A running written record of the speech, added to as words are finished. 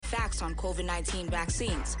facts on COVID-19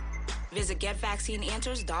 vaccines. Visit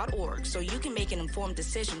getvaccineanswers.org so you can make an informed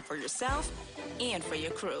decision for yourself and for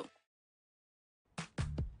your crew.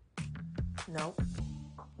 Nope.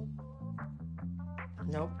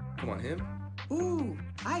 Nope. Come on, him? Ooh,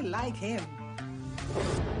 I like him.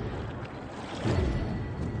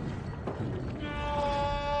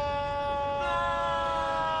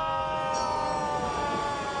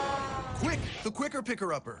 Quick, the quicker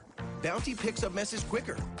picker-upper. Bounty picks up messes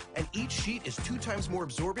quicker, and each sheet is 2 times more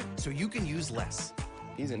absorbent so you can use less.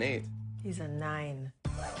 He's an 8. He's a 9.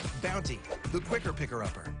 Bounty, the quicker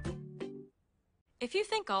picker-upper. If you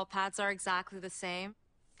think all pads are exactly the same,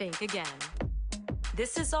 think again.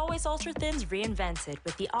 This is Always Ultra Thins reinvented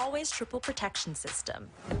with the Always Triple Protection System.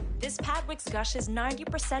 This pad wicks gushes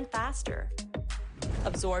 90% faster,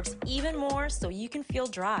 absorbs even more so you can feel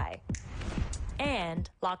dry, and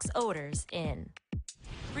locks odors in.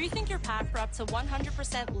 Rethink your pad for up to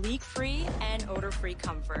 100% leak-free and odor-free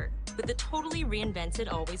comfort with the totally reinvented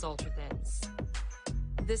Always Ultra Thins.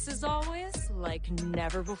 This is always like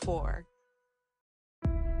never before.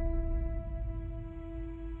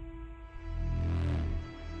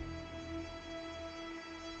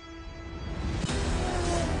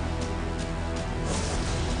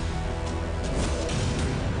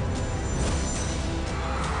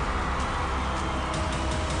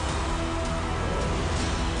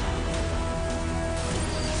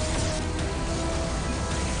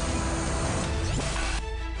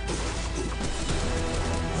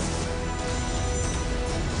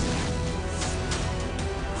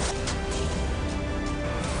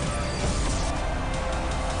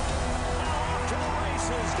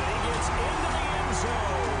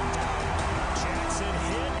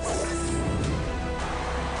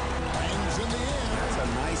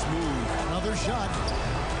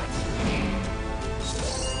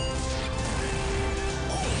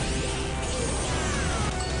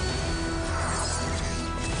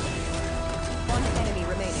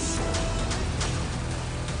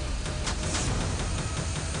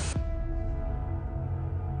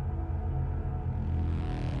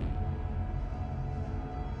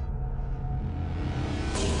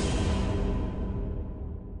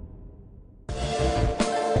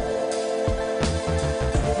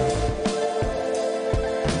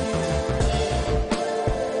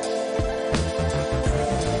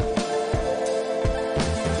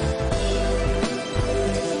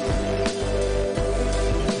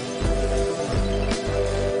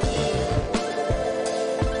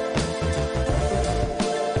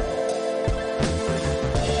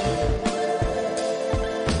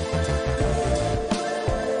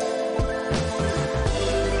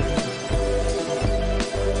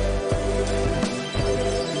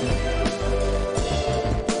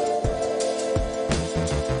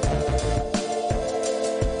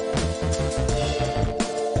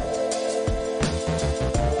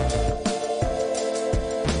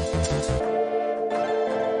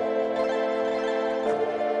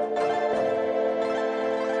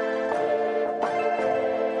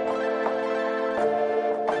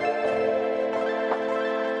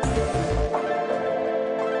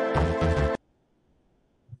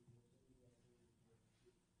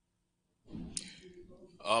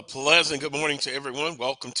 Pleasant good morning to everyone.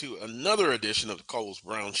 Welcome to another edition of the Carlos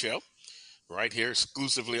Brown Show, right here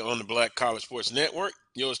exclusively on the Black College Sports Network.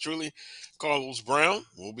 Yours truly, Carlos Brown.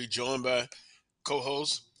 We'll be joined by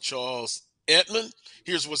co-host Charles Edmond.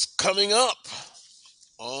 Here's what's coming up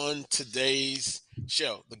on today's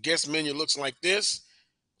show. The guest menu looks like this.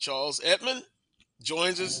 Charles Edmond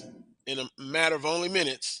joins us in a matter of only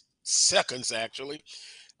minutes, seconds actually.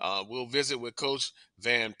 We'll visit with Coach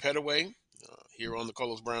Van Pettaway here on the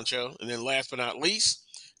Carlos Brown Show. And then last but not least,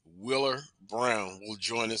 Willer Brown will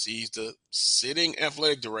join us. He's the sitting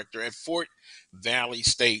athletic director at Fort Valley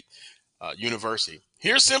State University.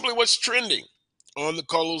 Here's simply what's trending on the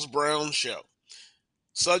Carlos Brown Show.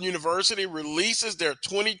 Southern University releases their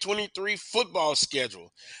 2023 football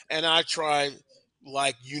schedule. And I tried,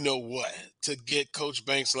 like you know what, to get Coach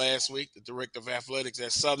Banks last week, the director of athletics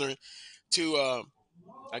at Southern, to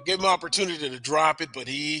I gave him an opportunity to drop it, but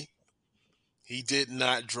he did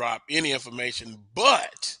not drop any information.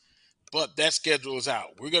 But that schedule is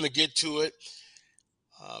out. We're going to get to it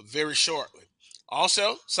very shortly.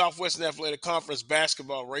 Also, Southwestern Athletic Conference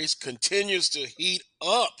basketball race continues to heat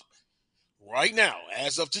up right now,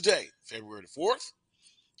 as of today, February the 4th.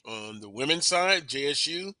 On the women's side,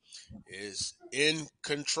 JSU is in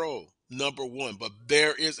control, number 1. But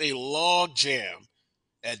there is a log jam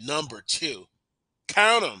at number 2.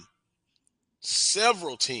 Count them.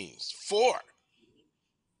 Several teams, 4,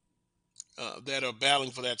 that are battling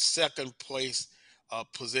for that second place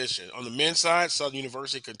position. On the men's side, Southern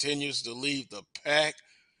University continues to lead the pack.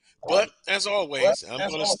 But as always, I'm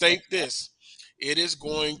going to state this. It is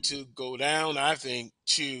going to go down, I think,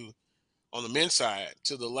 on the men's side,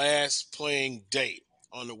 to the last playing date.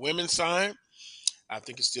 On the women's side, I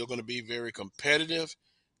think it's still going to be very competitive.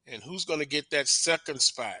 And who's going to get that second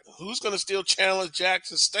spot? Who's going to still challenge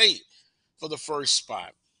Jackson State for the first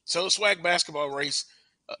spot? So the SWAC basketball race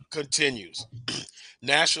continues.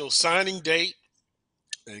 National signing date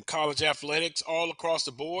in college athletics all across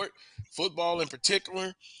the board, football in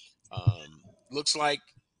particular. Looks like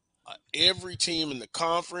every team in the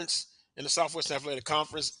conference, in the Southwestern Athletic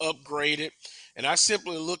Conference, upgraded. And I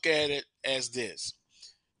simply look at it as this.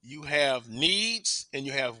 You have needs and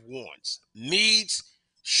you have wants. Needs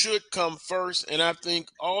should come first, and I think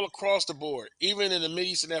all across the board, even in the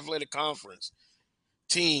Mid-Eastern Athletic Conference,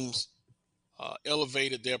 teams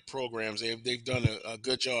elevated their programs. They've done a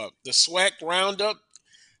good job. The SWAC Roundup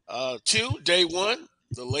 2, day 1,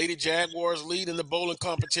 the Lady Jaguars lead in the bowling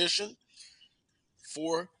competition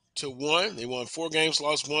 4-1. They won 4 games,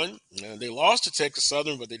 lost 1. They lost to Texas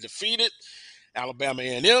Southern, but they defeated Alabama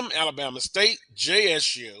A&M, Alabama State,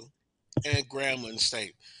 JSU, and Grambling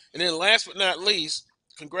State. And then last but not least,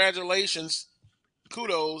 congratulations,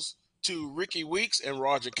 kudos to Ricky Weeks and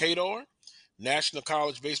Roger Cador, National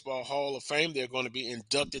College Baseball Hall of Fame. They're going to be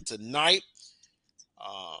inducted tonight.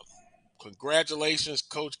 Congratulations,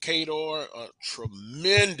 Coach Cador, a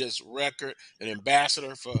tremendous record, an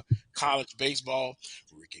ambassador for college baseball.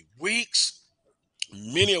 Ricky Weeks,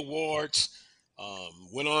 many awards,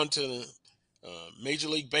 went on to Major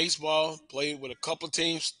League Baseball, played with a couple of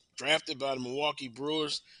teams, drafted by the Milwaukee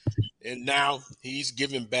Brewers, and now he's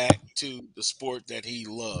giving back to the sport that he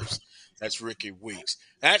loves. That's Ricky Weeks.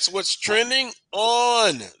 That's what's trending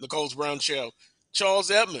on the Coles Brown Show.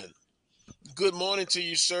 Charles Edmond, good morning to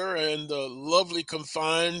you, sir, and the lovely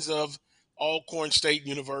confines of Alcorn State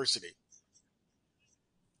University.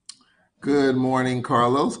 Good morning,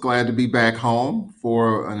 Carlos. Glad to be back home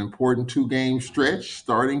for an important 2-game stretch,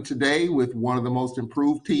 starting today with one of the most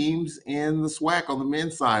improved teams in the SWAC on the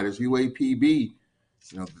men's side is UAPB.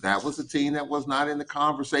 That was a team that was not in the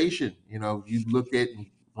conversation. You look at and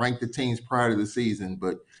rank the teams prior to the season,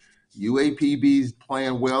 but UAPB's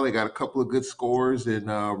playing well. They got a couple of good scores, and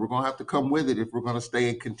we're going to have to come with it if we're going to stay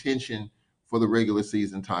in contention for the regular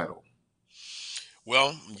season title.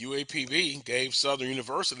 Well, UAPB gave Southern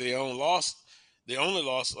University their only loss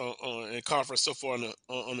in conference so far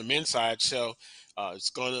on the men's side. So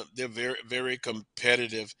they're very, very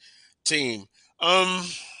competitive team.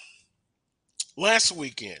 Last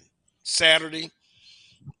weekend, Saturday,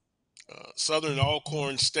 Southern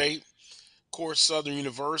Alcorn State, of course, Southern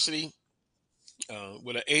University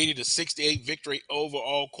with an 80-68 victory over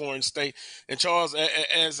Alcorn State. And Charles,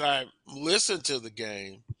 as I listened to the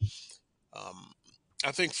game,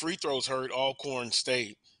 I think free throws hurt Alcorn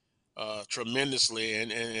State tremendously.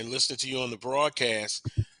 And listening to you on the broadcast,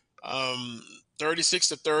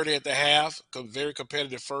 36-30 at the half, very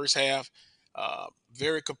competitive first half,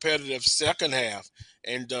 very competitive second half.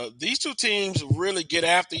 And these two teams really get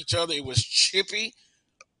after each other. It was chippy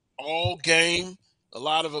all game, a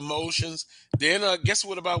lot of emotions. Then guess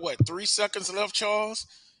what, about 3 seconds left, Charles?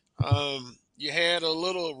 You had a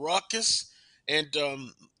little ruckus. And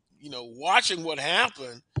watching what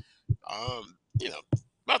happened,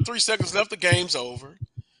 about 3 seconds left, the game's over.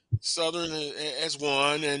 Southern has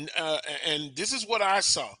won, and this is what I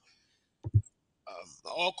saw. The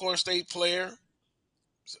Alcorn State player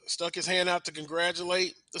stuck his hand out to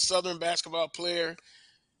congratulate the Southern basketball player,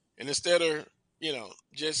 and instead of,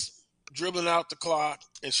 just dribbling out the clock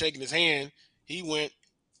and shaking his hand, he went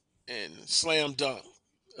and slam dunked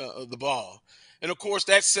the ball. And, of course,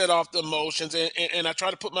 that set off the emotions. And I try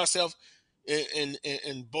to put myself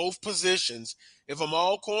in both positions. If I'm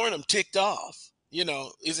Alcorn, I'm ticked off.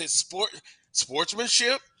 Is it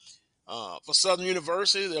sportsmanship? For Southern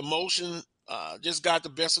University, the emotion just got the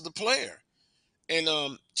best of the player. And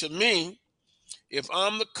to me, if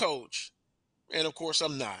I'm the coach, and, of course,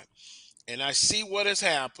 I'm not, and I see what has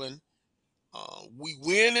happened, we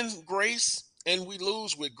win in grace and we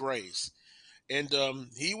lose with grace. And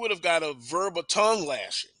he would have got a verbal tongue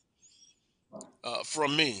lashing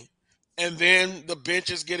from me. And then the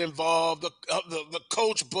benches get involved. The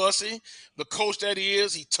coach, Bussy, the coach that he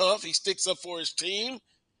is, he's tough. He sticks up for his team.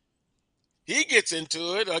 He gets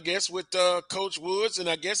into it, I guess, with Coach Woods. And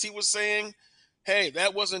I guess he was saying, hey,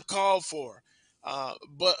 that wasn't called for.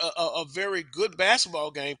 But a very good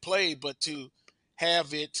basketball game played. But to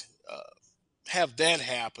have that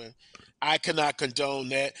happen, I cannot condone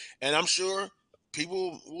that. And I'm sure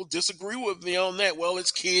people will disagree with me on that. Well,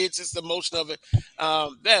 it's kids, it's the emotion of it.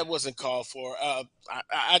 That wasn't called for.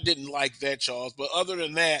 I didn't like that, Charles. But other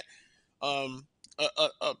than that, um, a, a,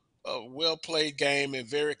 a, a well played game and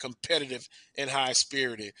very competitive and high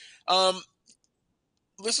spirited. Um,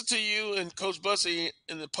 Listen to you and Coach Bussey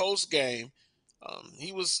in the post game.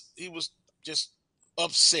 He was just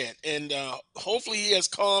upset, and hopefully he has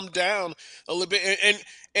calmed down a little bit.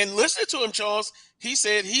 And listening to him, Charles, he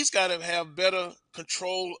said he's got to have better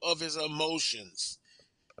control of his emotions.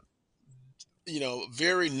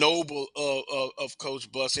 Very noble of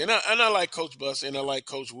Coach Bussey, and I like Coach Bussey, and I like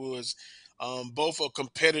Coach Woods. Both are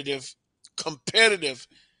competitive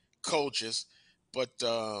coaches, but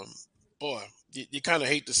boy, you kind of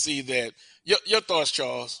hate to see that. Your thoughts,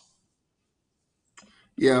 Charles?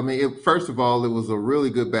 Yeah, I mean, first of all, it was a really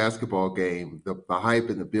good basketball game. The hype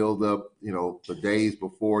and the build up, the days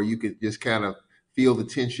before, you could just kind of feel the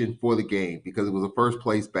tension for the game because it was a first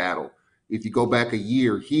place battle. If you go back a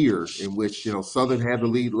year here, in which Southern had the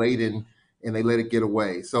lead late in, and they let it get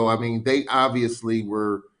away. So I mean, they obviously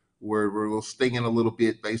were stinging a little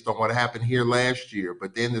bit based on what happened here last year.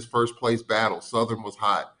 But then this first place battle, Southern was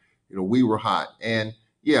hot. We were hot, and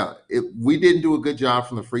yeah, we didn't do a good job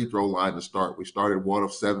from the free throw line to start. We started 1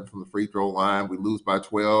 of 7 from the free throw line. We lose by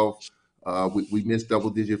 12. We missed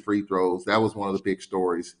double-digit free throws. That was one of the big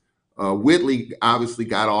stories. Whitley obviously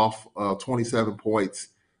got off 27 points,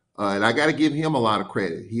 and I got to give him a lot of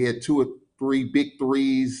credit. He had 2 or 3 big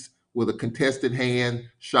threes with a contested hand,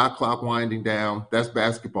 shot clock winding down. That's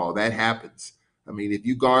basketball. That happens. I mean, if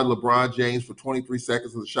you guard LeBron James for 23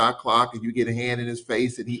 seconds of the shot clock and you get a hand in his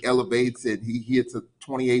face and he elevates and he hits a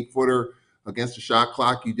 28-footer against the shot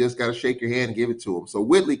clock, you just got to shake your hand and give it to him. So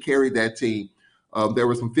Whitley carried that team. There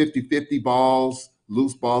were some 50-50 balls,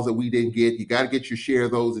 loose balls that we didn't get. You got to get your share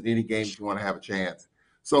of those in any game if you want to have a chance.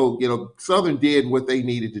 So, Southern did what they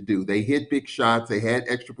needed to do. They hit big shots. They had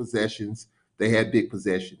extra possessions. They had big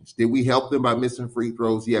possessions. Did we help them by missing free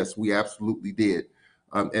throws? Yes, we absolutely did.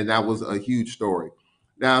 And that was a huge story.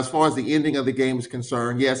 Now, as far as the ending of the game is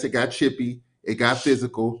concerned, yes, it got chippy, it got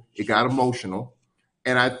physical, it got emotional.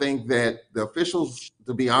 And I think that the officials,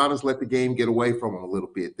 to be honest, let the game get away from them a little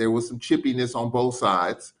bit. There was some chippiness on both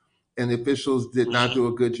sides, and the officials did not do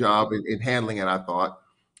a good job in handling it, I thought.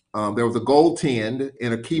 There was a goaltend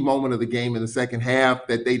in a key moment of the game in the second half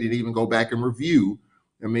that they didn't even go back and review.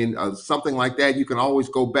 I mean, something like that, you can always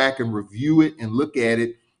go back and review it and look at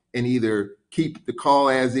it and either keep the call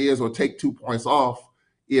as is or take 2 points off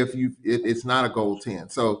if it's not a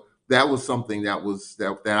goaltend. So that was something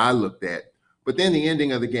that I looked at. But then the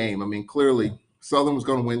ending of the game, I mean, clearly Southern was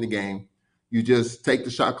going to win the game. You just take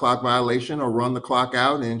the shot clock violation or run the clock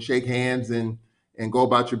out and shake hands and go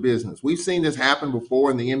about your business. We've seen this happen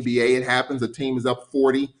before in the NBA. It happens. A team is up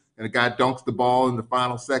 40 and a guy dunks the ball in the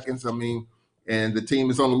final seconds. I mean, and the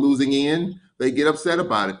team is on the losing end. They get upset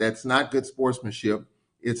about it. That's not good sportsmanship.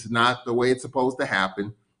 It's not the way it's supposed to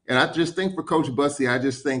happen. And I just think for Coach Bussey, I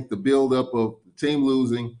just think the buildup of the team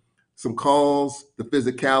losing, some calls, the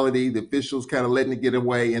physicality, the officials kind of letting it get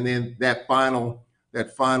away, and then that final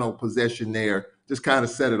possession there just kind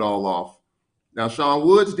of set it all off. Now, Sean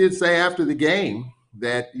Woods did say after the game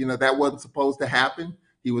that, that wasn't supposed to happen.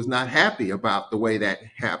 He was not happy about the way that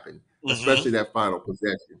happened, especially that final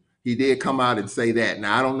possession. He did come out and say that.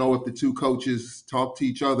 Now, I don't know if the two coaches talked to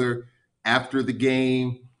each other after the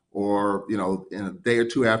game or, in a day or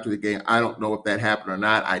two after the game. I don't know if that happened or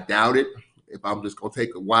not. I doubt it. If I'm just going to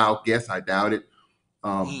take a wild guess, I doubt it.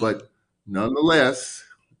 But nonetheless,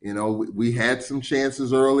 we had some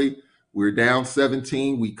chances early. We were down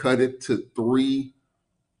 17. We cut it to 3,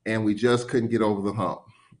 and we just couldn't get over the hump.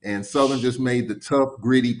 And Southern just made the tough,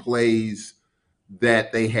 gritty plays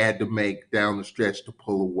that they had to make down the stretch to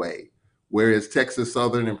pull away. Whereas Texas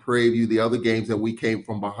Southern and Prairie View, the other games that we came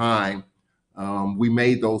from behind, we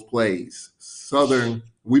made those plays. Southern,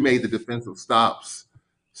 we made the defensive stops.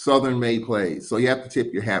 Southern made plays. So you have to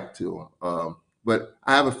tip your hat to them. But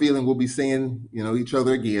I have a feeling we'll be seeing, each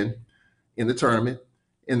other again in the tournament.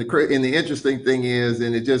 And the interesting thing is,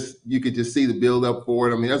 and you could just see the build up for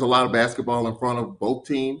it. I mean, there's a lot of basketball in front of both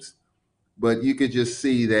teams, but you could just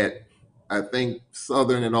see that I think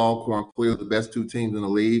Southern and Alcorn are clearly the best 2 teams in the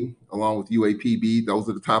league, along with UAPB. Those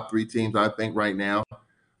are the top 3 teams, I think, right now.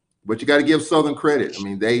 But you got to give Southern credit. I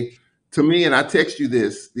mean, to me, and I text you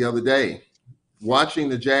this the other day, watching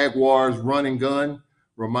the Jaguars run and gun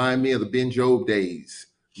remind me of the Ben Jobe days,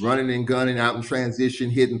 running and gunning out in transition,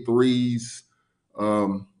 hitting threes.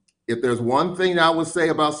 If there's one thing I would say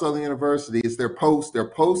about Southern University, it's their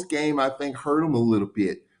post game, I think, hurt them a little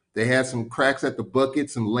bit. They had some cracks at the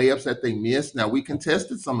bucket, some layups that they missed. Now, we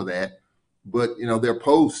contested some of that, but their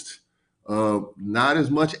post, not as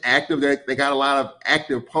much active. They got a lot of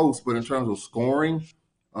active posts, but in terms of scoring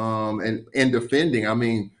and defending, I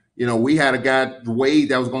mean, we had a guy, Wade,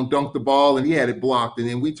 that was going to dunk the ball, and he had it blocked, and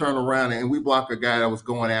then we turned around and we blocked a guy that was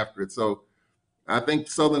going after it. So I think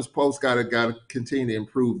Southern's post got to continue to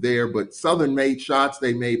improve there. But Southern made shots,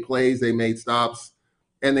 they made plays, they made stops,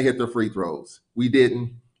 and they hit their free throws. We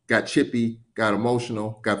didn't. Got chippy, got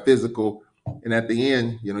emotional, got physical, and at the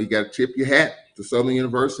end, you got to tip your hat to Southern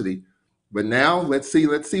University. But now let's see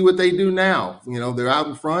what they do now. They're out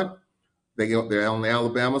in front. They're on the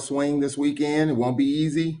Alabama swing this weekend. It won't be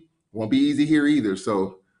easy. Won't be easy here either.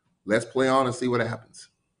 So let's play on and see what happens.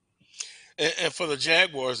 And for the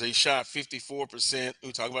Jaguars, they shot 54%.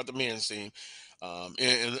 We talk about the men's team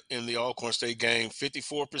in the Alcorn State game,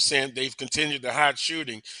 54%. They've continued the hot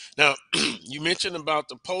shooting. Now, you mentioned about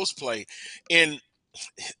the post play. And,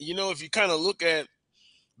 if you kind of look at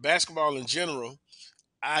basketball in general,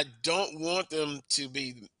 I don't want them to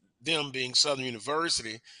be them being Southern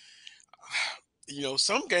University.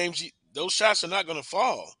 Some games, those shots are not going to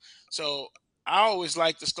fall. So I always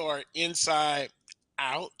like to start inside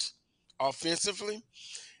out offensively.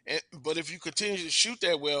 But if you continue to shoot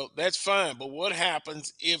that well, that's fine. But what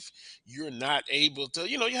happens if you're not able to,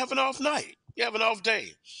 you have an off night, you have an off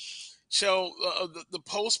day. So the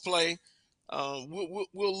post play,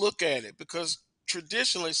 we'll look at it because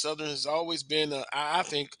traditionally Southern has always been, I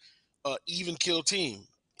think, even kill team.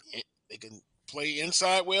 They can play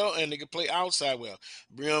inside well and they can play outside well.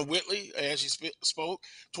 Breon Whitley, as you spoke,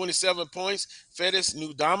 27 points. Fedis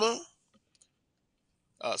Nudama,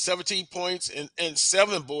 17 points and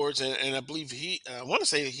 7 boards. And I believe I want to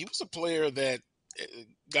say he was a player that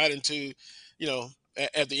got into,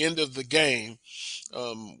 at the end of the game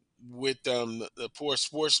with the poor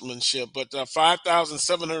sportsmanship. But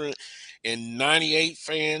 5,798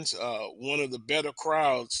 fans, one of the better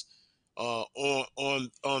crowds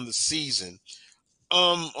on the season.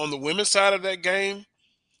 On the women's side of that game,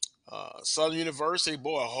 Southern University,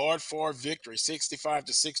 a hard-fought victory,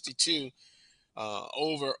 65-62.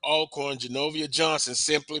 Over Alcorn. Genovia Johnson,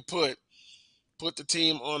 simply put the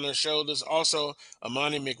team on their shoulders. Also,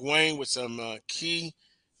 Amani McWayne with some key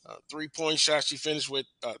 3-point shots. She finished with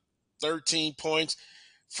 13 points.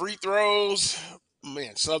 Free throws,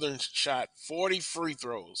 man, Southern shot 40 free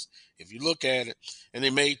throws, if you look at it, and they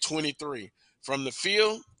made 23. From the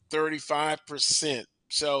field, 35%.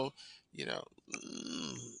 So,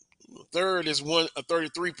 third is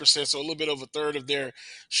 33%, so a little bit over a third of their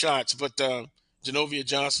shots. But Genovia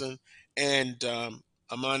Johnson and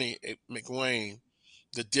Amani McWayne,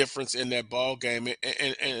 the difference in that ball game.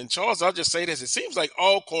 And Charles, I'll just say this: it seems like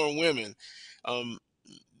Alcorn women,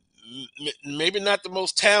 maybe not the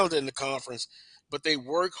most talented in the conference, but they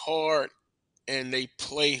work hard and they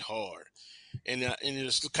play hard. And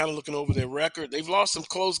just kind of looking over their record, they've lost some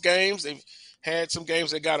close games. They've had some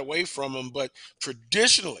games that got away from them, but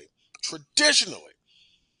traditionally,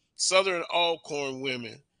 Southern Alcorn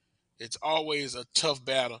women, it's always a tough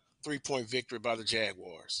battle, 3-point victory by the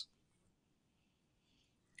Jaguars.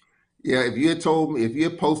 Yeah, if you had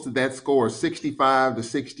posted that score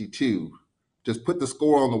 65-62, just put the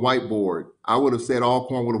score on the whiteboard, I would have said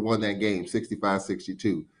Alcorn would have won that game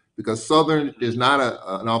 65-62 because Southern is not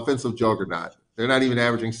an offensive juggernaut. They're not even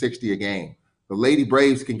averaging 60 a game. The Lady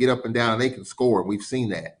Braves can get up and down and they can score. We've seen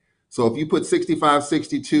that. So if you put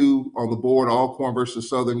 65-62 on the board, Alcorn versus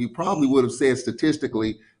Southern, you probably would have said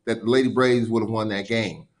statistically that the Lady Braves would have won that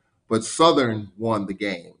game. But Southern won the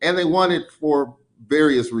game. And they won it for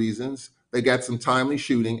various reasons. They got some timely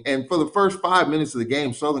shooting. And for the first 5 minutes of the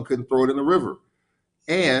game, Southern couldn't throw it in the river.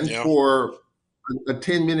 And for a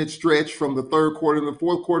 10-minute stretch from the third quarter to the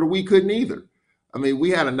fourth quarter, we couldn't either. I mean,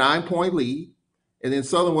 we had a 9-point lead, and then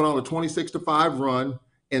Southern went on a 26-5 run.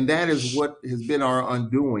 And that is what has been our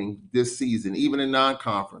undoing this season, even in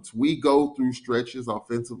non-conference. We go through stretches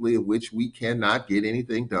offensively in which we cannot get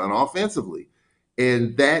anything done offensively.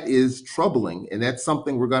 And that is troubling. And that's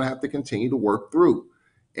something we're going to have to continue to work through.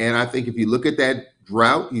 And I think if you look at that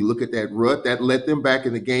drought, you look at that rut, that let them back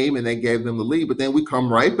in the game and they gave them the lead. But then we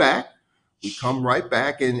come right back. We come right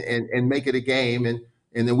back and make it a game. And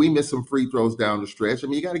then we miss some free throws down the stretch. I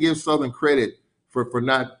mean, you got to give Southern credit for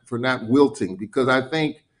not wilting, because I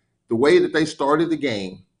think the way that they started the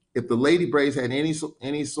game, if the Lady Braves had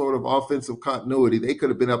any sort of offensive continuity, they could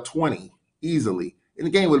have been up 20 easily, and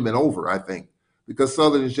the game would have been over, I think, because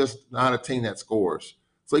Southern is just not a team that scores.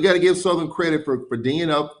 So you got to give Southern credit for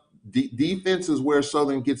D'ing up. Defense is where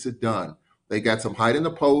Southern gets it done. They got some height in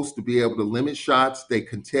the post to be able to limit shots. They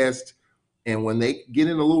contest, and when they get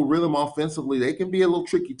in a little rhythm offensively, they can be a little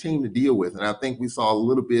tricky team to deal with. And I think we saw a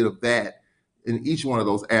little bit of that in each one of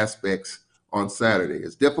those aspects on Saturday.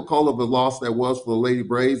 As difficult of a loss that was for the Lady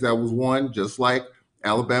Braves, that was one, just like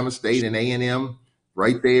Alabama State and A&M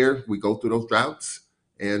right there. We go through those droughts,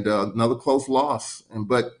 and another close loss.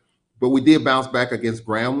 But we did bounce back against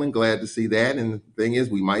Grambling. Glad to see that. And the thing is,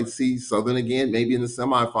 we might see Southern again, maybe in the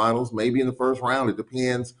semifinals, maybe in the first round. It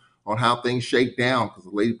depends on how things shake down, because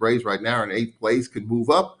the Lady Braves right now are in 8th place, could move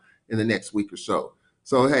up in the next week or so.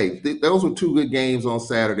 So, hey, those were two good games on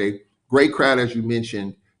Saturday. Great crowd, as you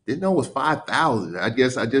mentioned. Didn't know it was 5,000. I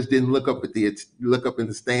guess I just didn't look up in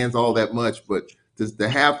the stands all that much. But to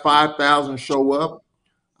have 5,000 show up,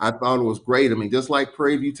 I thought it was great. I mean, just like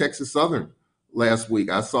Prairie View, Texas Southern last week,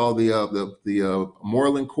 I saw the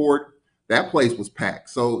Moreland Court. That place was packed.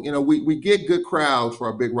 So, we get good crowds for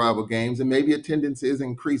our big rival games, and maybe attendance is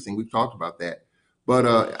increasing. We've talked about that. But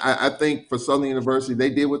I think for Southern University, they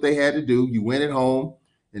did what they had to do. You win at home,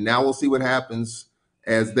 and now we'll see what happens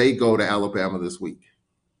as they go to Alabama this week.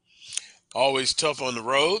 Always tough on the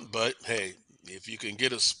road, but hey, if you can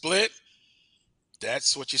get a split,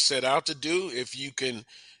 that's what you set out to do. If you can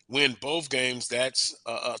win both games, that's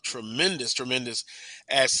a tremendous, tremendous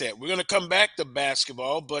asset. We're going to come back to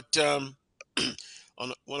basketball, but on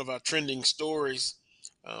one of our trending stories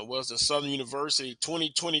was the Southern University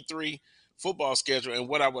 2023 football schedule. And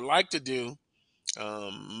what I would like to do,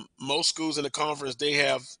 most schools in the conference, they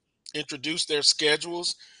have introduced their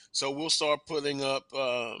schedules. So we'll start putting up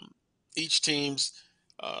each team's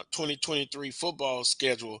 2023 football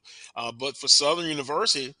schedule. But for Southern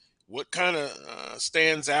University, what kind of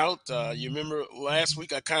stands out? You remember last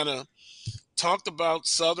week I kind of talked about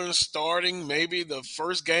Southern starting maybe the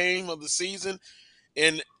first game of the season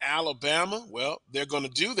in Alabama. Well, they're going to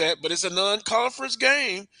do that, but it's a non-conference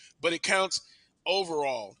game, but it counts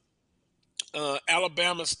overall.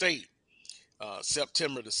 Alabama State,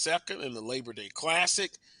 September the 2nd in the Labor Day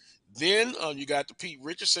Classic. Then you got the Pete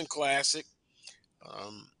Richardson Classic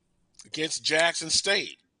against Jackson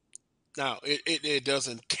State. Now, it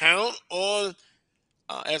doesn't count on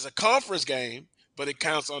as a conference game, but it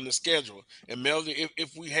counts on the schedule. And Melody,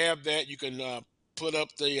 if we have that, you can put up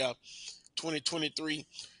the 2023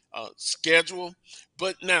 schedule.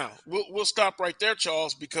 But now we'll stop right there,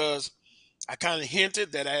 Charles, because I kind of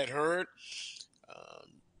hinted that I had heard,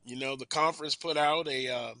 the conference put out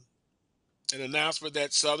an announcement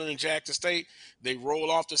that Southern and Jackson State, they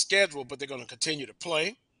roll off the schedule, but they're going to continue to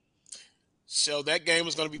play. So that game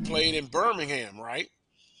was going to be played in Birmingham, right?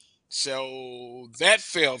 So that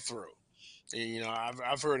fell through. And,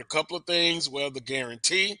 I've heard a couple of things. Well, the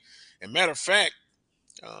guarantee. And matter of fact,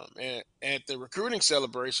 at the recruiting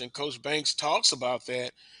celebration, Coach Banks talks about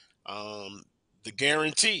that. The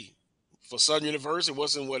guarantee for Southern University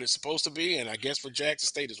wasn't what it's supposed to be, and I guess for Jackson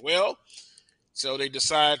State as well. So they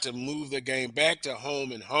decided to move the game back to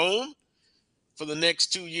home and home for the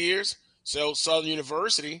next 2 years. So Southern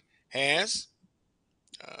University has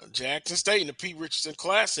Jackson State in the Pete Richardson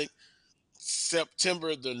Classic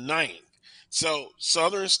September the 9th. So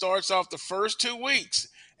Southern starts off the first 2 weeks.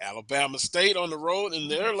 Alabama State on the road in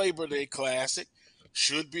their Labor Day Classic.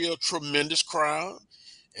 Should be a tremendous crowd.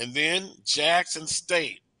 And then Jackson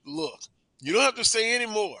State. Look, you don't have to say any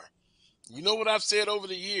more. You know what I've said over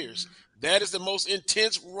the years. That is the most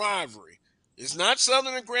intense rivalry. It's not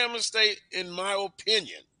Southern and Grambling State, in my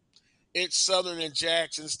opinion. It's Southern and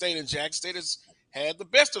Jackson State. And Jackson State has had the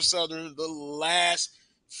best of Southern the last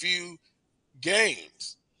few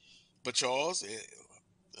games. But, Charles,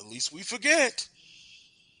 at least we forget.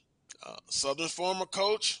 Southern's former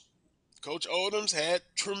coach, Coach Odoms, had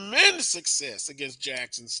tremendous success against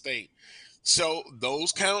Jackson State. So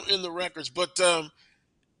those count in the records. But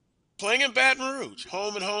playing in Baton Rouge,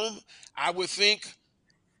 home and home, I would think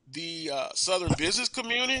the Southern business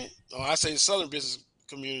community, I say the Southern business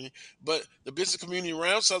community, but the business community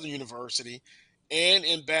around Southern University and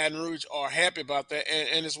in Baton Rouge are happy about that,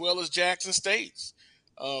 and as well as Jackson State's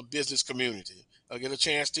business community. I'll get a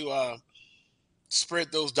chance to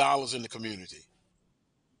spread those dollars in the community.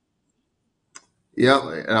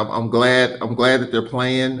 Yeah, and I'm glad that they're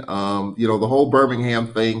playing. The whole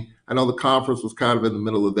Birmingham thing, I know the conference was kind of in the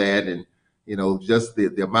middle of that, and just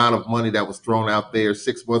the amount of money that was thrown out there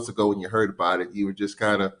 6 months ago when you heard about it, you were just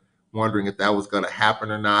kind of wondering if that was going to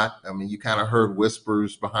happen or not. I mean, you kind of heard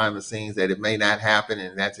whispers behind the scenes that it may not happen,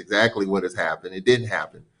 and that's exactly what has happened. It didn't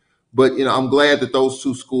happen. But, I'm glad that those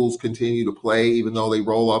two schools continue to play, even though they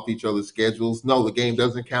roll off each other's schedules. No, the game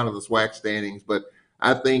doesn't count in the SWAC standings, but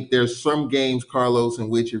I think there's some games, Carlos, in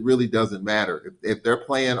which it really doesn't matter. If they're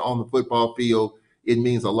playing on the football field, it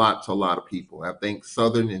means a lot to a lot of people. I think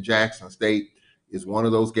Southern and Jackson State is one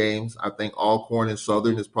of those games. I think Alcorn and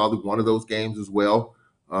Southern is probably one of those games as well.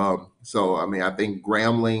 So I mean, I think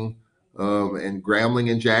Grambling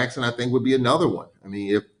and Jackson, I think would be another one. I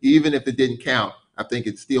mean, if even if it didn't count, I think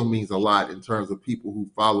it still means a lot in terms of people who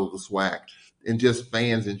follow the SWAC and just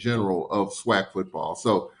fans in general of SWAC football.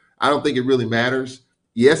 So I don't think it really matters.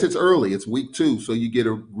 Yes, it's early. It's week 2, so you get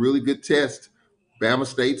a really good test. Bama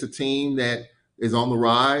State's a team that is on the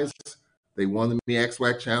rise. They won the MEAC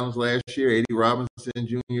SWAC Challenge last year. Eddie Robinson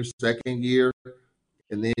Jr. second year,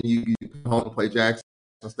 and then you come home and play Jackson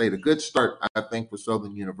State. A good start, I think, for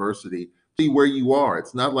Southern University. See where you are.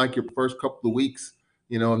 It's not like your first couple of weeks,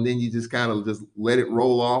 and then you just kind of just let it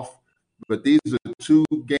roll off. But these are 2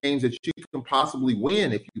 games that you can possibly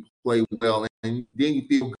win if you play well, and then you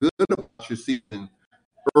feel good about your season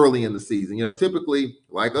early in the season. Typically,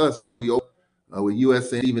 like us, we open with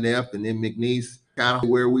USN, even F, and then McNeese, kind of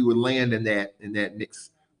where we would land in that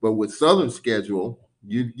mix. But with Southern's schedule,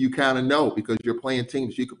 you kind of know because you're playing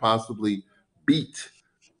teams you could possibly beat,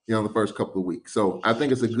 the first couple of weeks. So I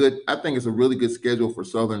think it's a really good schedule for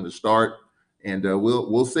Southern to start, and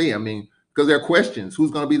we'll see. I mean, because there are questions: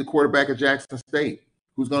 who's going to be the quarterback at Jackson State?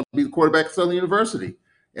 Who's going to be the quarterback at Southern University?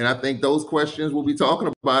 And I think those questions we'll be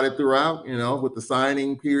talking about it throughout, with the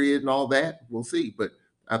signing period and all that. We'll see, but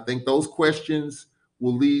I think those questions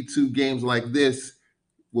will lead to games like this.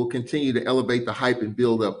 Will continue to elevate the hype and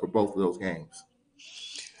build up for both of those games.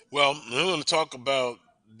 Well, I'm going to talk about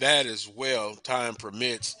that as well, time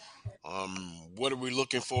permits. What are we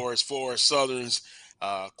looking for as far as Southern's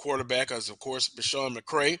quarterback? As of course, Bashawn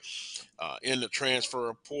McCray in the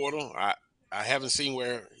transfer portal. I haven't seen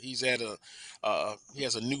where he's at he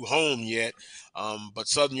has a new home yet. But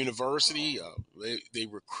Southern University, they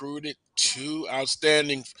recruited 2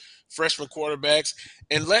 outstanding freshman quarterbacks.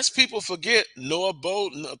 And lest people forget, Noah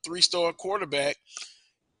Bolden, a 3-star quarterback,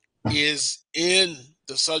 is in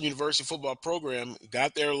the Southern University football program.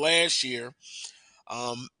 Got there last year.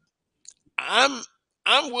 I'm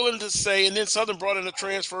willing to say, and then Southern brought in a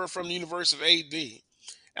transfer from the University of AD,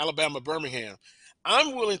 Alabama Birmingham.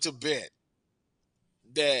 I'm willing to bet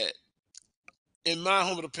that, in my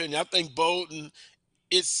humble opinion, I think Bolden,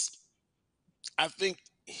 I think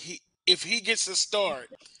if he gets a start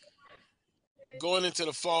going into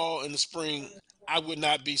the fall and the spring, I would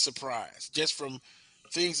not be surprised. Just from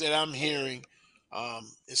things that I'm hearing,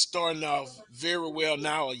 it's starting off very well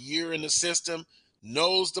now, a year in the system,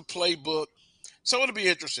 knows the playbook. So it'll be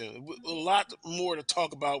interesting. A lot more to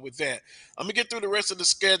talk about with that. I'm going to get through the rest of the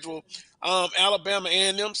schedule. Alabama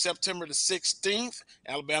A&M, September the 16th.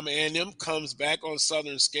 Alabama A&M comes back on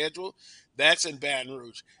Southern schedule. That's in Baton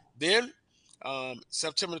Rouge. Then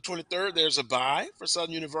September the 23rd, there's a bye for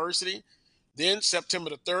Southern University. Then September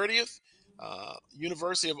the 30th,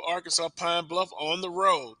 University of Arkansas Pine Bluff on the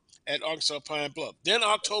road at Arkansas Pine Bluff. Then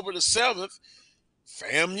October the 7th,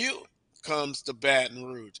 FAMU comes to Baton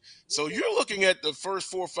Rouge. So you're looking at the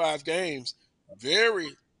first 4 or 5 games, very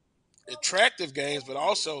attractive games, but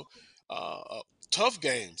also tough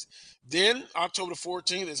games. Then October the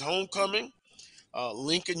 14th is homecoming,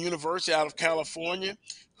 Lincoln University out of California,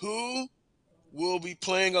 who will be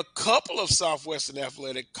playing a couple of Southwestern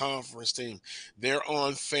Athletic Conference teams. They're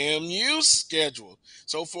on FAMU's schedule.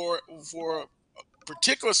 So for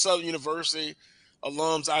particular Southern University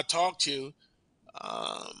alums I talked to,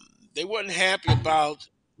 they weren't happy about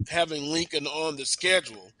having Lincoln on the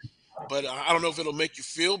schedule, but I don't know if it'll make you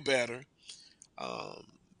feel better.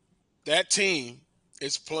 That team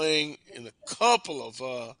is playing in a couple of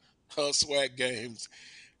SWAC games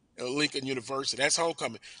at Lincoln University. That's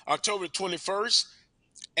homecoming. October 21st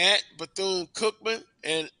at Bethune-Cookman,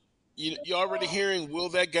 and you're already hearing, will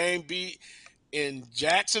that game be in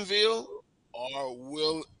Jacksonville or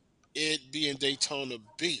will it be in Daytona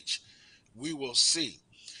Beach? We will see.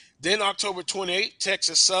 Then October 28th,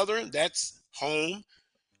 Texas Southern. That's home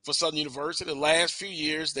for Southern University. The last few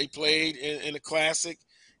years, they played in a classic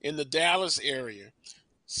in the Dallas area.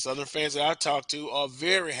 Southern fans that I talked to are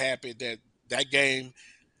very happy that game,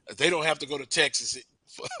 they don't have to go to Texas.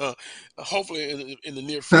 Hopefully in the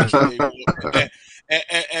near future they will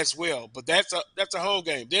as well. But that's a home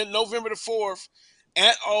game. Then November the 4th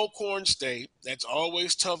at Alcorn State. That's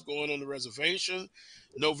always tough going on the reservation.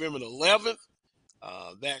 November the 11th.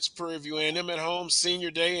 That's Prairie View A&M at home,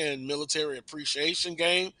 Senior Day and Military Appreciation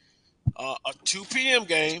Game, a 2 p.m.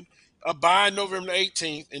 game, a bye November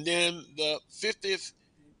 18th, and then the 50th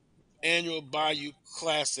Annual Bayou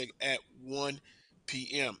Classic at 1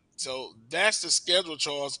 p.m. So that's the schedule,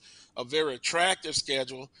 Charles, a very attractive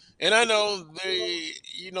schedule. And I know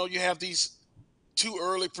you have these too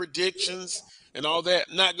early predictions and all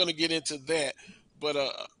that. Not going to get into that, but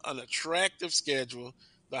an attractive schedule.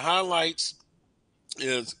 The highlights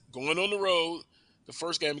is going on the road the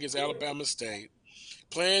first game against Alabama State,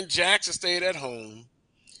 playing Jackson State at home,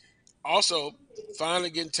 also finally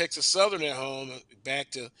getting Texas Southern at home, back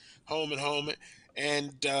to home,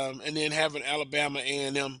 and then having Alabama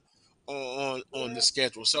A&M on the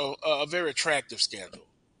schedule. So a very attractive schedule.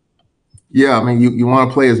 Yeah, I mean, you want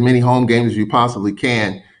to play as many home games as you possibly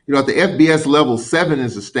can. At the FBS level, 7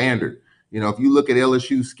 is the standard. If you look at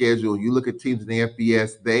LSU's schedule, you look at teams in the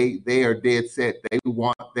FBS, they are dead set. They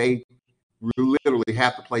literally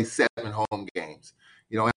have to play 7 home games.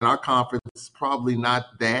 In our conference, probably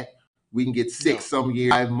not that. We can get 6 some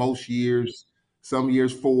years, 5 most years, some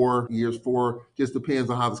years 4, just depends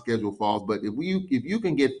on how the schedule falls. But if you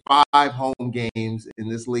can get 5 home games in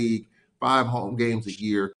this league, 5 home games a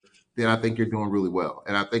year, then I think you're doing really well.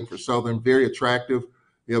 And I think for Southern, very attractive,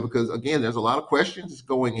 because again, there's a lot of questions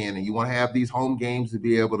going in, and you want to have these home games to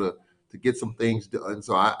be able to get some things done.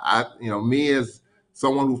 So me as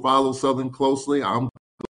someone who follows Southern closely, I'm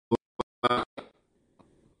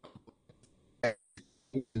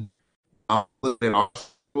looking at our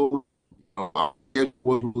schedule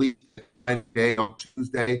was released day on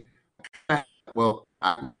Tuesday. Well,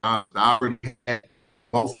 I already had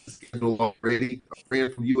most of the schedule already. A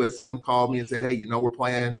friend from USM called me and said, "Hey, we're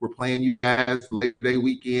playing you guys Labor Day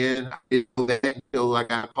weekend." I didn't know that until I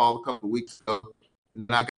got a call a couple of weeks ago.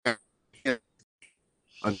 And I got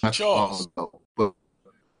Charles. But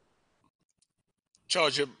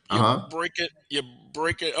Charles, you're breaking.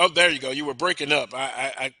 Oh, there you go. You were breaking up.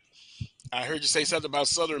 I heard you say something about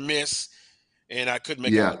Southern Miss, and I couldn't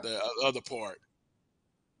make out the other part.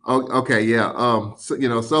 Oh, okay, yeah.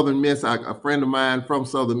 Southern Miss. A friend of mine from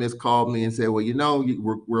Southern Miss called me and said, "Well,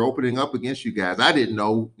 we're opening up against you guys." I didn't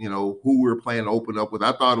know, who we were planning to open up with.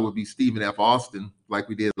 I thought it would be Stephen F. Austin like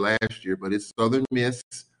we did last year, but it's Southern Miss,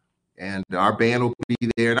 and our band will be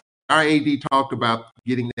there. And our AD talked about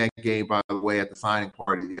getting that game, by the way, at the signing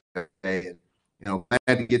party the other day, and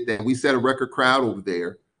glad to get that. We set a record crowd over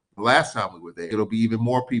there the last time we were there. It'll be even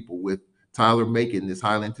more people with Tyler Macon, this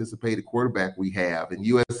highly anticipated quarterback we have. And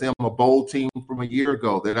USM, a bowl team from a year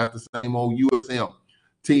ago. They're not the same old USM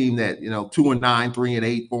team that, 2-9,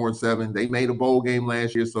 3-8, 4-7. They made a bowl game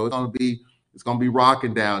last year, so it's gonna be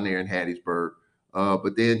rocking down there in Hattiesburg.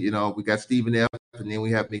 But then, we got Stephen F. and then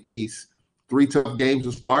we have McNeese. 3 tough games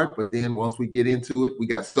to start, but then once we get into it, we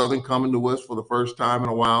got Southern coming to us for the first time in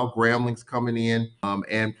a while, Grambling's coming in,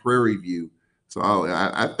 and Prairie View. So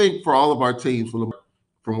I think for all of our teams,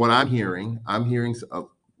 from what I'm hearing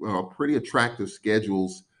pretty attractive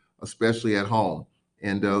schedules, especially at home.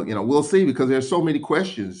 And we'll see, because there's so many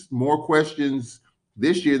questions, more questions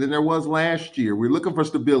this year than there was last year. We're looking for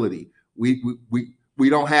stability. We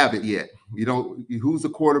don't have it yet. Who's the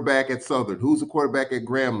quarterback at Southern? Who's the quarterback at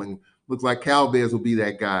Grambling? Looks like Calvez will be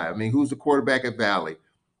that guy. I mean, who's the quarterback at Valley?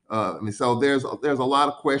 So there's a lot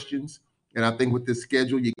of questions, and I think with this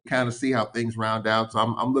schedule, you can kind of see how things round out. So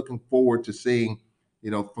I'm looking forward to seeing,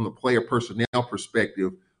 from the player personnel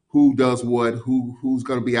perspective, who does what, who's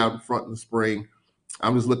going to be out in front in the spring.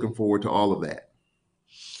 I'm just looking forward to all of that.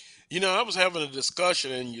 I was having a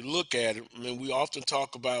discussion, and you look at it. I mean, we often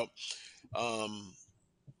talk about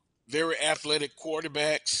very athletic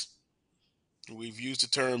quarterbacks. We've used the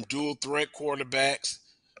term dual threat quarterbacks.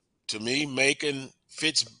 To me, Macon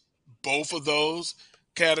fits both of those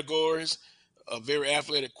categories: a very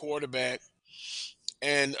athletic quarterback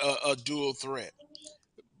and a dual threat.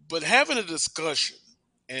 But having a discussion,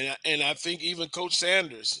 and I think even Coach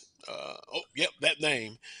Sanders, that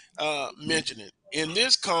name, mentioned it. In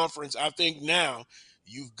this conference, I think now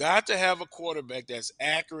you've got to have a quarterback that's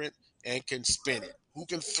accurate and can spin it, who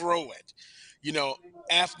can throw it.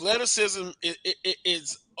 Athleticism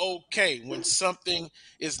is okay when something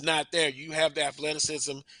is not there. You have the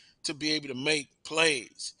athleticism to be able to make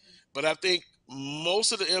plays. But I think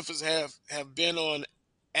most of the emphasis have been on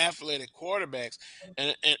athletic quarterbacks,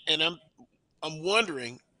 and I'm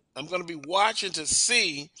wondering. I'm going to be watching to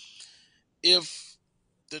see if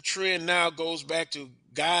the trend now goes back to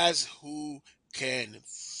guys who can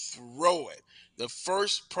throw it. The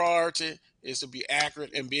first priority is to be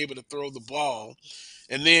accurate and be able to throw the ball.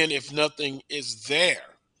 And then if nothing is there,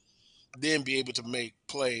 then be able to make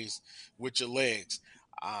plays with your legs.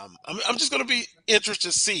 I'm just going to be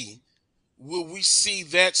interested to see, will we see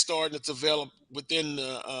that starting to develop within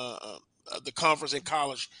the conference and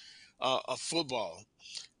college of football?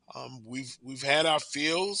 We've had our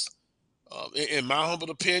fills. In my humble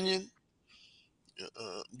opinion,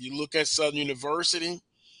 you look at Southern University,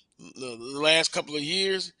 the last couple of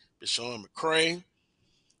years, Deshaun McCray,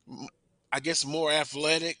 I guess more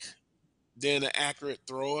athletic than an accurate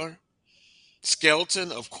thrower.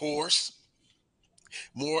 Skelton, of course,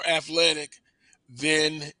 more athletic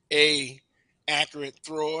then a accurate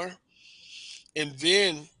thrower. And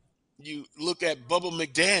then you look at Bubba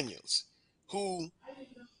McDaniels, who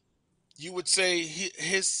you would say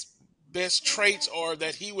his best traits are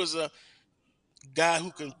that he was a guy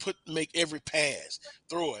who can make every pass,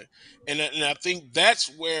 throw it. And I think that's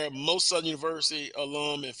where most Southern University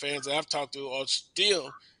alum and fans that I've talked to are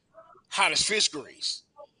still hot as fish grease.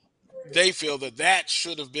 They feel that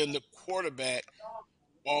should have been the quarterback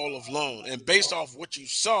all along. And based off what you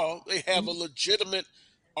saw, they have a legitimate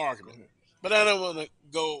argument. But I don't want to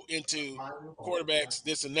go into quarterbacks,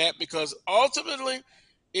 this and that, because ultimately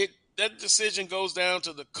that decision goes down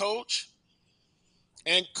to the coach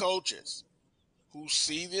and coaches who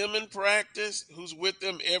see them in practice, who's with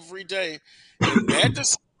them every day. And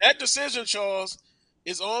that decision, Charles,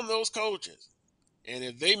 is on those coaches. And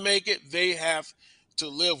if they make it, they have to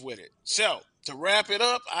live with it. So, to wrap it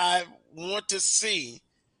up, I want to see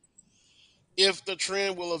if the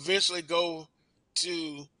trend will eventually go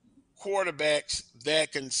to quarterbacks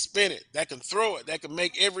that can spin it, that can throw it, that can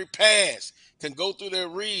make every pass, can go through their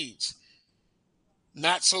reads.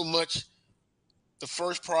 Not so much the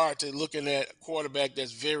first priority looking at a quarterback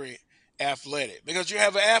that's very athletic, because you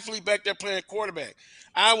have an athlete back there playing quarterback.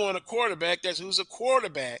 I want a quarterback who's a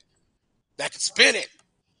quarterback that can spin it.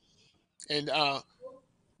 And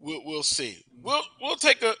we'll see. We'll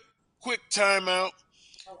take a quick timeout.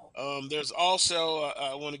 There's also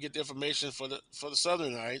I want to get the information for the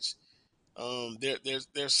Southern Knights.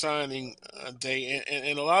 They're signing day,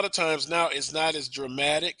 and a lot of times now it's not as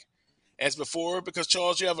dramatic as before because,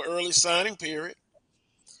 Charles, you have an early signing period.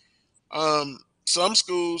 Some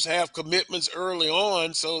schools have commitments early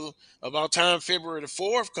on, so about time February the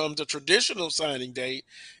 4th comes, the traditional signing date,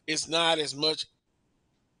 it's not as much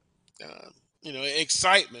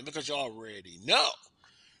excitement because you already know.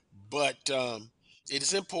 But it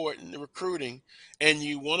is important, the recruiting, and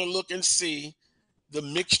you want to look and see the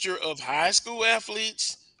mixture of high school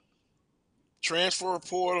athletes, transfer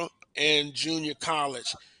portal, and junior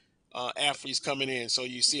college athletes coming in. So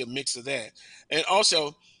you see a mix of that. And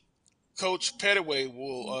also, Coach Pettaway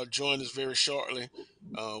will join us very shortly.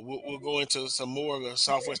 We'll go into some more of the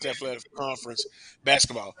Southwest Athletic Conference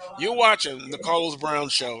basketball. You're watching the Carlos Brown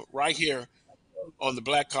Show right here on the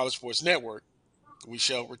Black College Sports Network. We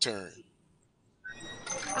shall return.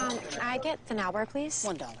 I get the now bar, please?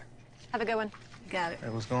 $1. Have a good one. Got it. Hey,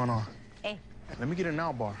 what's going on? Hey. Let me get a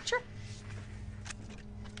now bar. Sure.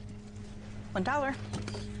 $1.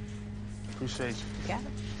 Appreciate you. Got it.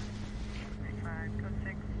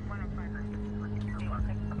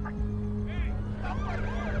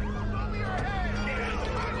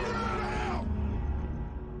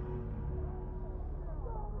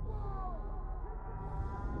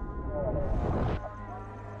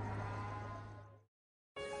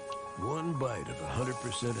 One bite of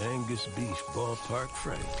 100% Angus beef ballpark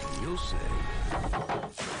frank, and you'll say,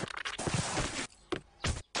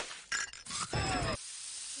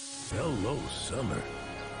 hello, summer.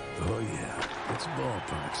 Oh yeah, it's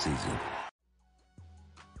ballpark season.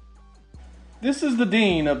 This is the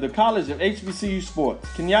Dean of the College of HBCU Sports,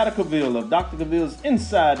 Kenyatta Cavill of Dr. Cavill's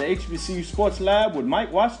Inside the HBCU Sports Lab with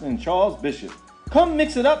Mike Washington and Charles Bishop. Come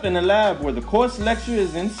mix it up in the lab where the course lecture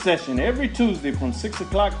is in session every Tuesday from 6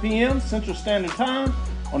 o'clock p.m. Central Standard Time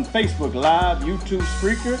on Facebook Live, YouTube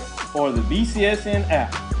Spreaker, or the BCSN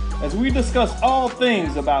app, as we discuss all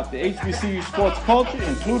things about the HBCU sports culture,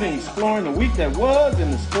 including exploring the week that was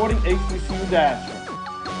in the sporting HBCU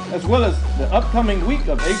diaspora, as well as the upcoming week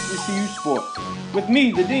of HBCU sports. With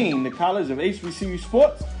me, the Dean, the College of HBCU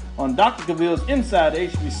Sports, on Dr. Cavill's Inside the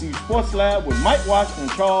HBCU Sports Lab with Mike Washington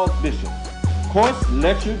and Charles Bishop. Course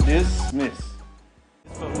lecture dismissed.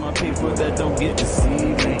 For my people that don't get to see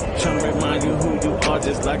me, trying to remind you who you are,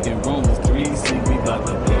 just like in Romans 3. See, we about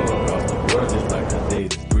to blow across the world just like the day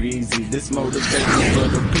is breezy. This motivation for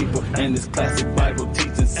the people and this classic Bible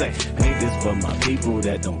teaching say, hey, this for my people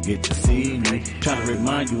that don't get to see me, trying to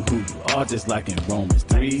remind you who you are, just like in Romans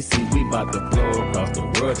 3. See, we about to blow across the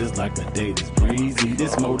world just like the day is breezy.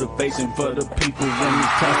 This motivation for the people when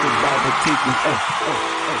this classic Bible teaching, hey.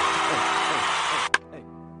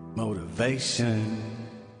 Motivation.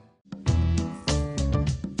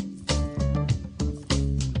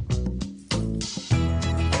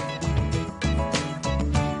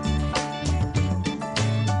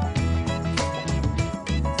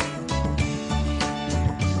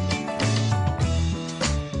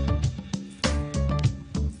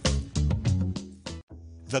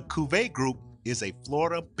 The Cuvée Group is a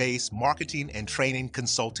Florida-based marketing and training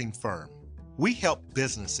consulting firm. We help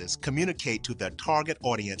businesses communicate to their target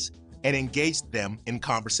audience and engage them in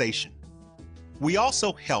conversation. We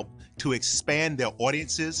also help to expand their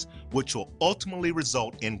audiences, which will ultimately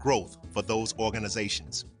result in growth for those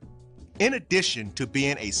organizations. In addition to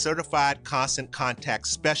being a certified constant contact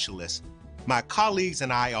specialist, my colleagues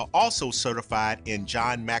and I are also certified in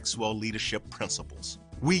John Maxwell Leadership Principles.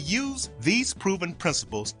 We use these proven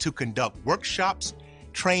principles to conduct workshops,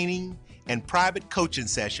 training, and private coaching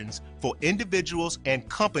sessions for individuals and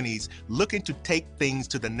companies looking to take things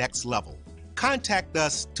to the next level. Contact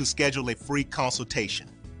us to schedule a free consultation.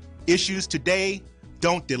 Issues today,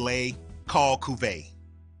 don't delay, call Cuvée.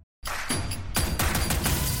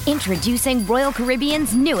 Introducing Royal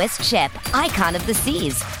Caribbean's newest ship, Icon of the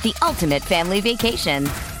Seas, the ultimate family vacation.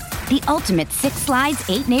 The ultimate 6 slides,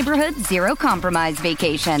 8 neighborhoods, 0 compromise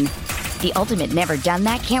vacation. The ultimate never done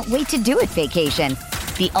that, can't wait to do it vacation.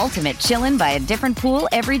 The ultimate chillin' by a different pool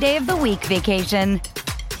every day of the week vacation.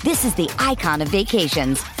 This is the Icon of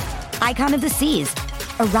vacations. Icon of the Seas,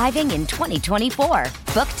 arriving in 2024.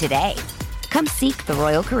 Book today. Come seek the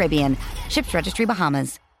Royal Caribbean. Ships Registry,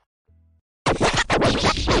 Bahamas.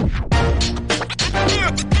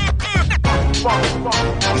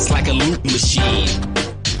 It's like a loop machine.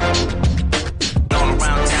 All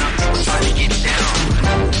around town, people trying to get down.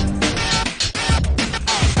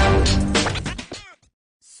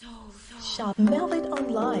 Shop Melvin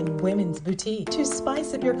Online Women's Boutique to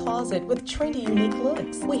spice up your closet with trendy, unique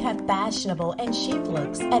looks. We have fashionable and chic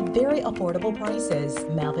looks at very affordable prices.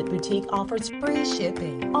 Melvin Boutique offers free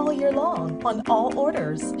shipping all year long on all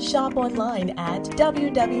orders. Shop online at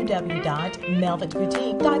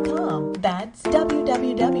www.melvetboutique.com. That's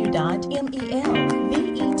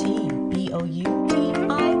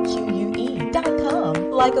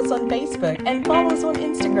www.melvetboutique.com. Like us on Facebook and follow us on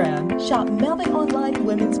Instagram. Shop Melvin Online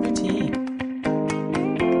Women's Boutique.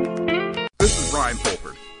 This is Brian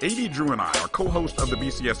Fulford. AD Drew and I are co-hosts of the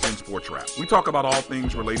BCSN Sports Wrap. We talk about all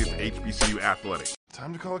things related to HBCU athletics.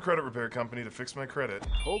 Time to call a credit repair company to fix my credit.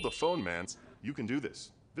 Hold the phone, mans. You can do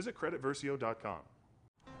this. Visit creditversio.com.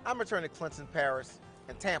 I'm attorney Clinton Paris,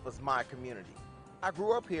 and Tampa's my community. I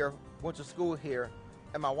grew up here, went to school here,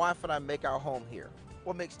 and my wife and I make our home here.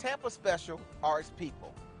 What makes Tampa special are its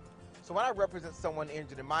people. So when I represent someone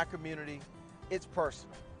injured in my community, it's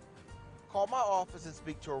personal. Call my office and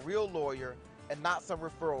speak to a real lawyer and not some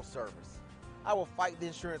referral service. I will fight the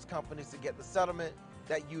insurance companies to get the settlement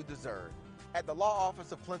that you deserve. At the law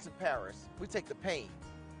office of Clinton Paris, we take the pain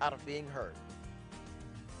out of being heard.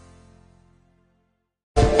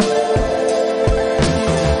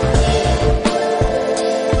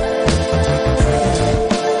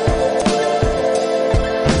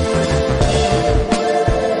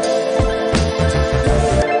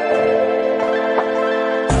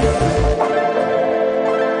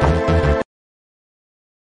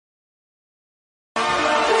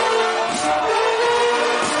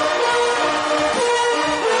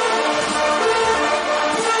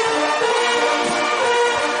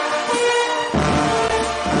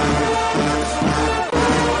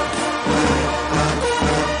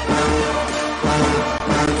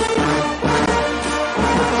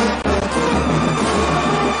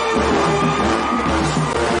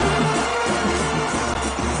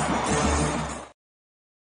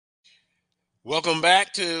 Welcome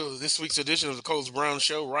back to this week's edition of the Coach Brown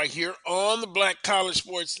Show right here on the Black College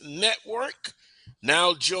Sports Network.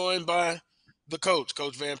 Now joined by the coach,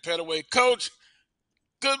 Coach Van Pettaway. Coach,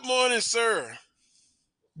 good morning, sir.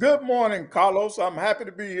 Good morning, Carlos. I'm happy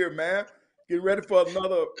to be here, man. Get ready for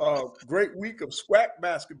another great week of SWAC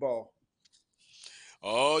basketball.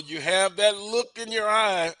 Oh, you have that look in your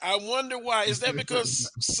eye. I wonder why. Is that because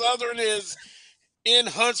Southern is in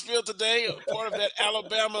Huntsville today, a part of that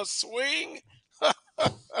Alabama swing?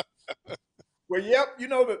 Well, yep. You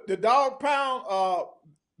know, the dog pound,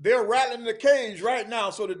 they're rattling the cage right now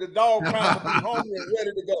so that the dog pound will be hungry and ready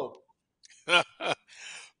to go.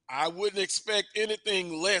 I wouldn't expect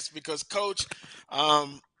anything less because, Coach,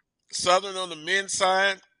 Southern on the men's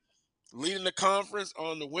side, leading the conference.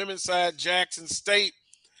 On the women's side, Jackson State.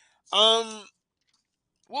 We'll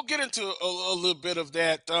get into a little bit of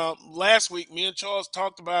that. Last week, me and Charles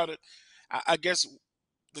talked about it. I guess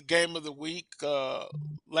the game of the week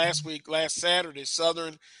last Saturday,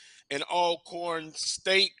 Southern and Alcorn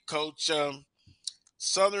State. Coach,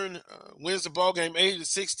 Southern wins the ball game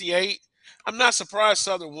 80-68. I'm not surprised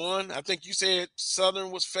Southern won. I think you said Southern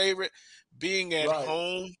was favorite being at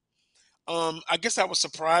home. I guess I was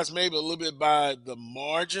surprised maybe a little bit by the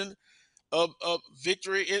margin of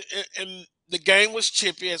victory. And the game was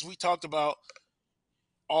chippy, as we talked about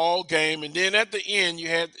all game. And then at the end, you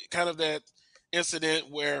had kind of that incident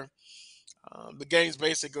where the game's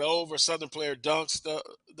basically over. Southern player dunks the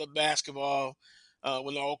basketball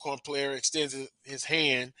when the Alcorn player extends his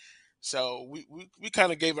hand So we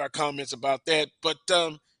kind of gave our comments about that. But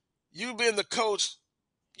you being the coach,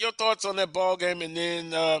 your thoughts on that ball game, and then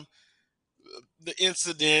the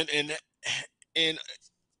incident, and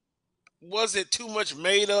was it too much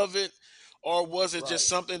made of it, or was it just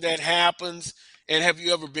something that happens? And have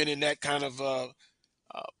you ever been in that kind of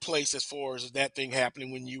place as far as that thing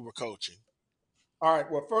happening when you were coaching? All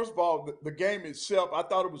right. Well, first of all, the game itself, I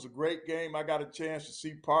thought it was a great game. I got a chance to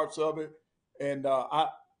see parts of it, and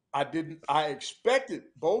I expected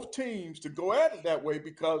both teams to go at it that way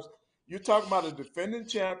because you're talking about a defending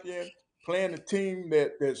champion playing a team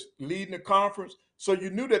that's leading the conference. So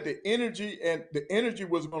you knew that the energy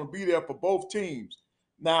was going to be there for both teams.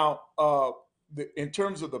 Now, in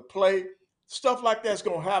terms of the play, stuff like that's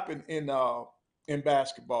going to happen in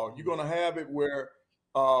basketball. You're going to have it where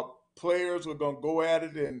players are going to go at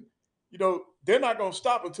it, and they're not going to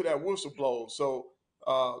stop until that whistle blows. So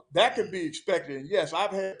that can be expected. And yes,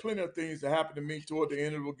 I've had plenty of things that happened to me toward the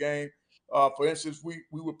end of the game. For instance, we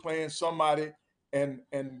were playing somebody, and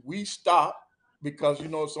we stopped because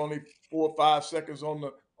it's only 4 or 5 seconds on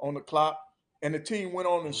the clock, and the team went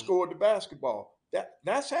on and scored the basketball.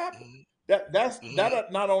 That's happened. That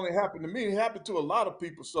not only happened to me, it happened to a lot of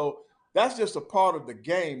people. So that's just a part of the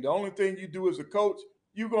game. The only thing you do as a coach,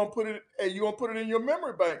 you're gonna put it in your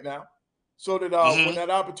memory bank now, so that when that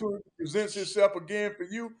opportunity presents itself again for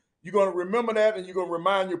you, you're gonna remember that, and you're gonna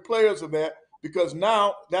remind your players of that, because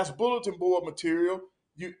now that's bulletin board material.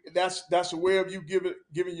 That's a way of you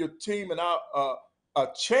giving your team a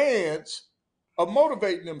chance of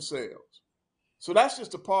motivating themselves. So that's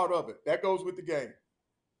just a part of it. That goes with the game.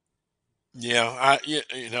 Yeah,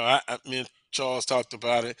 I mean, Charles talked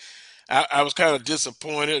about it. I was kind of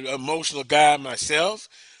disappointed, emotional guy myself,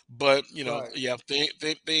 but yeah,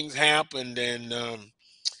 things happened, and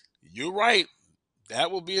you're right.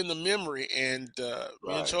 That will be in the memory, and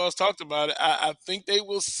me and Charles talked about it. I think they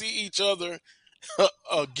will see each other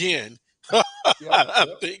again. I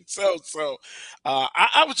think so. So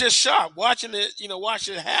I was just shocked watching it,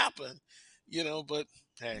 watching it happen, but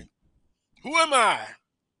hey, who am I?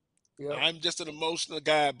 Yep. I'm just an emotional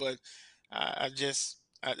guy, but I just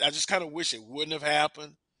kind of wish it wouldn't have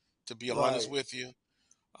happened, to be honest with you.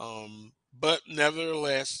 But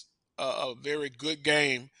nevertheless, a very good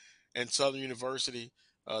game, and Southern University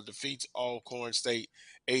defeats Alcorn State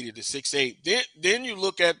 80-68. Then you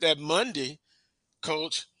look at that Monday,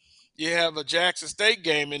 Coach. You have a Jackson State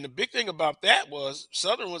game, and the big thing about that was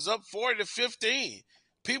Southern was up 40-15.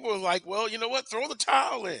 People were like, "Well, you know what? Throw the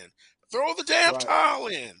towel in. Throw the damn towel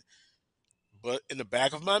in." But in the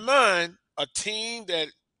back of my mind, a team that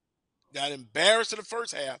got embarrassed in the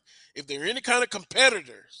first half, if they're any kind of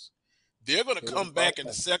competitors, they're going to come back in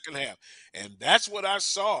the second half. And that's what I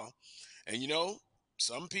saw. And,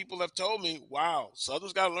 some people have told me, wow,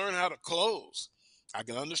 Southern's got to learn how to close. I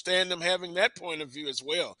can understand them having that point of view as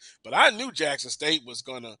well. But I knew Jackson State was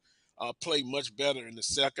going to play much better in the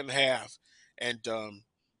second half. And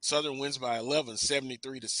Southern wins by 11,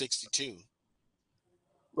 73-62.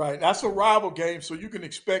 Right. That's a rival game, so you can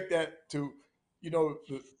expect that to,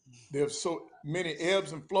 there's so many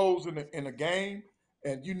ebbs and flows in a game,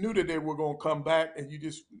 and you knew that they were going to come back, and you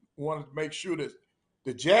just wanted to make sure that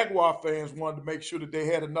the Jaguar fans wanted to make sure that they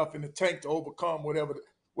had enough in the tank to overcome whatever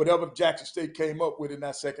Jackson State came up with in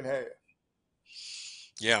that second half.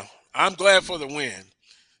 Yeah, I'm glad for the win.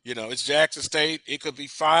 It's Jackson State. It could be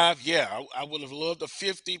 5. Yeah, I would have loved a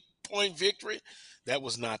 50-point victory. That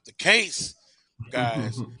was not the case,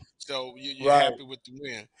 guys. So you're happy with the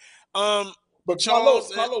win. But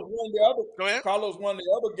Charles, Carlos one of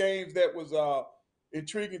the other games that was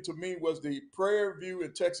intriguing to me was the Prairie View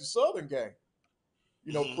and Texas Southern game.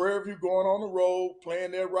 Prairie View going on the road, playing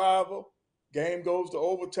their rival. Game goes to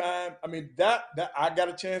overtime. I mean, that I got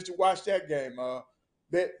a chance to watch that game.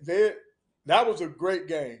 That was a great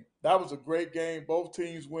game. That was a great game. Both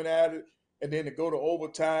teams went at it, and then to go to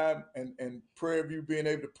overtime, and Prairie View being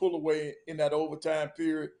able to pull away in that overtime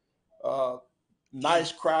period.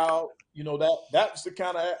 Nice crowd. That's the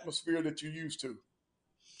kind of atmosphere that you're used to.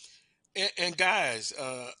 And guys,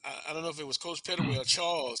 I don't know if it was Coach Pettaway or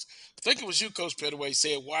Charles. I think it was you, Coach Pettaway,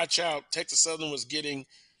 said, watch out, Texas Southern was getting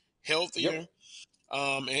healthier. Yep.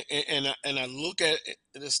 And I look at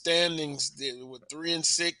the standings with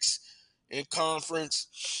 3-6 in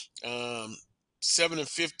conference,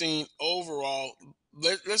 7-15 overall.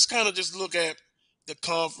 Let's kind of just look at the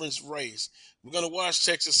conference race. We're going to watch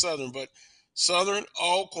Texas Southern, but Southern,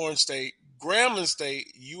 Alcorn State, Grambling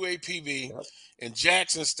State, UAPB, and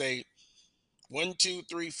Jackson State. 1, 2,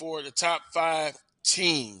 3, 4, the top 5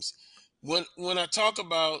 teams. When I talk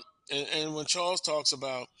about, and when Charles talks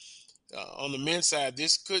about on the men's side,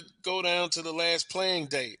 this could go down to the last playing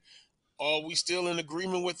day. Are we still in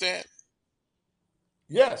agreement with that?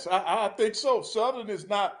 Yes, I think so. Southern is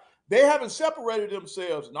not, they haven't separated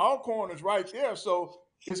themselves, and Alcorn is right there. So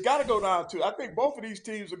it's got to go down to, I think both of these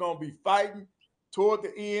teams are going to be fighting toward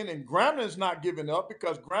the end, and Gramblin's not giving up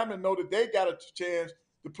because Grambling know that they got a chance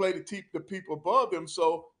to play the people above them.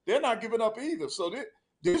 So they're not giving up either. So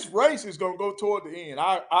this race is going to go toward the end.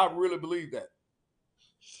 I really believe that.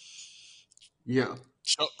 Yeah.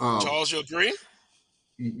 Charles, you agree?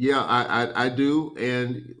 Yeah, I do.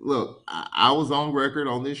 And look, I was on record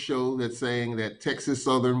on this show that saying that Texas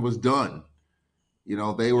Southern was done. You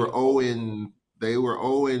know, they were 0-4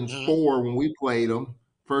 when we played them.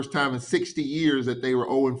 First time in 60 years that they were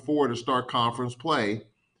 0-4 to start conference play.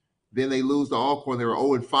 Then they lose to Alcorn. They were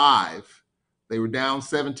 0-5. They were down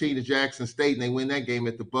 17 to Jackson State, and they win that game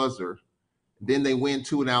at the buzzer. Then they win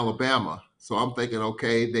 2 in Alabama. So I'm thinking,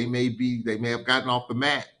 okay, they may have gotten off the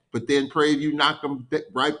mat. But then Prairie View knocked them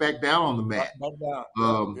right back down on the mat.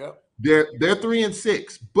 They're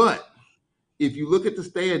 3-6. But if you look at the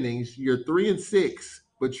standings, you're 3-6,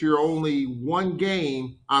 but you're only one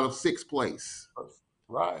game out of 6th place.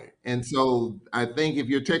 Right. And so I think if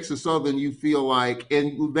you're Texas Southern, you feel like,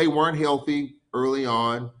 and they weren't healthy early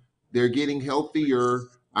on. They're getting healthier.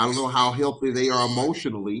 I don't know how healthy they are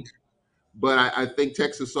emotionally, but I think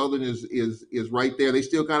Texas Southern is right there. They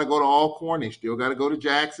still got to go to Alcorn. They still got to go to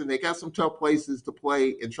Jackson. They got some tough places to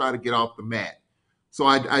play and try to get off the mat. So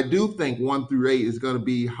I do think 1 through 8 is going to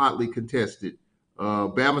be hotly contested.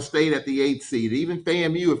 Bama State at the 8th seed. Even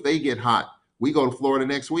FAMU, if they get hot, we go to Florida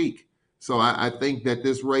next week. So I think that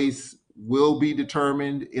this race will be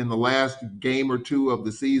determined in the last game or two of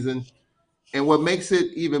the season. And what makes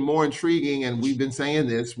it even more intriguing, and we've been saying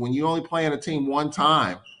this, when you only play on a team one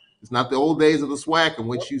time, it's not the old days of the SWAC in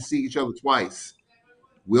which you see each other twice.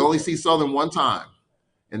 We only see Southern one time,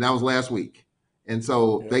 and that was last week. And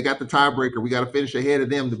so they got the tiebreaker. We got to finish ahead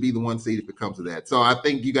of them to be the 1 seed if it comes to that. So I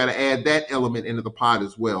think you got to add that element into the pot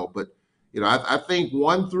as well. But I think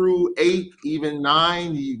 1 through 8, even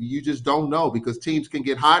 9, you just don't know because teams can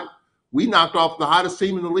get hot. We knocked off the hottest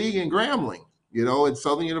team in the league in Grambling, and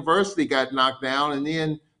Southern University got knocked down, and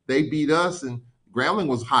then they beat us, and Grambling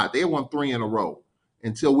was hot. They won 3 in a row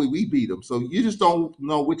until we beat them. So you just don't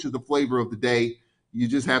know which is the flavor of the day. You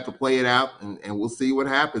just have to play it out, and we'll see what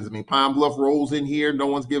happens. I mean, Pine Bluff rolls in here. No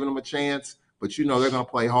one's giving them a chance, but they're going to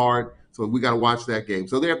play hard. So we got to watch that game.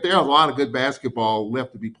 So there's a lot of good basketball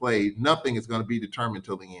left to be played. Nothing is going to be determined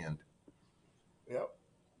till the end. Yep.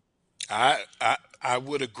 I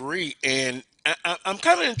would agree, and I'm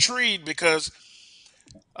kind of intrigued because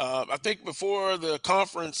I think before the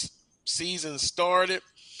conference season started,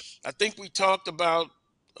 I think we talked about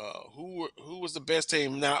who was the best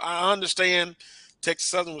team. Now I understand Texas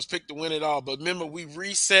Southern was picked to win it all, but remember we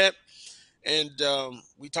reset and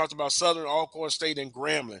we talked about Southern, Alcorn State, and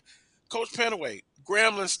Grambling. Coach Penaway,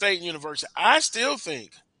 Grambling State University, I still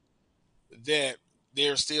think that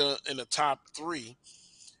they're still in the top 3,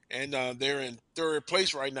 and they're in 3rd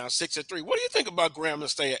place right now, 6-3. What do you think about Grambling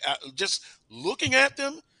State? Just looking at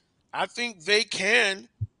them, I think they can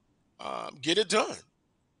get it done.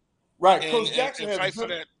 Right, Coach Jackson has a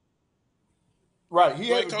good. Right, he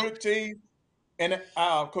has a good team, and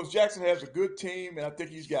Coach Jackson has a good team, and I think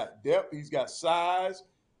he's got depth, he's got size,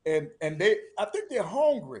 and I think they're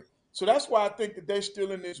hungry. So that's why I think that they're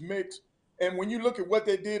still in this mix. And when you look at what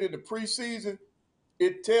they did in the preseason,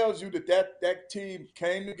 it tells you that team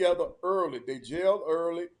came together early. They gelled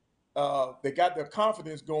early. They got their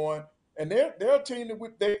confidence going, and they're a team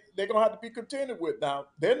that they're gonna have to be contended with. Now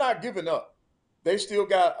they're not giving up. They still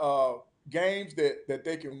got games that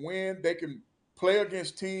they can win. They can play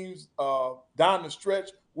against teams down the stretch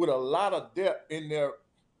with a lot of depth in there.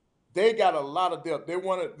 They got a lot of depth.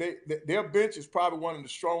 Their bench is probably one of the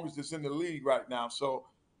strongest that's in the league right now. So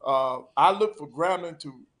I look for Grambling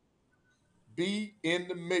to be in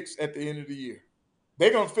the mix at the end of the year.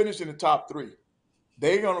 They're going to finish in the top 3.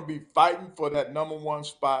 They're going to be fighting for that number 1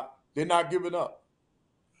 spot. They're not giving up.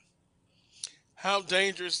 How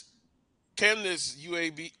dangerous can this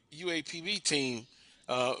UAPB team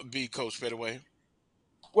be, Coach Fedaway?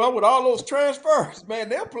 Well, with all those transfers, man,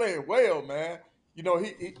 they're playing well, man.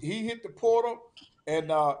 He hit the portal,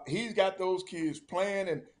 and he's got those kids playing,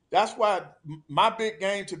 and that's why my big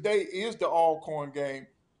game today is the Alcorn game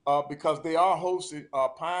because they are hosting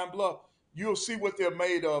Pine Bluff. You'll see what they're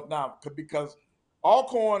made of now because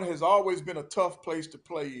Alcorn has always been a tough place to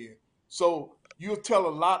play in. So you'll tell a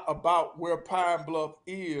lot about where Pine Bluff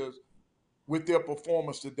is with their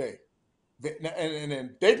performance today.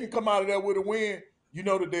 And they can come out of there with a win,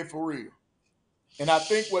 that they're for real. And I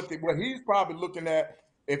think what he's probably looking at,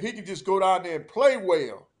 if he could just go down there and play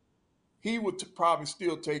well, he would probably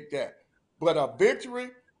still take that. But a victory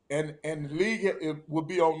and the league it will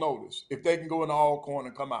be on notice if they can go in the Alcorn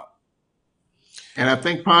and come out. And I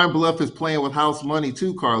think Pine Bluff is playing with house money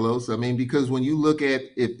too, Carlos. I mean, because when you look at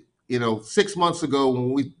it, 6 months ago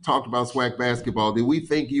when we talked about SWAC basketball, did we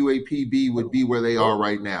think UAPB would be where they are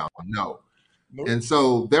right now? No. Nope. And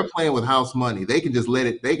so they're playing with house money. They can just let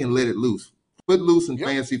it loose, foot loose and Yep.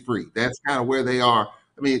 fancy free. That's kind of where they are.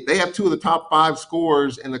 I mean, they have two of the top 5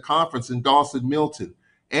 scorers in the conference in Dawson Milton,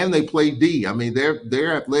 and they play D. I mean,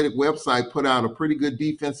 their athletic website put out a pretty good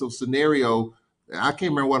defensive scenario. I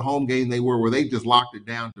can't remember what home game they were where they just locked it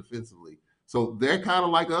down defensively. So they're kind of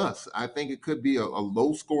like us. I think it could be a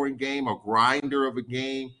low-scoring game, a grinder of a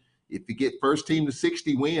game. If you get first team to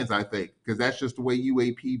 60 wins, I think, because that's just the way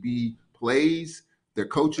UAPB plays. Their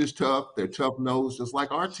coach is tough. They're tough-nosed, just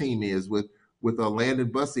like our team is with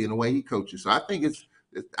Landon Bussey and the way he coaches. So I think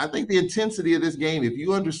the intensity of this game, if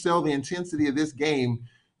you undersell the intensity of this game,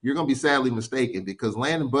 you're going to be sadly mistaken because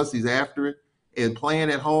Landon Bussey's after it. And playing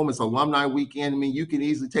at home, it's alumni weekend. I mean, you can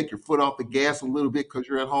easily take your foot off the gas a little bit because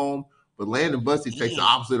you're at home. But Landon Bussey takes the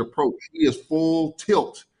opposite approach. He is full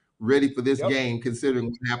tilt ready for this game, considering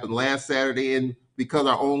what happened last Saturday. And because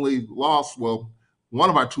our only loss, one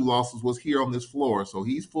of our 2 losses was here on this floor. So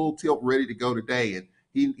he's full tilt ready to go today. And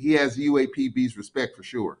he has UAPB's respect for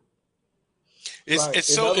sure. It's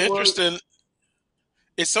so interesting.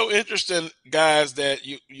 It's so interesting, guys, that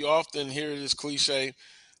you often hear this cliche.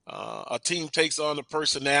 A team takes on the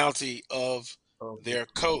personality of their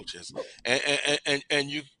coaches, and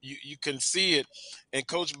you can see it. And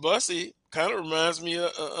Coach Bussey kind of reminds me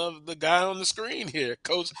of the guy on the screen here,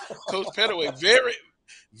 Coach Pettaway. Very,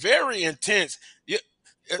 very intense.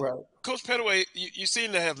 Right. Coach Pettaway, you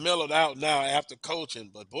seem to have mellowed out now after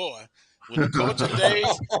coaching, but boy, when the coaching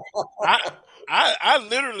days, I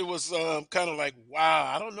literally was kind of like,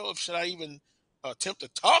 wow, I don't know if should I even attempt to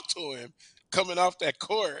talk to him coming off that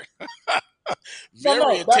court.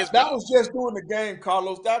 Very intense. That was just during the game,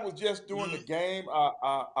 Carlos. That was just during the game.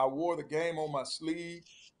 I wore the game on my sleeve.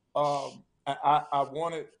 I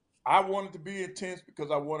wanted to be intense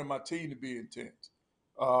because I wanted my team to be intense.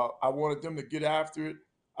 I wanted them to get after it.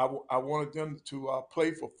 I wanted them to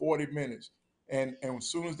play for 40 minutes. And as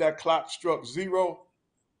soon as that clock struck 0,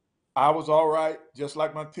 I was all right, just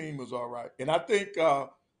like my team was all right. And I think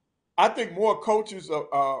more coaches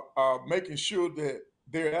are making sure that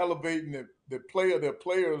they're elevating their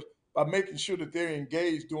players by making sure that they're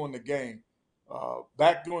engaged during the game.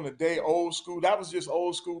 Back during the day, old school, that was just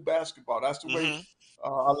old school basketball. That's the way a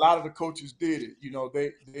lot of the coaches did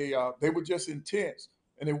it. They were just intense,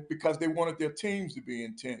 and because they wanted their teams to be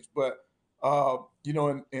intense. But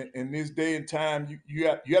in this day and time, you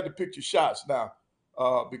have to pick your shots now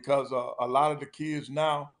because a lot of the kids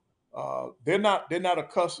now. They're not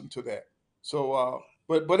accustomed to that. So,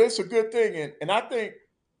 but it's a good thing, and I think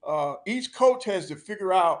each coach has to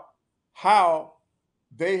figure out how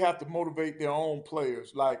they have to motivate their own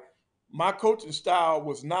players. Like my coaching style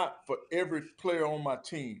was not for every player on my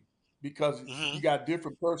team because you got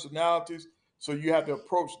different personalities, so you have to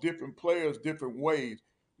approach different players different ways.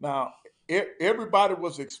 Now, everybody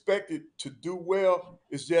was expected to do well.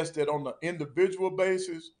 It's just that on the individual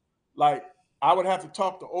basis, like. I would have to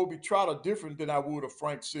talk to Obi Trotter different than I would of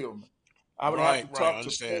Frank Silman. I would have to talk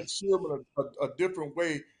to Frank Silman a different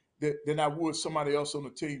way than I would somebody else on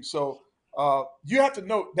the team. So you have to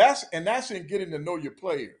know that's in getting to know your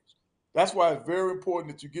players. That's why it's very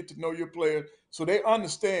important that you get to know your players so they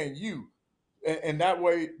understand you. And that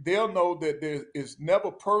way they'll know that there is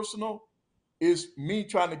never personal. It's me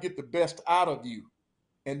trying to get the best out of you.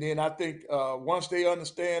 And then I think once they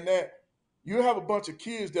understand that, you have a bunch of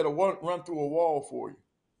kids that'll run through a wall for you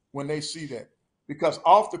when they see that. Because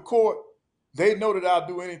off the court, they know that I'll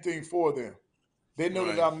do anything for them. They know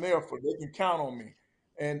that I'm there for them. They can count on me.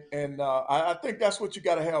 And I think that's what you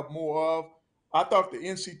got to have more of. I thought the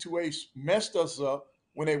NC2A messed us up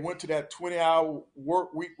when they went to that 20-hour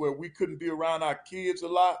work week where we couldn't be around our kids a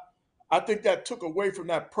lot. I think that took away from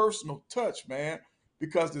that personal touch, man,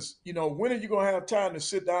 because when are you going to have time to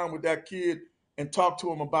sit down with that kid and talk to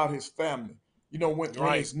him about his family? When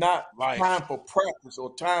it's not time for practice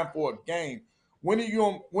or time for a game. When are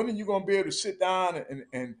you going to be able to sit down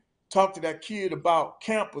and talk to that kid about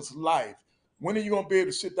campus life? When are you going to be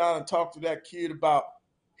able to sit down and talk to that kid about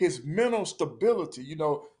his mental stability?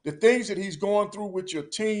 The things that he's going through with your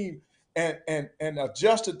team and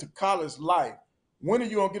adjusting to college life. When are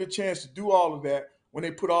you going to get a chance to do all of that when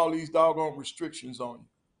they put all these doggone restrictions on you?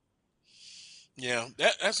 Yeah,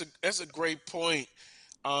 that's a great point.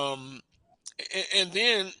 And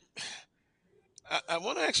then I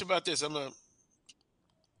want to ask you about this. I'm gonna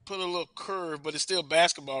put a little curve, but it's still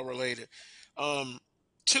basketball related. Um,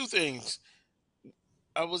 Two things.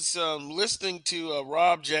 I was listening to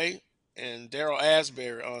Rob J and Daryl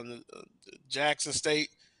Asbury on the Jackson State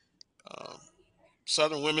um,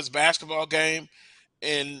 Southern women's basketball game,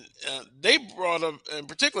 and they brought up, in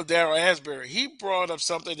particular, Daryl Asbury. He brought up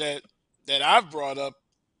something that I've brought up,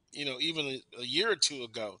 even a year or two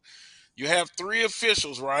ago. You have three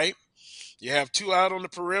officials, right? You have two out on the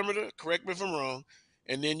perimeter. Correct me if I'm wrong.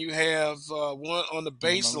 And then you have one on the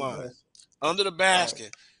baseline, under the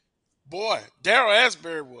basket. Boy, Daryl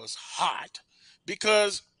Asbury was hot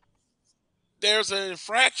because there's an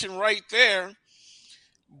infraction right there,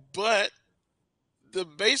 but the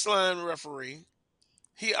baseline referee,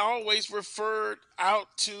 he always referred out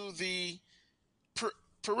to the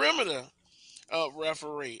perimeter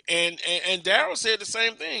referee. And Daryl said the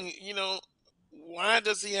same thing. Why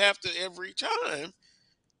does he have to every time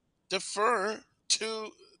defer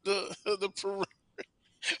to the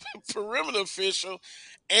perimeter official?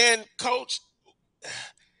 And coach,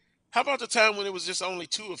 how about the time when it was just only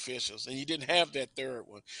two officials and you didn't have that third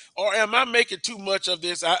one? Or am I making too much of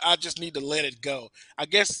this? I just need to let it go. I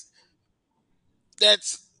guess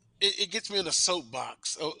it gets me in a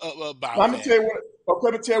soapbox about Let me that.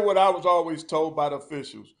 tell you what I was always told by the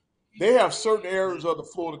officials. They have certain areas of the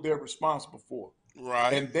floor that they're responsible for.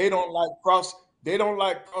 Right. And they don't like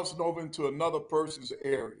crossing over into another person's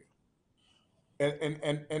area.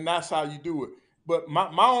 And that's how you do it. But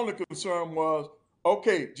my only concern was,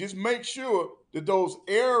 okay, just make sure that those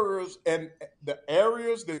areas and the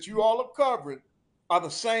areas that you all are covering are the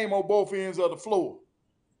same on both ends of the floor.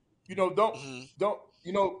 Don't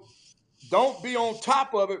be on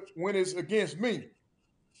top of it when it's against me.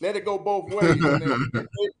 Let it go both ways. And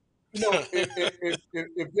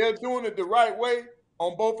if they're doing it the right way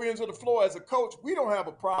on both ends of the floor as a coach, we don't have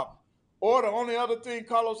a problem. Or the only other thing,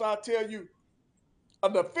 Carlos, I'll tell you,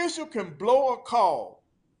 an official can blow a call,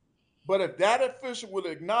 but if that official will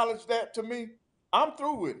acknowledge that to me, I'm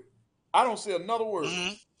through with it. I don't say another word.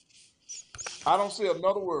 I don't say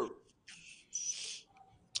another word.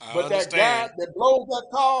 But that guy that blows that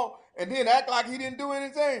call and then act like he didn't do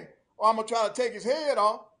anything, or I'm going to try to take his head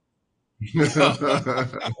off.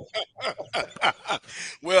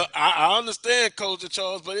 Well, I understand, Coach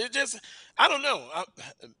Charles, but I don't know.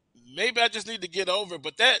 Maybe I just need to get over it.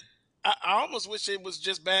 But I almost wish it was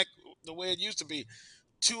just back the way it used to be.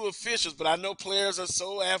 Two officials, but I know players are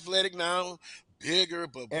so athletic now, bigger.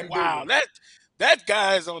 But wow, that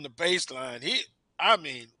guy's on the baseline.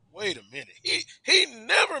 Wait a minute. He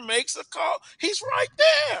never makes a call. He's right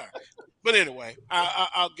there. But anyway,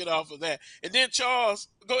 I'll get off of that. And then Charles,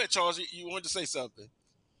 go ahead, Charles. You wanted to say something.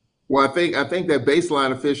 Well, I think that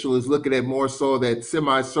baseline official is looking at more so that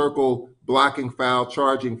semicircle blocking foul,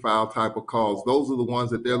 charging foul type of calls. Those are the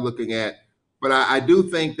ones that they're looking at. But I do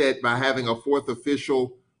think that by having a fourth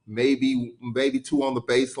official, maybe two on the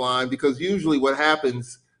baseline, because usually what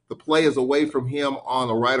happens, the play is away from him on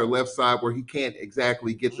the right or left side where he can't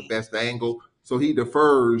exactly get the best angle. So he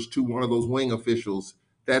defers to one of those wing officials.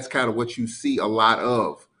 That's kind of what you see a lot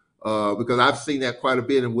of, because I've seen that quite a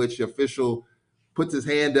bit, in which the official puts his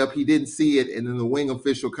hand up, he didn't see it, and then the wing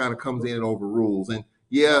official kind of comes in and overrules. And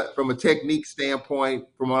yeah, from a technique standpoint,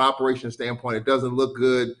 from an operation standpoint, it doesn't look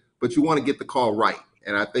good, but you want to get the call right.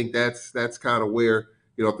 And I think that's kind of where,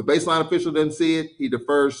 if the baseline official doesn't see it, he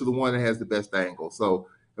defers to the one that has the best angle. So,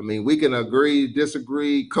 we can agree,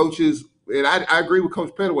 disagree. Coaches, and I agree with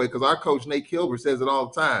Coach Pettaway, because our coach, Nate Kilbert, says it all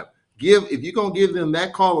the time. If you're going to give them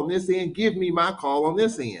that call on this end, give me my call on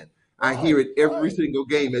this end. I hear it every single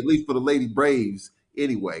game, at least for the Lady Braves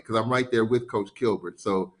anyway, because I'm right there with Coach Kilbert.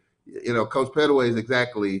 So, Coach Pettaway is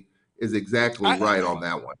exactly right on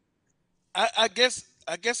that one. I guess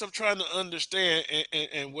I'm trying to understand,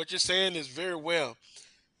 and what you're saying is very well.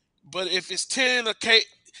 But if it's 10, okay,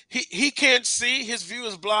 he can't see, his view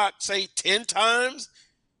is blocked, say 10 times.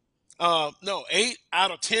 8 out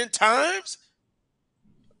of 10 times.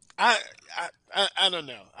 I don't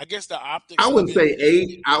know. I guess the optics. I wouldn't say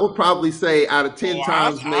 8. I would probably say out of 10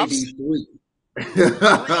 times, maybe 3.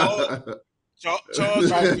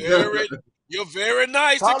 Charles, you're very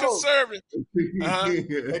nice, Carlos, and conservative.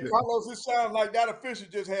 Hey, Carlos, it sounds like that official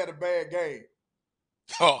just had a bad game.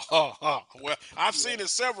 Well, I've seen it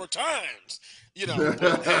several times.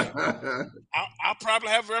 I'll probably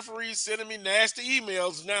have referees sending me nasty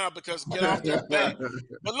emails now because get off their back.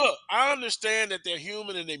 But look, I understand that they're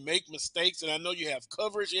human and they make mistakes, and I know you have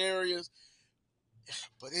coverage areas,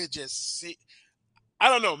 but I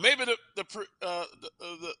don't know. Maybe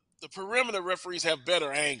the perimeter referees have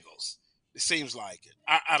better angles. It seems like it.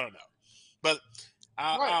 I don't know, but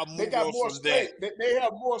Right. I'll They move got on more from space. that. They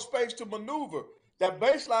have more space to maneuver. That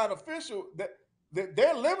baseline official,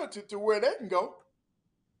 they're limited to where they can go.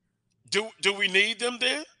 Do we need them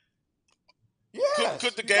then? Could Yes, the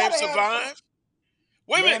you game gotta have some. survive?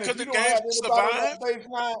 Wait a minute, Man, if could you the don't game have anybody on survive? that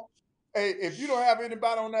baseline, hey, if you don't have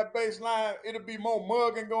anybody on that baseline, it'll be more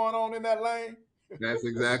mugging going on in that lane. That's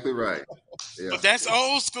exactly right. But Yeah. that's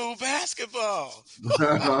old school basketball.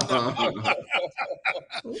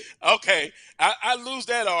 Okay, I lose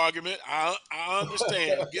that argument. I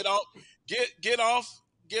understand. Get off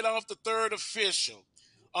the third official.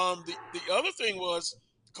 The other thing was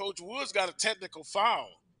Coach Woods got a technical foul.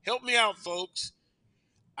 Help me out, folks.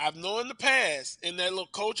 I've known in the past in that little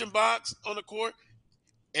coaching box on the court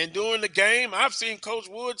and during the game, I've seen Coach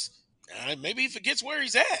Woods. Maybe he forgets where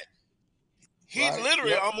he's at. He Right.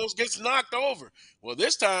 literally Yep. almost gets knocked over. Well,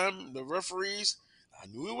 this time the referees, I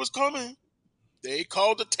knew it was coming. They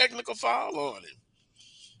called a technical foul on him.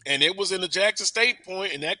 And it was in the Jackson State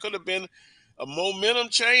point, and that could have been a momentum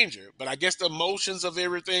changer. But I guess the emotions of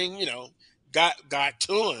everything, got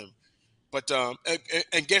to him. But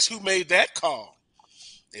and guess who made that call?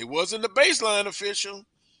 It wasn't the baseline official.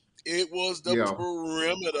 It was the Yeah.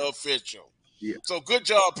 perimeter official. Yeah. So good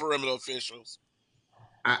job, perimeter officials.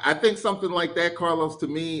 I think something like that, Carlos, to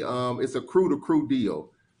me, it's a crew to crew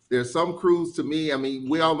deal. There's some crews to me, I mean,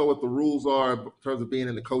 we all know what the rules are in terms of being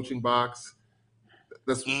in the coaching box.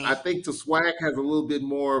 I think the SWAC has a little bit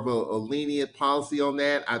more of a lenient policy on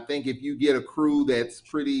that. I think if you get a crew that's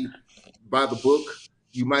pretty by the book,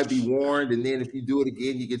 you might be warned, and then if you do it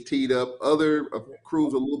again, you get teed up. Other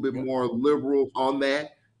crews are a little bit more liberal on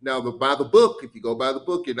that. Now, by the book, if you go by the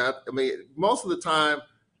book, you're not. I mean, most of the time,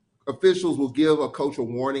 officials will give a coach a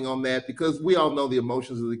warning on that because we all know the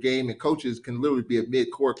emotions of the game, and coaches can literally be at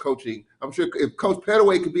mid-court coaching. I'm sure if Coach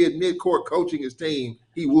Pettaway could be at mid-court coaching his team,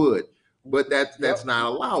 he would, but that's not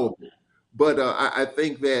allowable. But I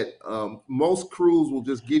think that most crews will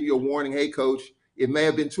just give you a warning. Hey, coach, it may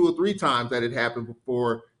have been 2 or 3 times that it happened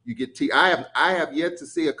before you get teed. I have yet to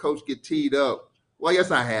see a coach get teed up. Well,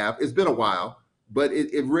 yes, I have. It's been a while, but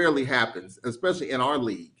it rarely happens, especially in our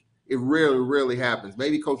league. It rarely happens.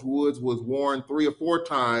 Maybe Coach Woods was warned 3 or 4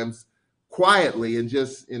 times quietly, and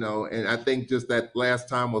just and I think just that last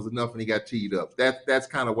time was enough, and he got teed up. That's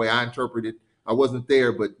kind of the way I interpret it. I wasn't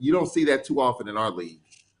there, but you don't see that too often in our league.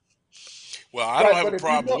 Well, I don't have a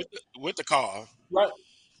problem with the call. Right.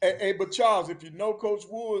 Hey, but Charles, if you know Coach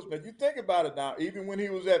Woods, now you think about it now, even when he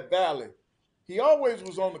was at Valley, he always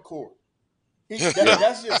was on the court.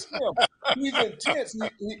 That's just him. He's intense.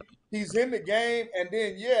 He's in the game, and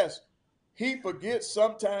then, yes, he forgets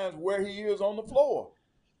sometimes where he is on the floor.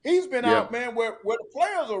 He's been out, man, where the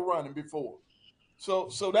players are running before. So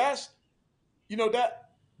that's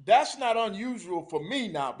that's not unusual for me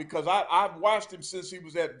now, because I've watched him since he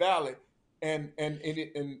was at Valley and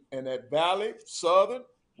at Valley, Southern,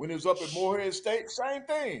 when he was up at Morehead State, same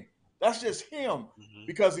thing. That's just him,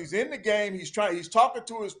 because he's in the game. He's talking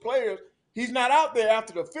to his players. He's not out there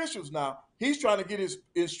after the officials now. He's trying to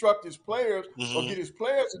instruct his players or get his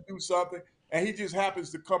players to do something, and he just happens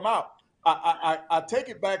to come out. I take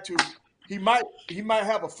it back to he might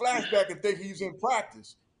have a flashback and think he's in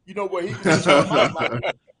practice, where he just come out like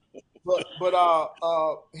that. But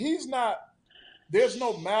he's not. There's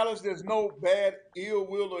no malice. There's no bad ill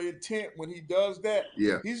will or intent when he does that.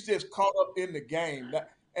 Yeah. He's just caught up in the game.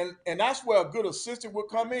 And that's where a good assistant will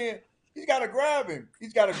come in. He's got to grab him.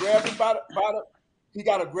 He's got to grab him by the he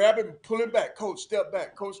got to grab him and pull him back. Coach, step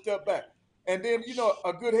back. Coach, step back. And then,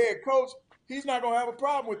 a good head coach, he's not going to have a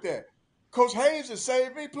problem with that. Coach Hayes has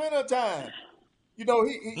saved me plenty of time.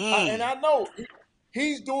 And I know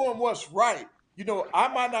he's doing what's right. I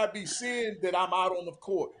might not be seeing that I'm out on the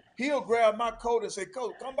court. He'll grab my coat and say,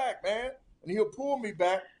 Coach, come back, man. And he'll pull me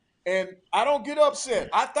back. And I don't get upset.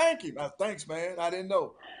 I thank him. Thanks, man. I didn't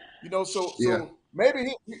know. So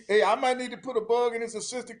maybe I might need to put a bug in his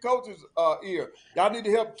assistant coach's ear. Y'all need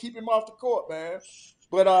to help keep him off the court, man.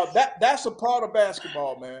 But that's a part of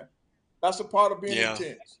basketball, man. That's a part of being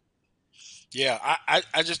intense. Yeah,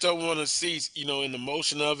 I just don't want to see, in the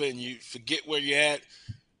motion of it, and you forget where you're at,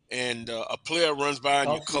 and a player runs by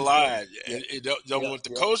and you collide. You don't want the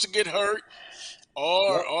coach to get hurt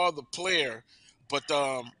or the player. But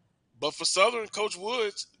for Southern, Coach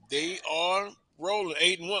Woods, they are rolling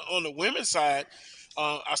 8-1 on the women's side.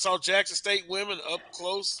 I saw Jackson State women up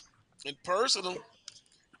close and personal,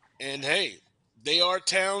 and hey, they are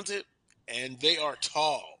talented and they are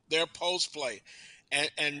tall. Their post play,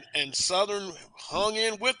 and Southern hung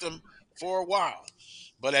in with them for a while,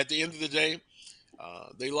 but at the end of the day,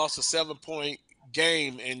 they lost a 7-point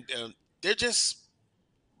game, and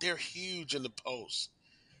they're huge in the post,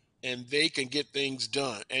 and they can get things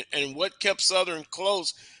done. And what kept Southern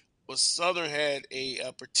close was Southern had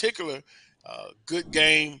a particular good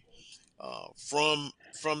game from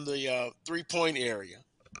the 3-point area,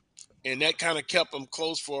 and that kind of kept them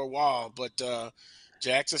close for a while. But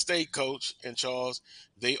Jackson State, Coach and Charles,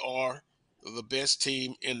 they are the best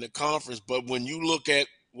team in the conference. But when you look at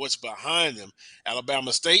what's behind them,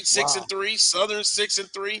 Alabama State 6-3, Southern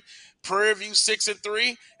 6-3, Prairie View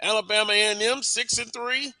 6-3, Alabama A&M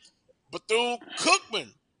 6-3,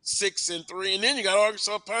 Bethune-Cookman 6-3, and then you got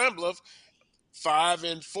Arkansas Pine Bluff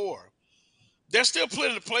 5-4. There's still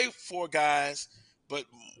plenty to play for, guys. But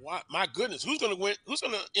my goodness, who's going to win? Who's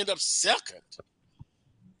going to end up second?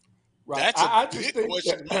 Right. That's I a just big think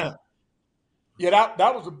question.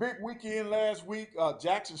 that was a big weekend last week.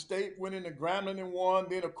 Jackson State went into Grambling and won.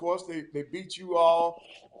 Then, of course, they beat you all.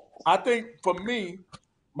 I think for me,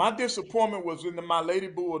 my disappointment was in my Lady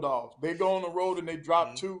Bulldogs. They go on the road and they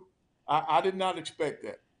drop 2. I did not expect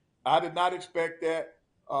that.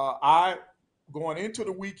 Going into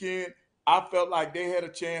the weekend, I felt like they had a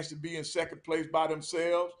chance to be in second place by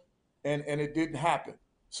themselves, and it didn't happen.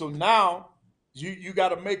 So now you got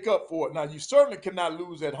to make up for it. Now, you certainly cannot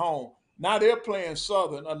lose at home. Now they're playing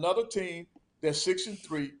Southern, another team that's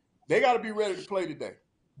 6-3. They got to be ready to play today.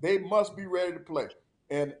 They must be ready to play.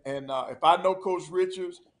 And if I know Coach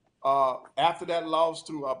Richards, after that loss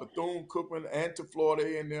to Bethune-Cookman and to Florida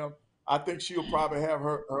A&M, I think she'll probably have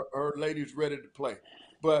her ladies ready to play.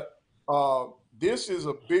 But this is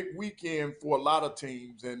a big weekend for a lot of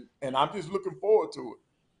teams, and I'm just looking forward to it.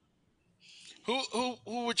 Who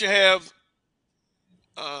would you have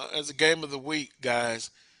as a game of the week,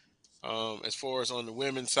 guys, as far as on the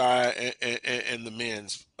women's side and the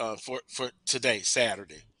men's for today,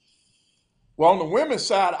 Saturday? Well, on the women's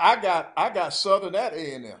side, I got Southern at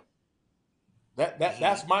A&M.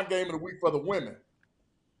 That's my game of the week for the women.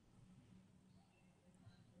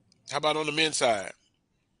 How about on the men's side?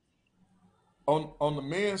 On the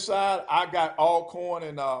men's side, I got Alcorn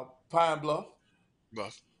and Pine Bluff.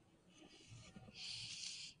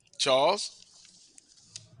 Charles?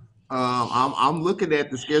 I'm looking at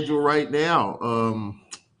the schedule right now.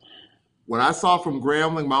 What I saw from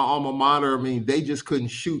Grambling, my alma mater, I mean, they just couldn't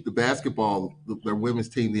shoot the basketball, their women's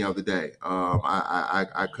team the other day.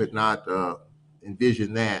 I could not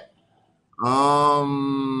envision that.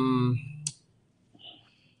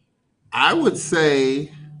 I would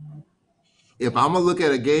say, if I'm gonna look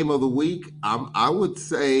at a game of the week, I would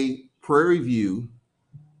say Prairie View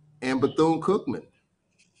and Bethune-Cookman.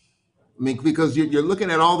 I mean, because you're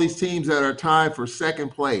looking at all these teams that are tied for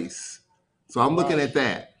second place. So I'm looking at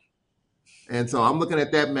that. And so I'm looking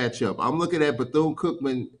at that matchup. I'm looking at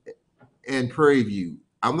Bethune-Cookman and Prairie View.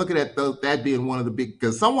 I'm looking at that being one of the big,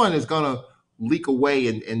 because someone is going to leak away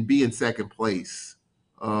and be in second place.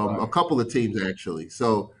 A couple of teams, actually.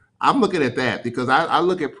 So I'm looking at that because I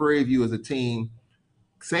look at Prairie View as a team.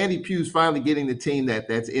 Sandy Pugh's finally getting the team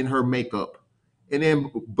that's in her makeup. And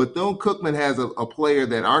then Bethune-Cookman has a player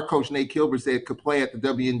that our coach, Nate Kilbert, said could play at the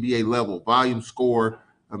WNBA level, volume score.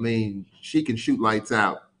 I mean, she can shoot lights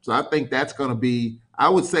out. So I think that's going to be, I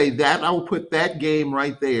would say that, I would put that game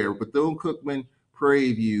right there, Bethune-Cookman,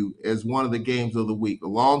 Prairie View, as one of the games of the week. A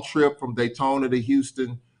long trip from Daytona to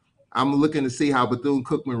Houston. I'm looking to see how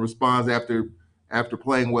Bethune-Cookman responds after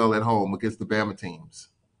playing well at home against the Bama teams.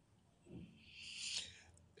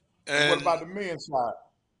 And what about the men's side?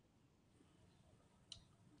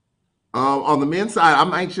 On the men's side,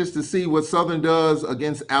 I'm anxious to see what Southern does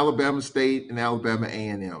against Alabama State and Alabama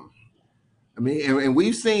A&M. I mean, and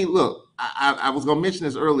we've seen, look, I was going to mention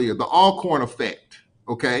this earlier, the Alcorn effect,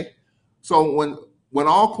 okay? So when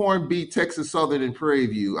Alcorn beat Texas Southern and Prairie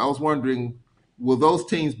View, I was wondering, will those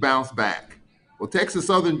teams bounce back? Well, Texas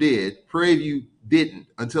Southern did. Prairie View didn't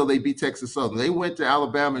until they beat Texas Southern. They went to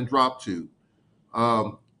Alabama and dropped 2.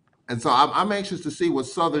 And so I'm anxious to see what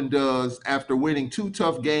Southern does after winning 2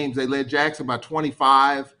 tough games. They led Jackson by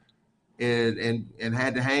 25 and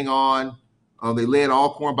had to hang on. They led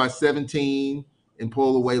Alcorn by 17 and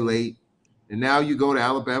pulled away late. And now you go to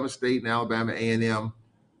Alabama State and Alabama A&M.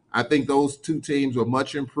 I think those 2 teams are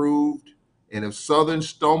much improved. And if Southern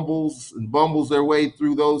stumbles and bumbles their way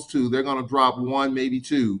through those 2, they're going to drop 1, maybe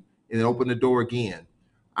 2, and then open the door again.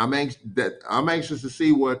 I'm anxious to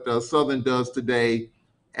see what Southern does today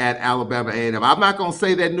at Alabama A&M. I'm not going to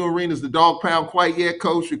say that new arena is the dog pound quite yet,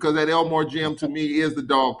 Coach, because that Elmore Gym to me is the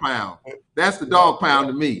dog pound. That's the dog pound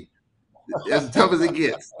to me. As tough as it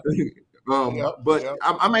gets.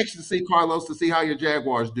 I'm anxious to see, Carlos, to see how your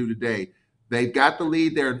Jaguars do today. They've got the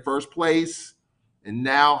lead. They're in first place. And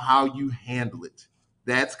now how you handle it.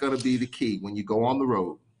 That's going to be the key when you go on the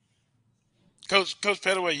road. Coach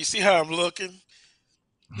Pettaway, you see how I'm looking?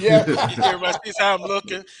 Yeah. Everybody sees how I'm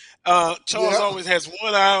looking. Charles always has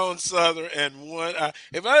one eye on Southern and one eye.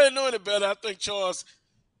 If I didn't know any better, I think Charles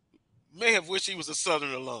may have wished he was a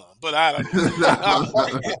Southern alum, but I don't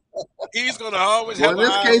know. He's going to always have an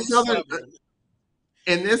eye on Southern.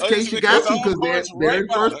 In this case, you got to because they're in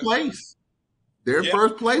first place. They're in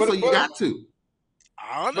first place, so you got to.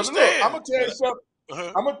 I understand. But look, I'm going to tell you something.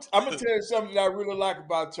 I'm going to tell you something that I really like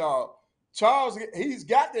about Charles. Charles, he's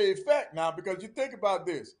got the effect now because you think about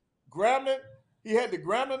this. Grambling, he had the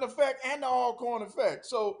Grambling effect and the Alcorn effect.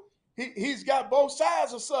 So he's got both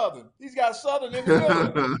sides of Southern. He's got Southern in the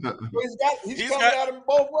middle. So he's coming at him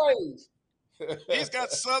both ways. He's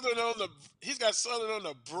got Southern on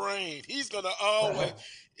the brain. He's gonna always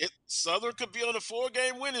Southern could be on a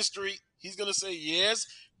 4-game winning streak. He's gonna say yes,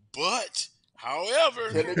 but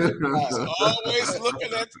however,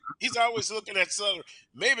 he's always looking at Southern.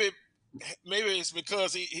 Maybe it's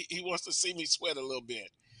because he wants to see me sweat a little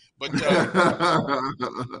bit. But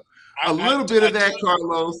a little bit of that,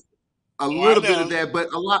 Carlos. A little bit of that, but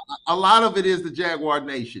a lot of it is the Jaguar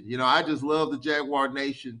Nation. You know, I just love the Jaguar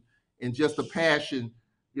Nation. And just the passion,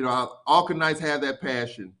 you know, Alcorn Knights have that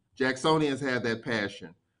passion. Jacksonians have that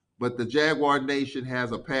passion. But the Jaguar Nation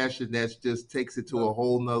has a passion that just takes it to a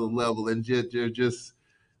whole nother level. And they're just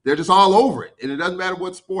all over it. And it doesn't matter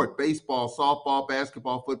what sport, baseball, softball,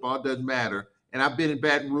 basketball, football, it doesn't matter. And I've been in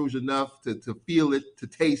Baton Rouge enough to feel it, to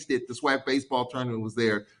taste it. The SWAC baseball tournament was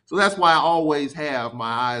there. So that's why I always have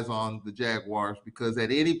my eyes on the Jaguars, because at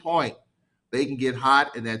any point they can get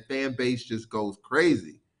hot and that fan base just goes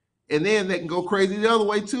crazy. And then they can go crazy the other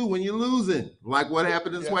way too when you're losing, like what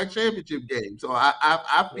happened in the SWAC championship game. So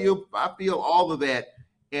I feel all of that,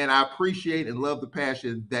 and I appreciate and love the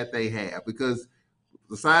passion that they have, because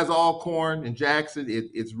besides Alcorn and Jackson,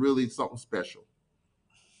 it's really something special.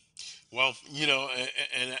 Well, you know,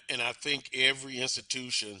 and I think every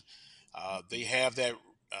institution, they have that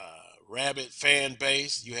rabid fan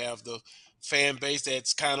base. You have the fan base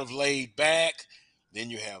that's kind of laid back. Then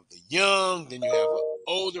you have the young. Then you have an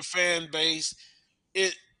older fan base.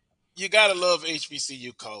 You gotta love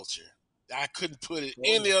HBCU culture. I couldn't put it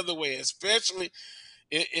any other way, especially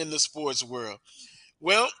in the sports world.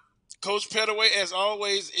 Well, Coach Pettaway, as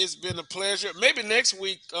always, it's been a pleasure. Maybe next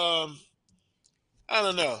week, I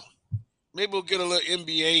don't know. Maybe we'll get a little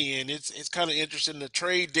NBA in. It's kind of interesting. The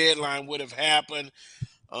trade deadline would have happened.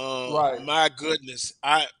 Right. My goodness,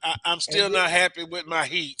 I'm still not happy with my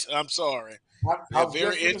Heat. I'm sorry. They're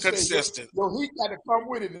very inconsistent. Your Heat got to come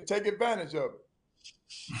with it and take advantage of it.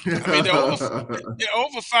 I mean, they're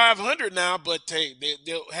over 500 now, but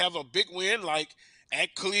they'll have a big win like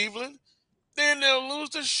at Cleveland. Then they'll lose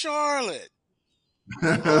to Charlotte.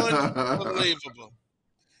 Unbelievable.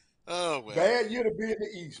 Oh, well. Bad year to be in the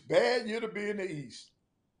East. Bad year to be in the East.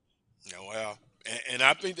 Oh, well, and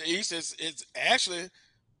I think the East is actually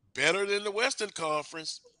better than the Western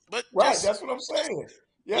Conference. But right, that's what I'm saying.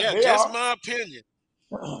 Yeah, just my opinion.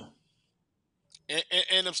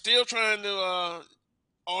 And I'm still trying to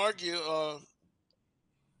argue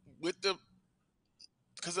with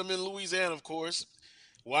because I'm in Louisiana, of course,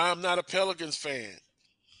 why I'm not a Pelicans fan.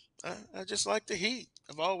 I just like the Heat.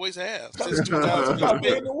 I've always have since 2015.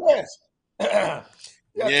 They're in the West.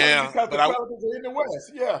 Yeah, because the Pelicans are in the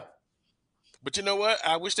West. Yeah. But you know what?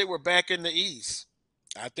 I wish they were back in the East.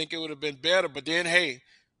 I think it would have been better. But then, hey,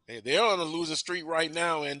 they're on a losing streak right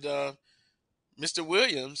now, and Mr.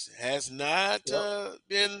 Williams has not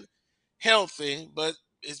been healthy, but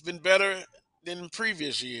it's been better than in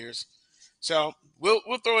previous years. So we'll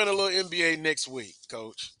throw in a little NBA next week,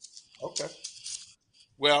 Coach. Okay.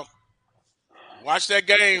 Well, watch that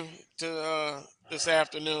game this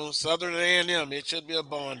afternoon, Southern A&M. It should be a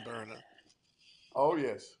barn burner. Oh,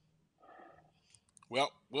 yes.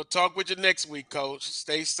 Well, we'll talk with you next week, Coach.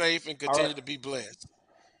 Stay safe and continue to be blessed.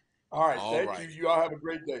 All right. Thank you. You all have a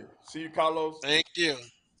great day. See you, Carlos. Thank you.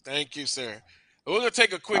 Thank you, sir. We're going to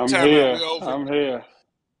take a quick time out. I'm here.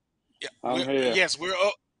 Yeah, I'm here. Yes,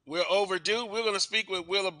 we're overdue. We're going to speak with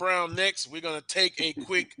Willa Brown next. We're going to take a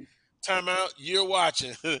quick time out. You're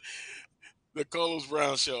watching the Carlos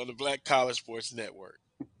Brown Show on the Black College Sports Network.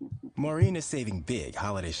 Maureen is saving big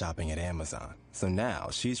holiday shopping at Amazon. So now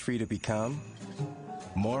she's free to become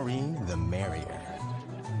Maureen the Merrier.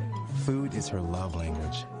 Food is her love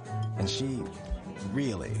language. And she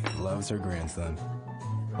really loves her grandson.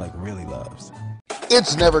 Like, really loves.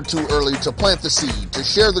 It's never too early to plant the seed, to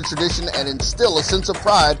share the tradition, and instill a sense of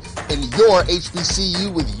pride in your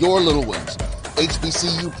HBCU with your little ones.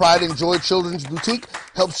 HBCU Pride and Joy Children's Boutique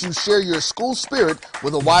helps you share your school spirit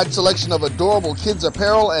with a wide selection of adorable kids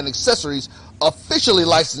apparel and accessories officially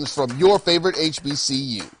licensed from your favorite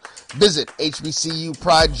HBCU. Visit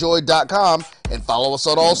HBCUPrideJoy.com and follow us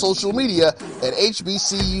on all social media at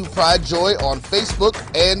HBCU Pride Joy on Facebook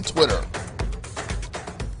and Twitter.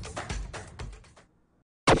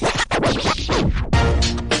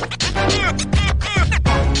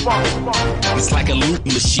 It's like a loop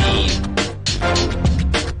machine.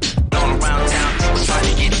 All around town, people trying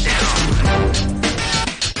to get down.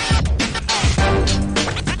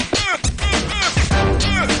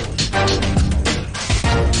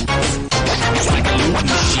 It's like a loop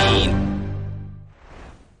machine.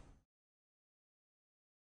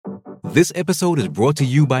 This episode is brought to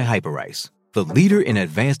you by Hyperice, the leader in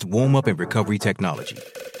advanced warm-up and recovery technology.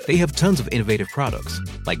 They have tons of innovative products,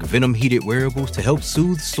 like Venom-heated wearables to help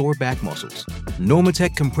soothe sore back muscles,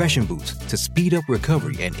 Normatec compression boots to speed up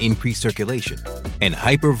recovery and increase circulation, and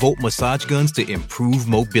Hypervolt massage guns to improve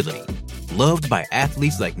mobility. Loved by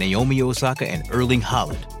athletes like Naomi Osaka and Erling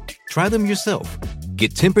Haaland. Try them yourself.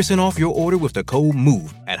 Get 10% off your order with the code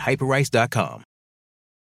MOVE at Hyperice.com.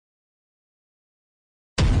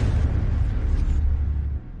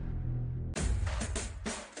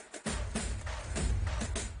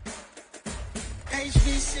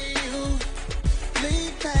 HBCU,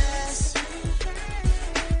 league pass.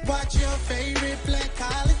 Watch your favorite black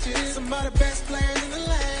colleges. Some of the best players in the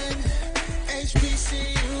land.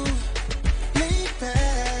 HBCU, league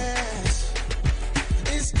pass.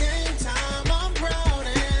 It's game time. I'm proud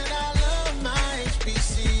and I love my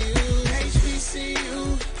HBCU.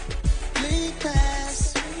 HBCU, league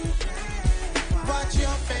pass. Watch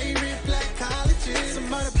your favorite black colleges.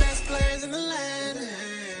 Some of the best players in the land.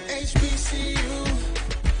 HBCU,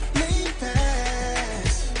 league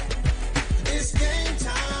pass. It's game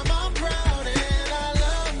time. I'm proud and I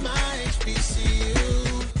love my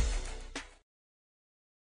HBCU.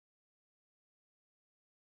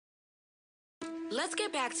 Let's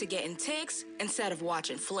get back to getting ticks instead of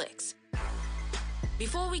watching flicks.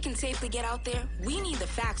 Before we can safely get out there, we need the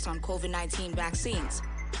facts on COVID-19 vaccines.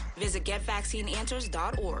 Visit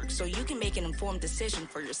GetVaccineAnswers.org so you can make an informed decision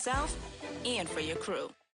for yourself and for your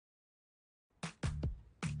crew.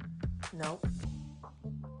 Nope.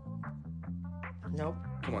 Nope.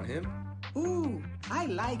 Come on, him. Ooh, I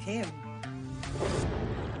like him.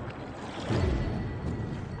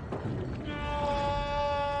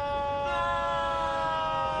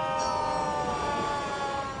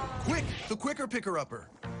 Quick, the Quicker Picker-Upper.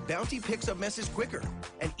 Bounty picks up messes quicker,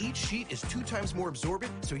 and each sheet is 2 times more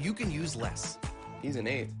absorbent, so you can use less. He's an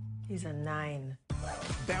 8. He's a 9.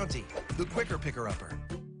 Bounty, the Quicker Picker-Upper.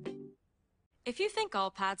 If you think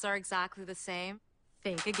all pads are exactly the same,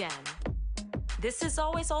 think again. This is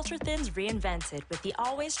Always Ultra Thins reinvented with the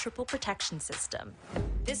Always Triple Protection System.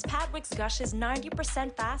 This pad wicks gushes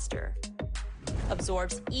 90% faster,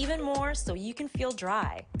 absorbs even more so you can feel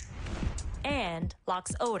dry, and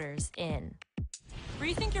locks odors in.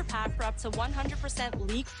 Rethink your pad for up to 100%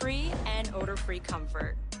 leak-free and odor-free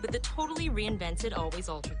comfort with the totally reinvented Always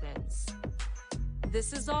Ultra Thins.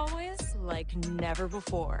 This is always like never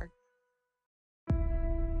before.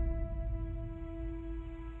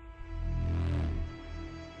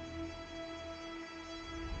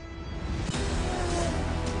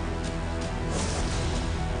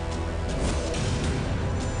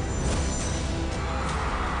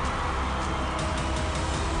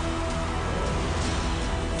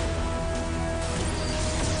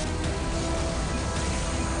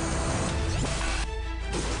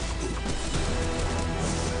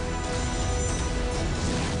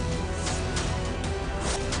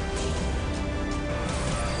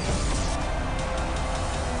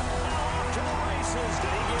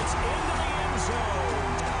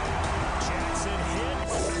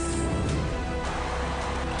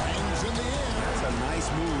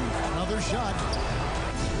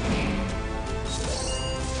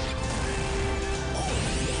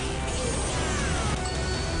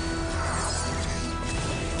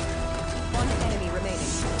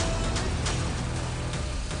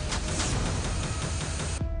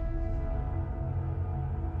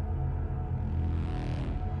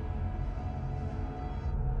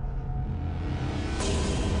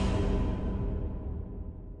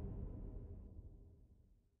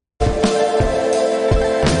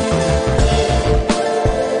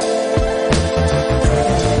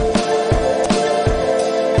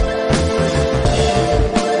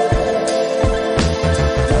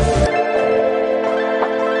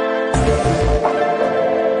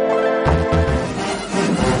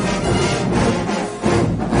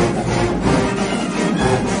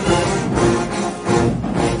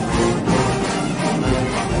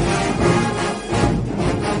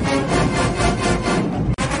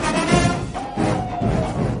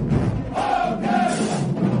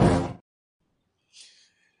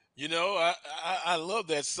 love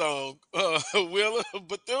that song, Willa.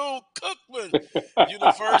 Bethune-Cookman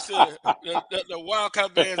University, the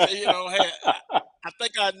Wildcat bands. Hey, I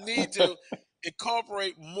think I need to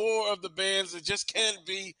incorporate more of the bands that just can't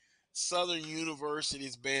be Southern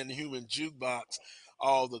University's band, the Human Jukebox,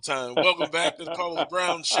 all the time. Welcome back to the Carlos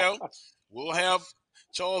Brown Show. We'll have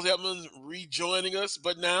Charles Edmonds rejoining us,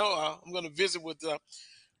 but now I'm going to visit with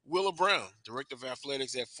Willa Brown, Director of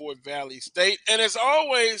Athletics at Fort Valley State. And as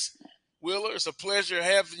always, Willa, it's a pleasure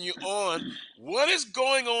having you on. What is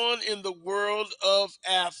going on in the world of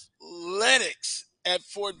athletics at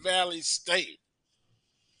Fort Valley State?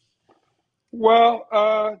 Well,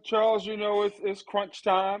 Charles, it's crunch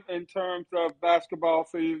time in terms of basketball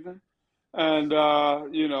season, and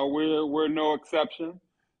we're no exception.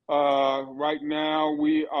 Right now,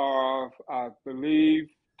 we are, I believe,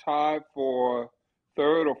 tied for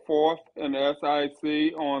third or fourth in the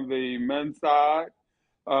SIC on the men's side.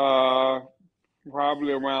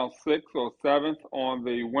 Probably around sixth or seventh on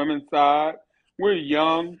the women's side. We're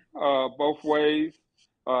young both ways.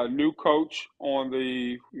 New coach on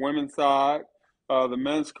the women's side. The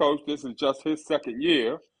men's coach, this is just his second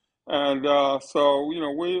year. And so,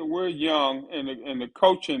 we're young in the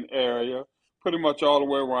coaching area, pretty much all the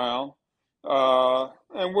way around.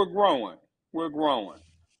 And we're growing.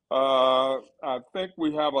 I think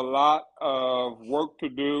we have a lot of work to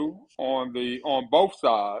do on both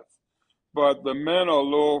sides, but the men are a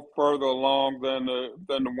little further along than the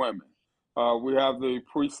women. We have the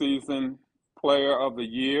preseason player of the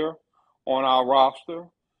year on our roster,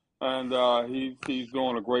 and he's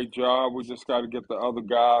doing a great job. We just got to get the other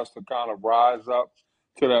guys to kind of rise up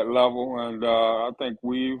to that level, and I think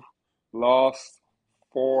we've lost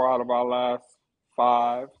 4 out of our last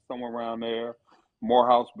 5, somewhere around there.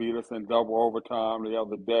 Morehouse beat us in double overtime the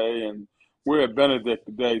other day, and we're at Benedict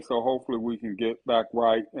today, so hopefully we can get back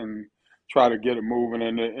right and try to get it moving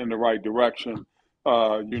in the right direction.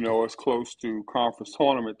 It's close to conference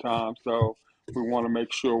tournament time, so we want to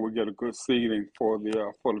make sure we get a good seeding for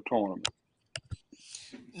the tournament.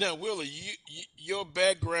 Now, Willa, your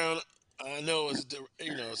background, I know, is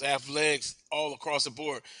athletics all across the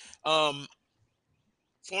board. Former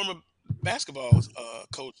basketball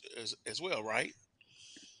coach as well, right?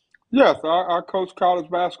 Yes, I coached college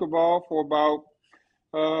basketball for about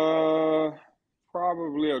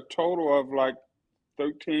probably a total of like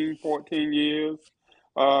 13, 14 years.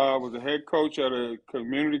 I was a head coach at a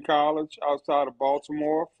community college outside of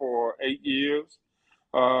Baltimore for 8 years.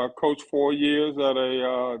 Coached 4 years at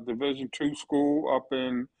a Division II school up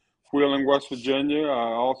in Wheeling, West Virginia.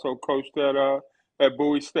 I also coached at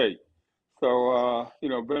Bowie State. So,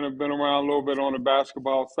 been around a little bit on the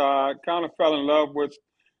basketball side. Kind of fell in love with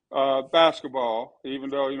basketball, even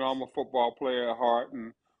though, I'm a football player at heart,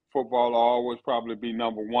 and football will always probably be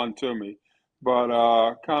number one to me. But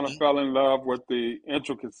kind of fell in love with the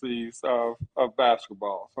intricacies of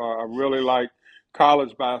basketball. So I really like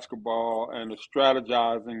college basketball and the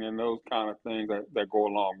strategizing and those kind of things that go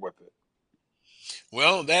along with it.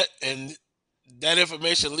 Well, that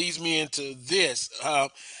information leads me into this.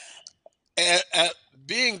 At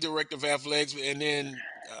being director of athletics, and then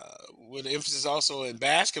with emphasis also in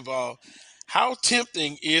basketball, how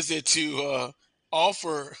tempting is it to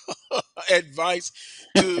offer advice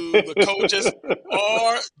to the coaches,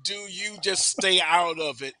 or do you just stay out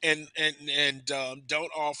of it and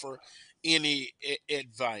don't offer any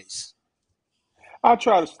advice? I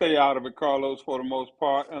try to stay out of it, Carlos, for the most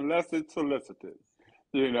part, unless it's solicited.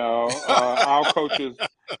 Our coaches,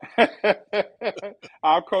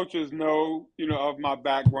 our coaches know, of my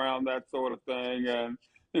background, that sort of thing, and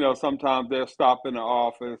sometimes they'll stop in the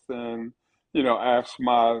office and ask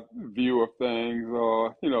my view of things,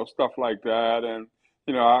 or stuff like that, and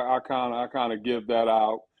I kind of give that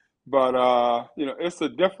out. But it's a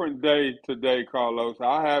different day today, Carlos.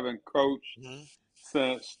 I haven't coached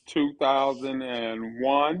since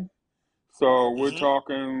 2001. So we're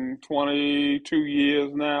talking 22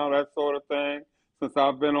 years now, that sort of thing, since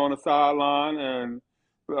I've been on the sideline, and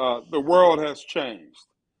the world has changed.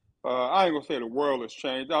 I ain't gonna say the world has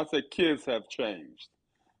changed. I'll say kids have changed.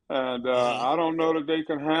 And I don't know that they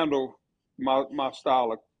can handle my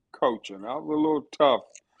style of coaching. I was a little tough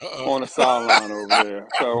on the sideline over there.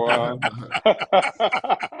 So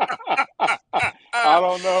I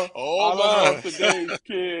don't know. I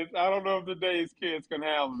don't know if today's kids can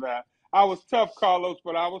handle that. I was tough, Carlos,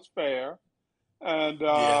 but I was fair. And,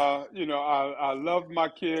 I loved my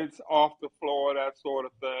kids off the floor, that sort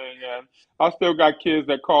of thing. And I still got kids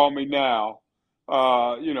that call me now,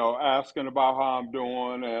 asking about how I'm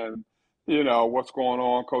doing and, what's going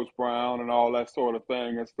on, Coach Brown, and all that sort of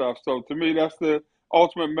thing and stuff. So to me, that's the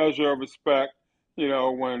ultimate measure of respect.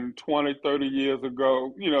 when 20, 30 years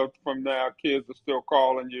ago, from now, kids are still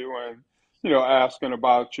calling you and, asking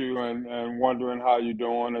about you and wondering how you're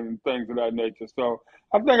doing and things of that nature. So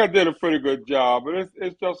I think I did a pretty good job, but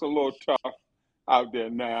it's just a little tough out there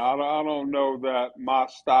now. I don't know that my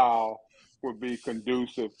style would be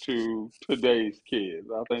conducive to today's kids.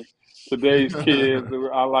 I think today's kids,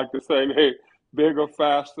 I like to say, they bigger,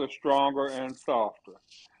 faster, stronger, and softer.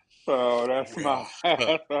 So that's my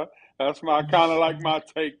Yeah. that's my kind of like my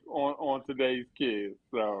take on today's kids.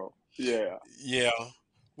 So yeah. Yeah.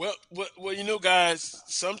 Well, guys,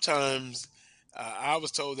 sometimes I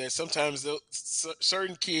was told that sometimes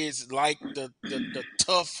certain kids like the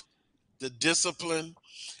tough, the discipline.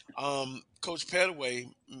 Coach Petaway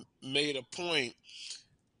made a point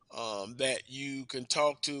that you can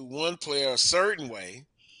talk to one player a certain way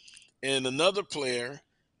and another player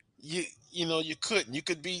you couldn't. You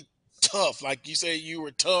could be tough, like you say you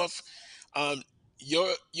were tough. Um,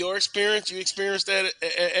 your experience, you experienced that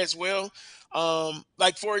as well.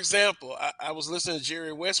 Like for example, I was listening to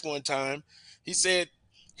Jerry West one time. He said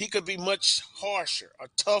he could be much harsher or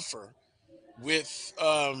tougher with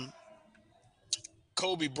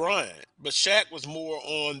Kobe Bryant, but Shaq was more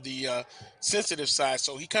on the sensitive side.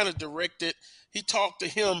 So he kind of directed. He talked to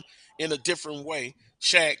him in a different way,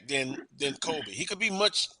 Shaq, than Kobe. He could be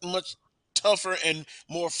much tougher and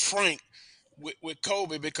more frank with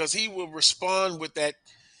Kobe because he will respond with that,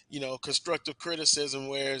 constructive criticism,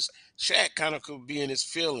 whereas Shaq kind of could be in his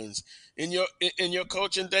feelings. In your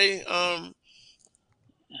coaching day,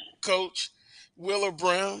 Coach Willer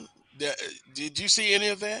Brown, did you see any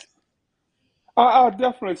of that? I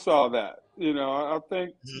definitely saw that. I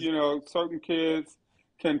think, Mhm. certain kids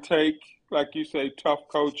can take, like you say, tough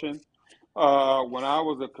coaching. When I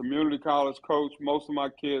was a community college coach, most of my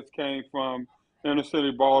kids came from inner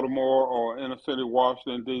city Baltimore or inner city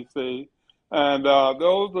Washington, D.C. And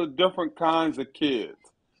those are different kinds of kids.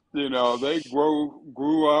 They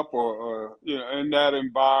grew up or in that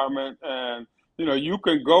environment, and you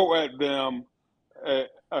can go at them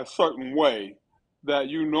a certain way that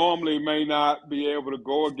you normally may not be able to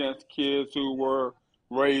go against kids who were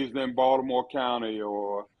raised in Baltimore County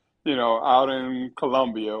or out in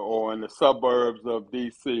Columbia or in the suburbs of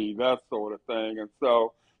DC, that sort of thing. And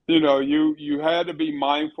so, you had to be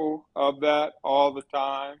mindful of that all the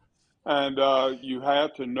time, and you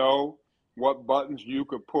had to know what buttons you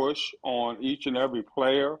could push on each and every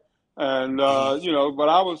player. And Mhm. but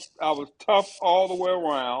I was tough all the way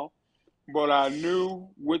around, but I knew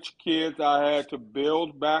which kids I had to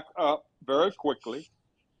build back up very quickly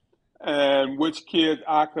and which kids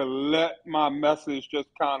I could let my message just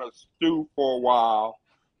kind of stew for a while,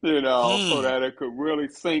 so Hmm. that it could really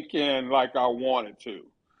sink in like I wanted to.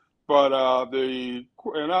 But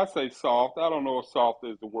and I say soft, I don't know if soft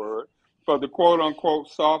is the word, but the quote unquote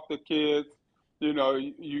softer kids,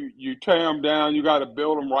 you tear them down, you got to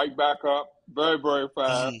build them right back up very, very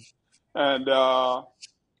fast. Mhm. And,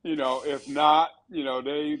 if not,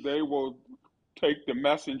 they will take the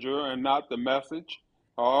messenger and not the message.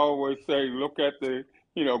 I always say, look at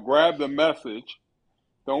grab the message.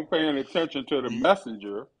 Don't pay any attention to the Mhm.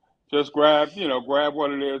 messenger. Just grab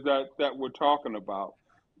what it is that we're talking about.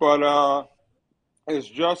 But it's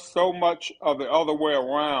just so much of the other way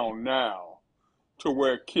around now, to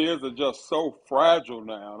where kids are just so fragile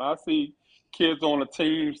now. And I see kids on the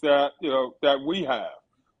teams that we have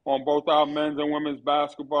on both our men's and women's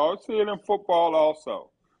basketball. I see it in football also.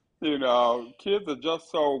 Kids are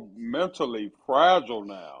just so mentally fragile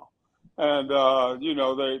now. And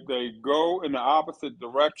they go in the opposite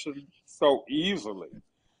direction so easily.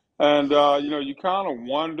 And you kind of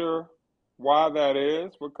wonder why that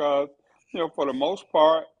is because, for the most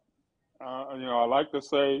part, I like to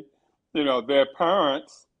say, their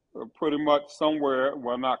parents are pretty much somewhere,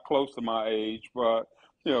 well, not close to my age, but,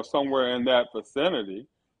 somewhere in that vicinity.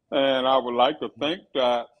 And I would like to think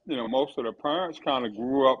that, most of the parents kind of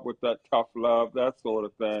grew up with that tough love, that sort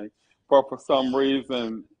of thing, but for some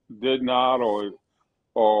reason did not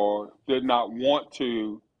or did not want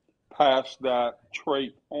to pass that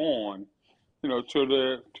trait on, to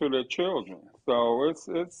their children. So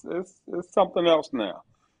it's something else now.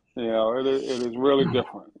 It is really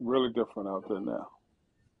different out there now.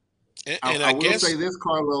 And I I will say guess. this,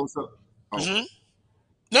 Carlos. Oh, Mhm.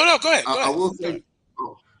 No, go ahead. Go I ahead. will Go ahead. say,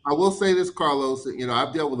 oh, I will say this, Carlos.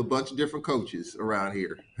 I've dealt with a bunch of different coaches around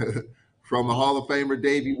here, from a Mhm. Hall of Famer,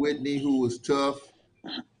 Davey Whitney, who was tough,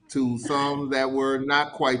 to some that were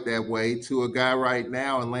not quite that way, to a guy right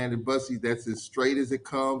now in Landon Bussey that's as straight as it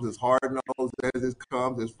comes, as hard nosed as it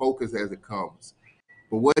comes, as focused as it comes.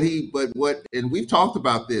 And we've talked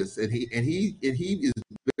about this, and he is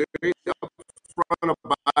very upfront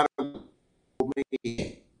about it with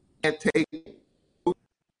me. Can't take this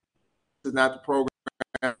is not the program.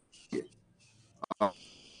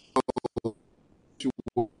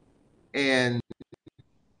 And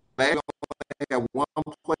they only have one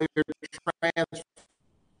player transfer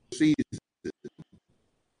season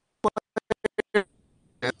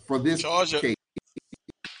for this case.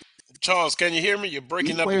 Charles, can you hear me? You're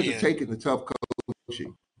breaking These up players again. are taking the tough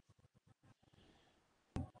coaching.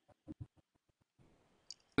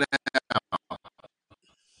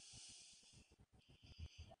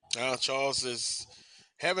 Charles is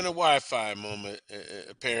having a Wi-Fi moment,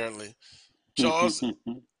 apparently. Charles,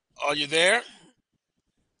 are you there?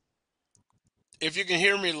 If you can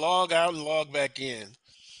hear me, log out and log back in.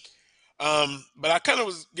 But I kind of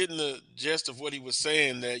was getting the gist of what he was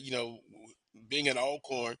saying, that, being at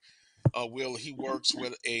Alcorn, Will, he works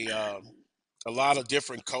with a lot of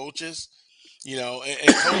different coaches,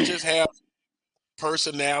 and coaches have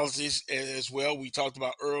personalities as well. We talked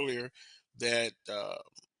about earlier that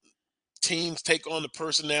teams take on the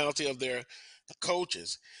personality of their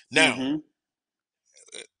coaches. Now,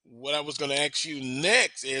 what I was going to ask you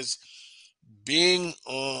next is, being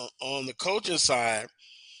on the coaching side,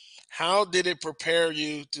 how did it prepare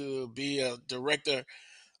you to be a director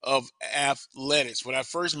of athletics? When I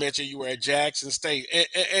first met you, you were at Jackson State,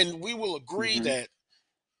 and we will agree that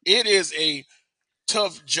it is a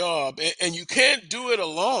tough job, and you can't do it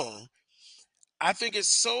alone. I think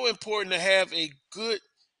it's so important to have a good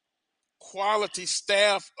quality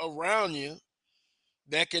staff around you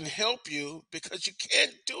that can help you, because you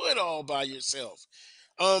can't do it all by yourself.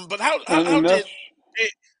 But how and did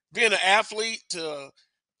that's being an athlete to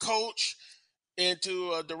coach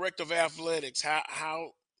into a director of athletics,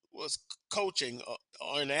 how was coaching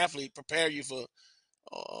or an athlete prepare you for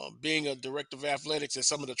being a director of athletics, and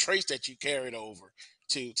some of the traits that you carried over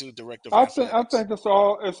to director of I athletics? think it's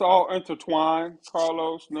all intertwined,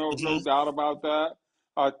 Carlos. No Mm-hmm. doubt about that.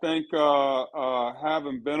 I think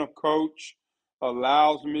having been a coach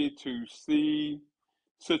allows me to see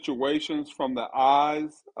situations from the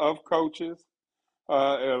eyes of coaches.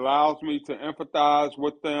 It allows me to empathize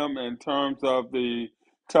with them in terms of the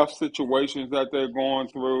tough situations that they're going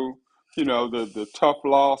through, the tough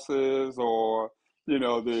losses, or,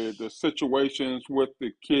 the situations with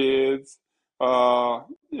the kids,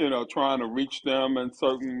 trying to reach them in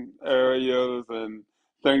certain areas and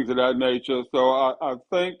things of that nature. So I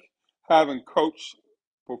think having coached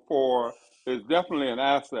before is definitely an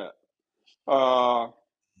asset. Uh,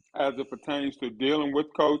 as it pertains to dealing with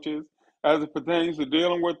coaches, as it pertains to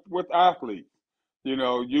dealing with athletes.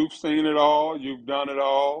 You've seen it all, you've done it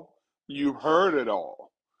all, you've heard it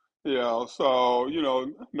all. So,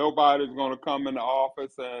 nobody's going to come in the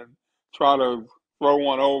office and try to throw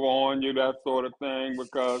one over on you, that sort of thing,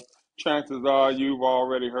 because chances are you've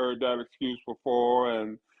already heard that excuse before,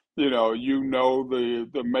 and,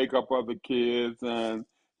 the makeup of the kids, and,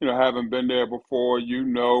 having been there before,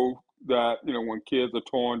 that, when kids are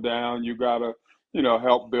torn down, you got to,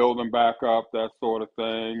 help build them back up, that sort of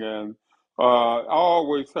thing. And I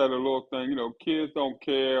always said a little thing, kids don't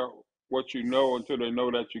care what you know until they know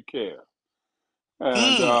that you care.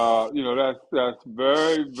 And that's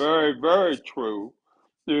very, very, very true.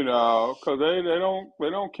 Because they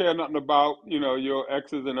don't care nothing about your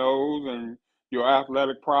X's and O's and your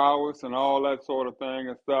athletic prowess and all that sort of thing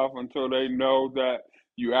and stuff until they know that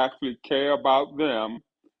you actually care about them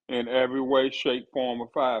in every way, shape, form, or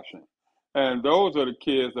fashion. And those are the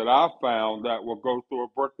kids that I found that will go through a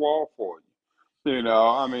brick wall for you.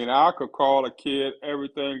 I could call a kid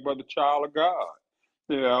everything but a child of God.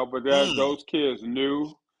 But those kids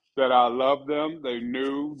knew that I loved them. They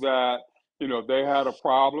knew that, if they had a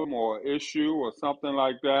problem or issue or something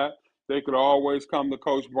like that, they could always come to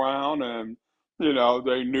Coach Brown. And,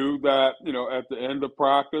 they knew that, at the end of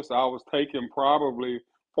practice, I was taking probably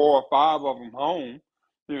 4 or 5 of them home,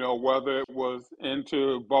 whether it was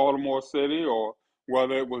into Baltimore City or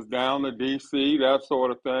whether it was down to DC, that sort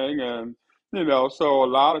of thing. And, so a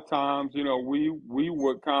lot of times, we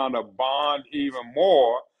would kind of bond even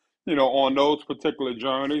more, on those particular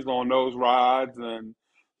journeys, on those rides. And,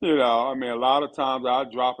 a lot of times I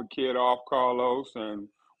drop a kid off, Carlos, and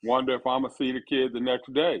wonder if I'm gonna see the kid the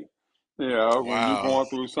next day. When you're Wow. going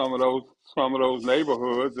through some of those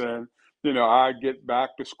neighborhoods, and I get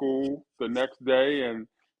back to school the next day, and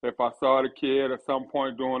if I saw the kid at some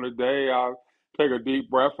point during the day, I'll take a deep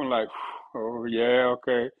breath and like, oh yeah,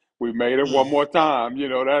 okay, we made it one more time,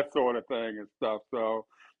 that sort of thing and stuff. So,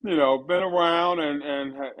 been around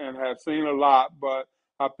and have seen a lot, but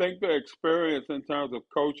I think the experience in terms of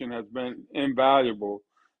coaching has been invaluable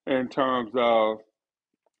in terms of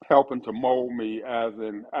helping to mold me as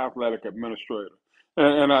an athletic administrator.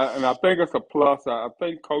 And I think it's a plus. I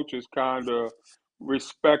think coaches kind of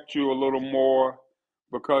respect you a little more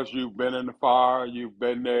because you've been in the fire, you've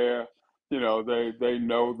been there. They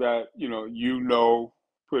know that, you know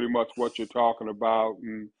pretty much what you're talking about,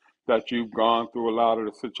 and that you've gone through a lot of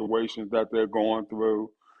the situations that they're going through.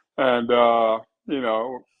 And,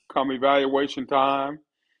 come evaluation time,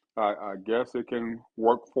 I guess it can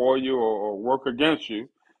work for you or work against you.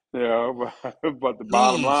 But the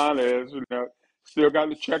bottom line is, still got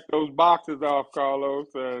to check those boxes off, Carlos,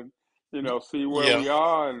 and see where Yeah. we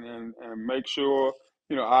are, and make sure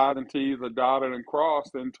I's and T's are dotted and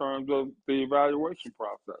crossed in terms of the evaluation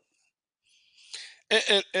process.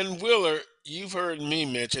 And Willer, you've heard me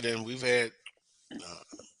mention, and we've had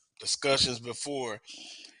discussions before.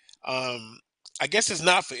 I guess it's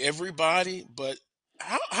not for everybody, but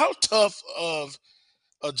how tough of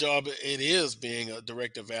a job it is being a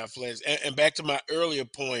director of athletics. And back to my earlier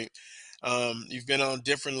point, you've been on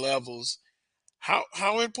different levels.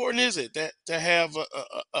 How important is it that to have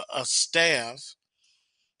a staff?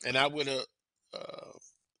 And I would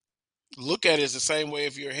look at it as the same way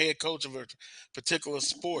if you're a head coach of a particular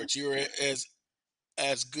sport. You're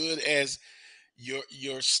as good as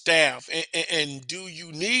your staff, and do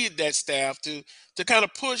you need that staff to kind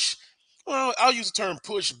of push? Well, I'll use the term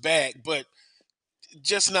push back, but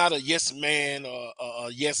just not a yes man or a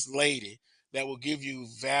yes lady that will give you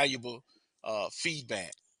valuable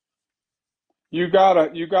feedback. You gotta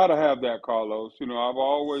have that, Carlos. I've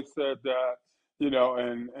always said that.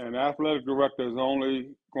 And an athletic director is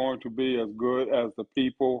only going to be as good as the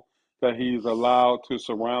people that he's allowed to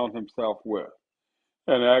surround himself with.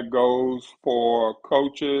 And that goes for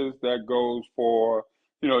coaches, that goes for,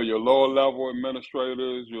 your lower level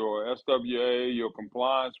administrators, your SWA, your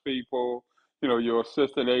compliance people, your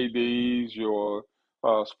assistant ADs, your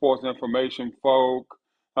sports information folk,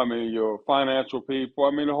 your financial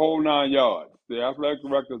people, the whole 9 yards. The athletic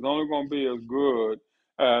director is only going to be as good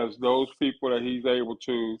as those people that he's able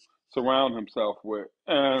to surround himself with.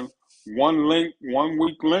 And one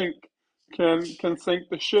weak link can sink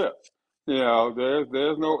the ship.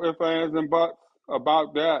 There's no ifs, ands, and buts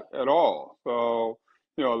about that at all. So,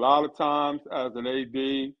 a lot of times as an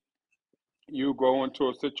AD, you go into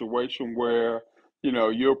a situation where,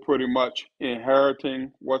 you're pretty much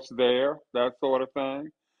inheriting what's there, that sort of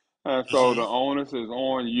thing. And so the onus is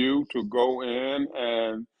on you to go in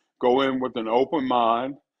with an open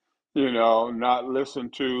mind, not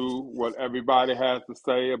listen to what everybody has to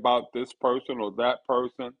say about this person or that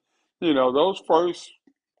person. Those first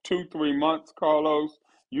 2, 3 months, Carlos,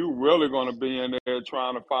 you really going to be in there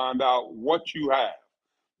trying to find out what you have,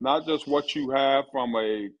 not just what you have from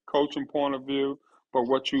a coaching point of view, but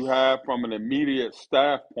what you have from an immediate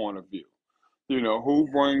staff point of view. Who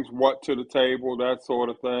brings what to the table, that sort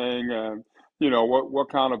of thing, and what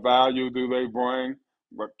kind of value do they bring?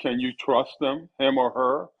 But can you trust them, him or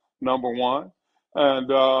her? Number one, and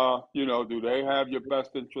do they have your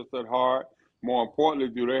best interest at heart? More importantly,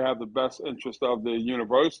 do they have the best interest of the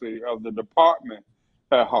university, of the department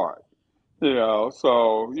at heart?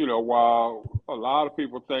 So while a lot of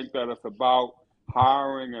people think that it's about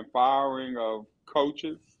hiring and firing of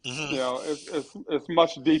coaches, it's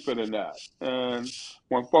much deeper than that. And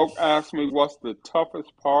when folk ask me what's the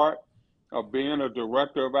toughest part of being a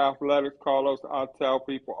director of athletics, Carlos, I tell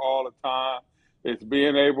people all the time, it's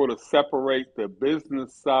being able to separate the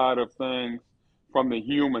business side of things from the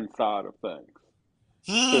human side of things.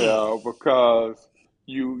 Because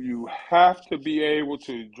you have to be able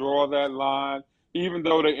to draw that line, even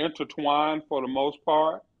though they intertwine for the most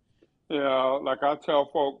part. Like I tell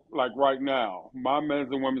folk, like right now, my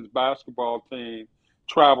men's and women's basketball team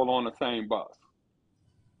travel on the same bus.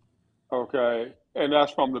 Okay, and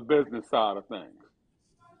that's from the business side of things.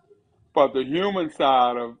 But the human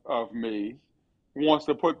side of me wants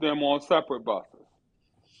to put them on separate buses,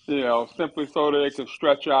 simply so that they can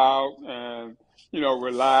stretch out and,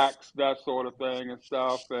 relax, that sort of thing and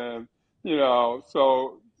stuff. And,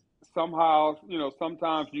 so somehow,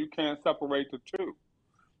 sometimes you can't separate the two.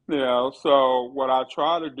 So what I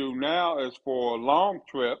try to do now is for long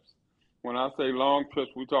trips. When I say long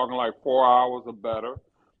trips, we're talking like 4 hours or better.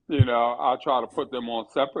 I try to put them on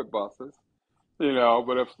separate buses.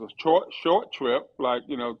 But if it's a short trip, like,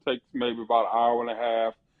 takes maybe about an hour and a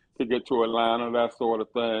half to get to Atlanta, that sort of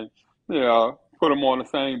thing, put them on the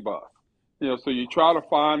same bus. So you try to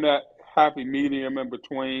find that happy medium in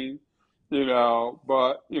between,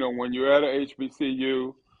 but, when you're at a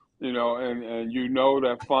HBCU, and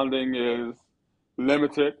that funding is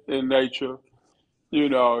limited in nature,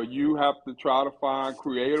 you have to try to find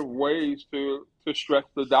creative ways to stretch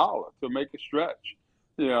the dollar, to make it stretch.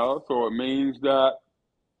 So it means that,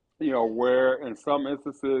 where in some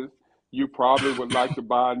instances you probably would like to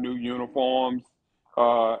buy new uniforms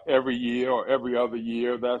every year or every other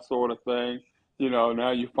year, that sort of thing.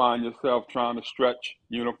 Now you find yourself trying to stretch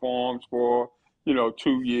uniforms for,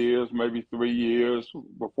 2 years, maybe 3 years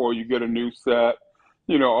before you get a new set,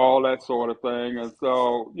 all that sort of thing. And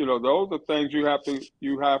so, those are things you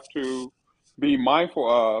have to be mindful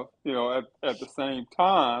of, at the same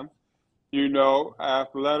time,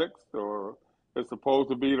 athletics is supposed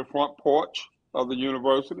to be the front porch of the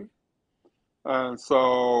university. And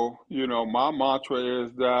so, my mantra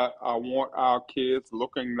is that I want our kids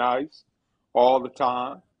looking nice all the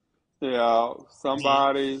time.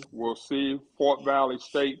 Somebody will see Fort Valley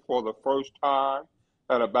State for the first time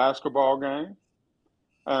at a basketball game.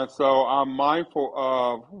 And so I'm mindful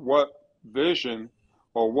of what vision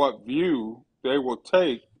or what view they will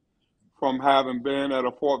take from having been at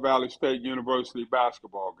a Fort Valley State University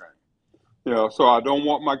basketball game. So I don't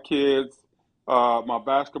want my kids, my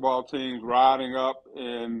basketball teams riding up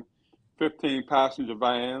in 15-passenger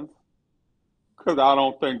vans, because I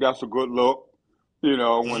don't think that's a good look. When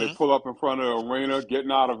they pull up in front of the arena,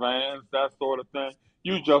 getting out of vans, that sort of thing.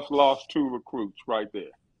 You just lost 2 recruits right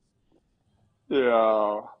there.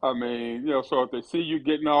 So if they see you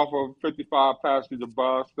getting off of a 55-passenger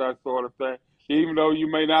bus, that sort of thing, even though you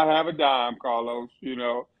may not have a dime, Carlos,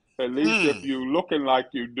 at least if you're looking like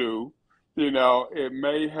you do, it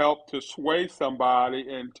may help to sway somebody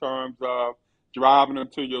in terms of driving them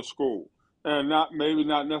to your school. And maybe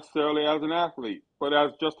not necessarily as an athlete, but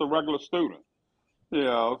as just a regular student.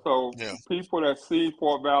 So people that see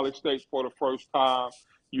Fort Valley State for the first time,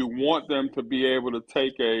 you want them to be able to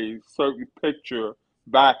take a certain picture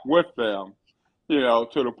back with them, to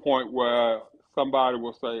the point where somebody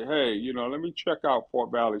will say, hey, let me check out Fort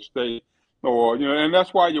Valley State. Or, and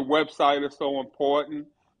that's why your website is so important.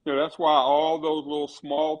 That's why all those little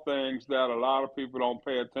small things that a lot of people don't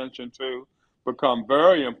pay attention to become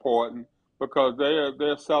very important, because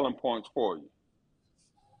they're selling points for you.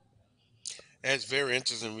 That's very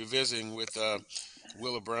interesting. We're visiting with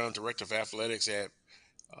Willa Brown, Director of Athletics at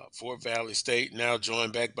Fort Valley State, now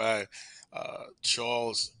joined back by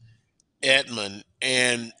Charles Edmond.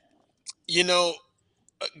 And,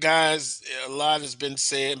 guys, a lot has been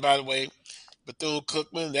said. By the way,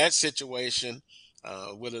 Bethune-Cookman, that situation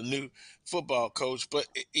with a new football coach. But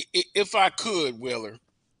if I could, Willer,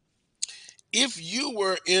 if you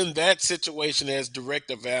were in that situation as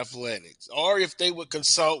Director of Athletics, or if they would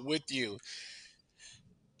consult with you,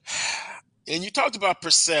 and you talked about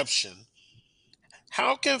perception,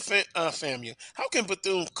 how can how can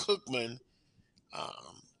Bethune-Cookman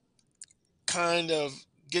kind of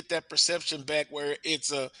get that perception back where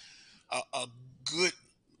it's a good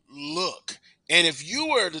look? And if you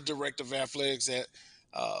were the Director of Athletics at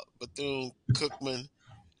Bethune-Cookman,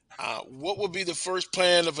 what would be the first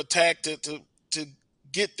plan of attack to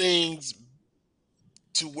get things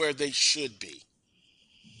to where they should be?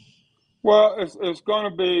 Well, it's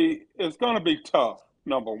going to be tough.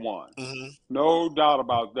 Number one, no doubt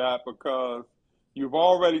about that, because you've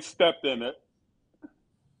already stepped in it.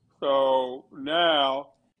 So now,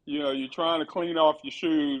 you're trying to clean off your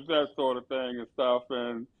shoes, that sort of thing and stuff,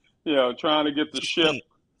 and trying to get the ship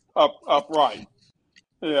upright.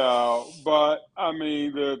 But I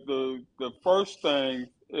mean, the first thing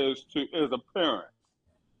is appearance.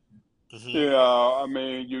 I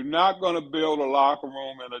mean, you're not going to build a locker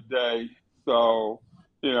room in a day, so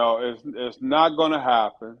it's not going to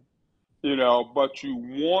happen. But you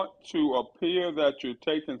want to appear that you're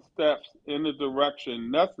taking steps in the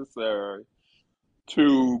direction necessary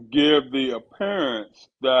to give the appearance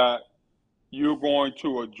that you're going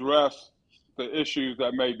to address the issues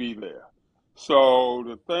that may be there. So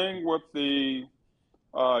the thing with the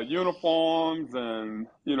uniforms and,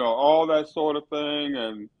 all that sort of thing,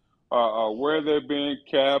 and where they're being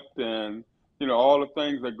kept, and, all the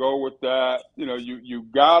things that go with that, you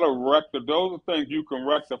got to those are things you can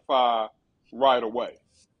rectify right away.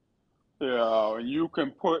 And you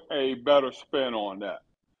can put a better spin on that.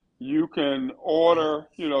 You can order,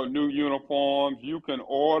 new uniforms. You can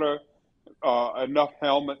order enough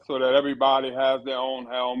helmets so that everybody has their own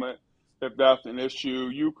helmet, if that's an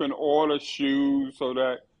issue. You can order shoes so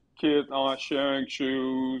that kids aren't sharing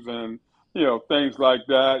shoes, and, things like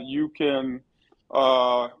that. You can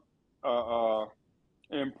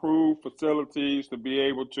improve facilities to be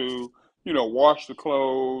able to, wash the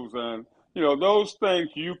clothes, and, those things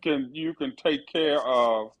you can take care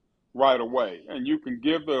of right away. And you can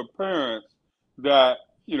give the appearance that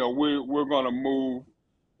we're going to move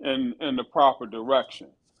in the proper direction.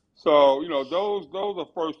 So, those are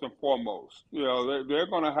first and foremost. They're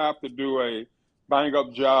going to have to do a bang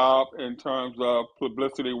up job in terms of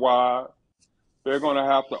publicity wise. They're going to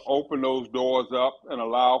have to open those doors up and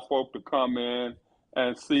allow folk to come in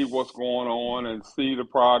and see what's going on and see the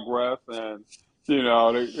progress. And,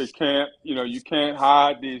 they can't, you can't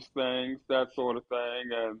hide these things, that sort of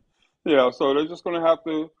thing. And, so they're just going to have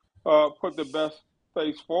to put the best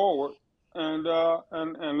face forward and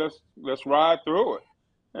let's ride through it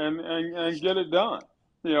and get it done.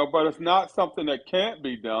 But it's not something that can't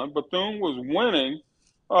be done. Bethune was winning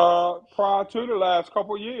prior to the last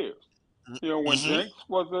couple of years. When Jenks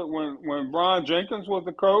when Brian Jenkins was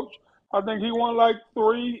the coach, I think he won like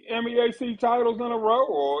 3 MEAC titles in a row,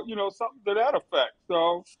 or something to that effect.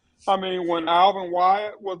 So, I mean, when Alvin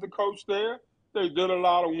Wyatt was the coach there, they did a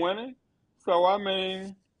lot of winning. So, I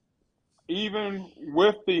mean, even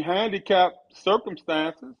with the handicap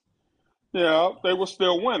circumstances, they were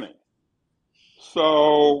still winning.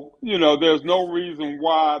 So, there's no reason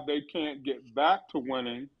why they can't get back to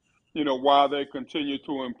winning, while they continue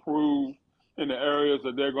to improve in the areas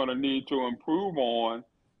that they're going to need to improve on,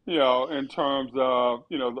 in terms of,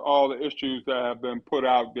 all the issues that have been put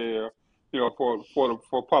out there,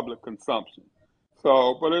 for public consumption.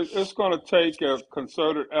 So, but it's going to take a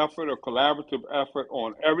concerted effort, a collaborative effort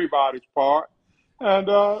on everybody's part. And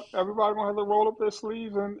everybody's going to have to roll up their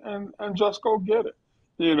sleeves and just go get it.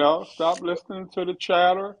 Stop listening to the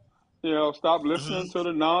chatter, stop listening to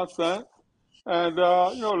the nonsense. And,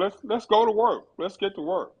 let's go to work. Let's get to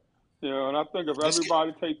work. And I think if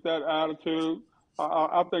everybody takes that attitude,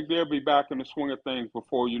 I think they'll be back in the swing of things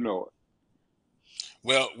before you know it.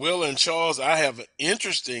 Well, Will and Charles, I have an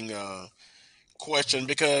interesting question,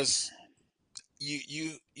 because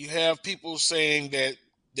you have people saying that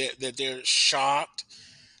they're shocked,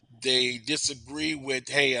 they disagree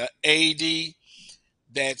with AD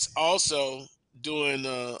that's also doing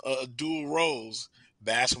a dual roles,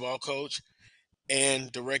 basketball coach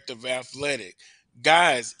and director of athletic.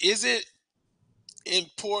 Guys, is it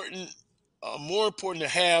important, more important to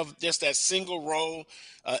have just that single role,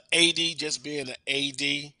 AD just being an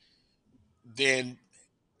AD, than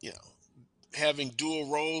having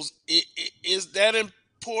dual roles? Is that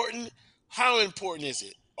important? How important is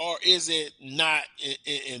it, or is it not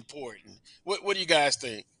important? What do you guys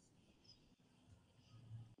think?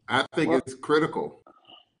 I think it's critical.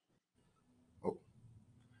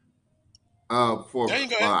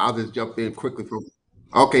 I'll just jump in quickly.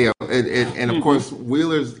 Okay, and of course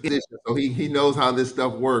Wheeler's in it, so he knows how this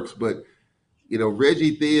stuff works. But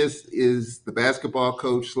Reggie Theus is the basketball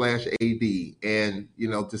coach / AD, and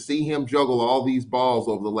to see him juggle all these balls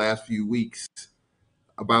over the last few weeks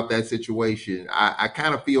about that situation, I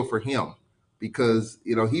kind of feel for him, because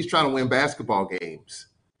he's trying to win basketball games,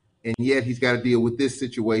 and yet he's got to deal with this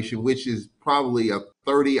situation, which is probably a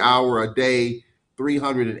 30-hour a day,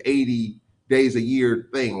 380 days a year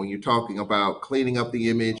thing when you're talking about cleaning up the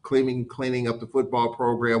image, cleaning up the football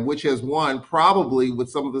program, which has won probably with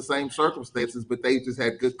some of the same circumstances, but they just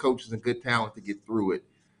had good coaches and good talent to get through it.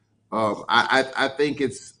 I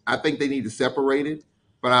think they need to separate it,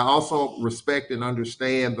 but I also respect and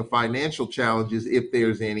understand the financial challenges, if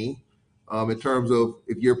there's any, in terms of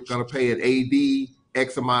if you're going to pay an AD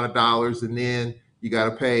X amount of dollars, and then you got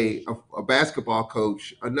to pay a basketball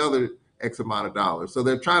coach another X amount of dollars. So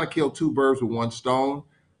they're trying to kill 2 birds with 1 stone.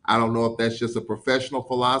 I don't know if that's just a professional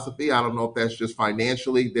philosophy. I don't know if that's just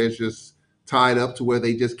financially, they're just tied up to where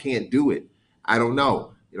they just can't do it. I don't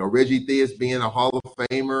know. Reggie Theus being a Hall of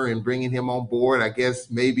Famer and bringing him on board, I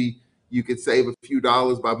guess maybe you could save a few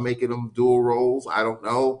dollars by making them dual roles. I don't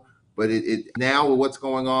know. But it now with what's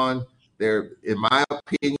going on there, in my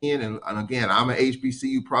opinion, and again, I'm an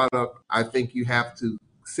HBCU product, I think you have to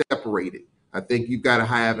separate it. I think you've got to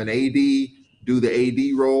have an AD do the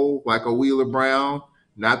AD role like a Wheeler Brown,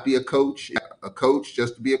 not be a coach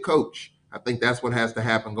just to be a coach. I think that's what has to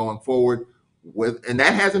happen going forward. And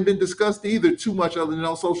that hasn't been discussed either too much other than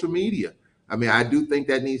on social media. I mean, I do think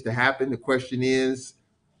that needs to happen. The question is,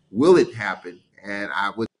 will it happen? And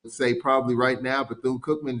I would say probably right now,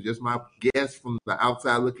 Bethune-Cookman, just my guess from the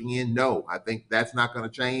outside looking in, no. I think that's not going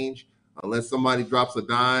to change unless somebody drops a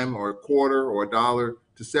dime or a quarter or a dollar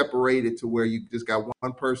to separate it to where you just got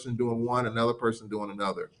one person doing one, another person doing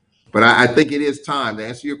another. But I think it is time, to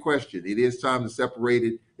answer your question, it is time to separate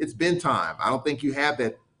it. It's been time. I don't think you have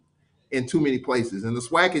that in too many places. And the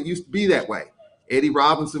SWAC, it used to be that way. Eddie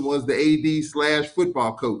Robinson was the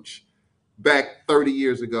AD/football coach back 30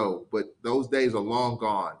 years ago, but those days are long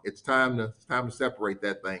gone. It's time to separate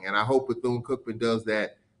that thing. And I hope Bethune-Cookman does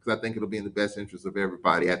that because I think it'll be in the best interest of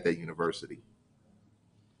everybody at that university.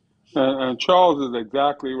 And Charles is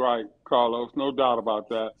exactly right, Carlos. No doubt about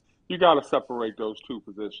that. You got to separate those two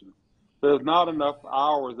positions. There's not enough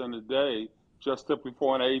hours in the day just simply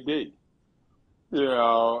for an AD. You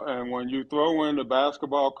know, and when you throw in the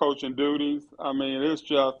basketball coaching duties, I mean, it's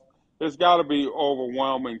got to be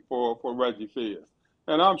overwhelming for Reggie Theus.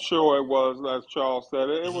 And I'm sure it was, as Charles said,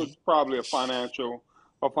 it was probably a financial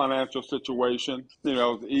situation. You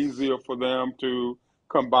know, it's easier for them to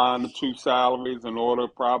combine the two salaries in order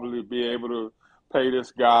probably to be able to pay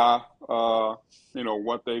this guy, you know,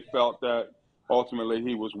 what they felt that ultimately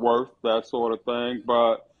he was worth, that sort of thing.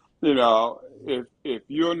 But you know, if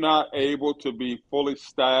you're not able to be fully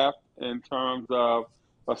staffed in terms of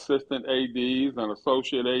assistant ADs and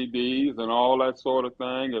associate ADs and all that sort of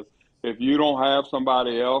thing, if you don't have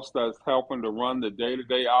somebody else that's helping to run the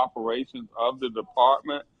day-to-day operations of the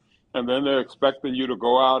department, and then they're expecting you to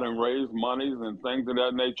go out and raise monies and things of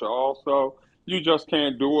that nature also, you just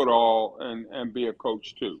can't do it all and be a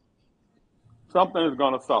coach too. Something is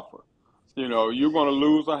going to suffer. You know, you're going to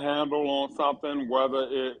lose a handle on something, whether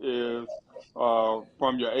it is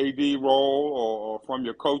from your AD role or from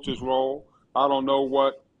your coach's role. I don't know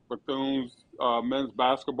what Bethune men's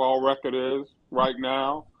basketball record is right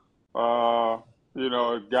now. You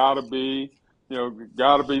know, it's got to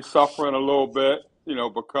be suffering a little bit, you know,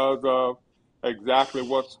 because of exactly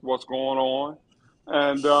what's going on.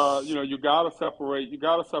 And you know, you got to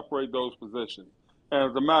separate those positions. And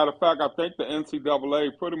as a matter of fact, I think the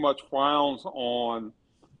NCAA pretty much frowns on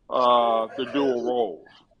the dual roles.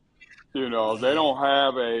 You know, they don't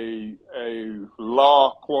have a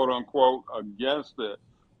law, quote unquote, against it,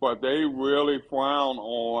 but they really frown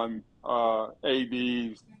on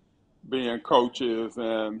ADs being coaches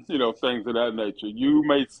and, you know, things of that nature. You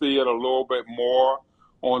may see it a little bit more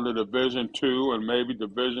on the Division II and maybe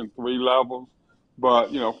Division III levels,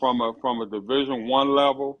 but, you know, from a Division I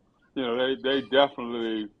level, you know, they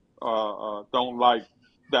definitely don't like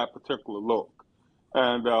that particular look.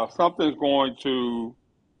 And something's going to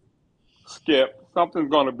skip, something's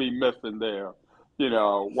going to be missing there, you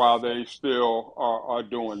know, while they still are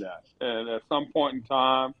doing that. And at some point in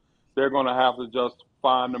time, they're going to have to just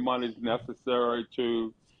find the money necessary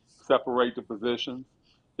to separate the positions,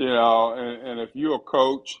 you know, and if you're a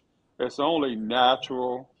coach, it's only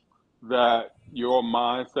natural that your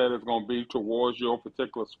mindset is going to be towards your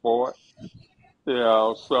particular sport. You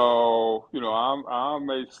know, so, you know, I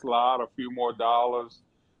may slide a few more dollars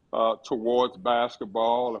towards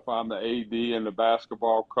basketball if I'm the AD and the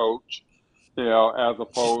basketball coach, you know, as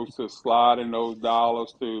opposed to sliding those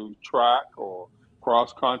dollars to track or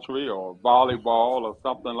cross country or volleyball or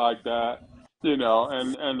something like that, you know,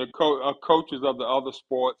 and the coaches of the other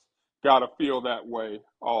sports got to feel that way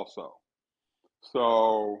also.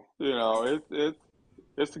 So, you know,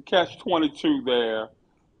 it's a catch-22 there,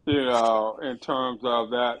 you know, in terms of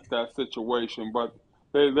that situation. But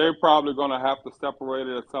they're probably going to have to separate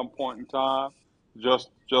it at some point in time. Just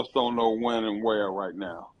don't know when and where right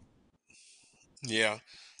now. Yeah.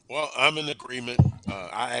 Well, I'm in agreement.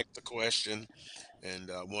 I asked the question and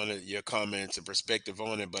wanted your comments and perspective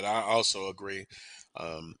on it, but I also agree.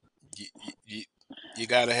 Um, you you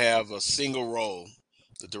got to have a single role.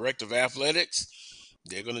 The director of athletics,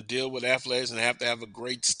 they're going to deal with athletics and have to have a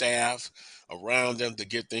great staff around them to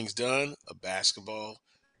get things done. A basketball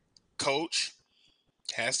coach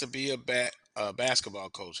has to be a basketball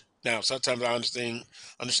coach. Now, sometimes I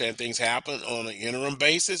understand things happen on an interim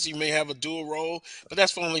basis. You may have a dual role, but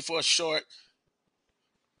that's only for a short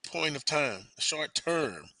point of time, a short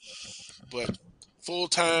term. But full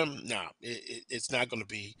time, no, it's not going to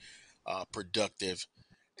be productive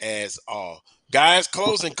as all. Guys,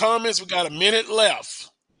 closing comments. We got a minute left.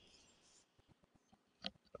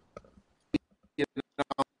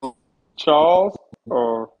 Charles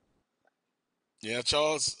or yeah,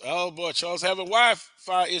 Charles. Oh boy, Charles having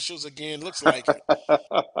Wi-Fi issues again. Looks like it.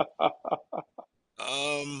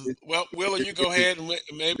 Well, Willa, you go ahead and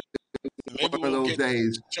maybe we'll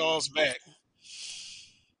get Charles back.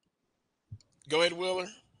 Go ahead, Willer.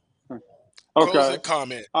 Okay. Closing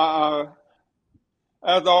comment.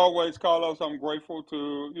 As always, Carlos, I'm grateful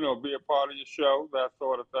to, you know, be a part of your show, that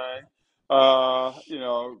sort of thing. You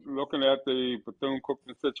know, looking at the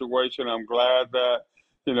Bethune-Cookman situation, I'm glad that,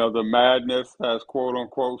 you know, the madness has quote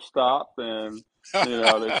unquote stopped and, you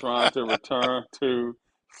know, they're trying to return to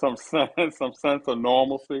some sense of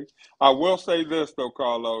normalcy. I will say this though,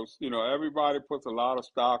 Carlos, you know, everybody puts a lot of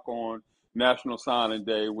stock on National Signing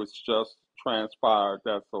Day, which just transpired,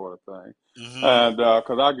 that sort of thing. And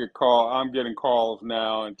because I'm getting calls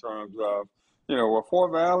now in terms of, Well,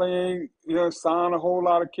 Fort Valley ain't, sign a whole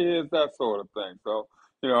lot of kids, that sort of thing. So,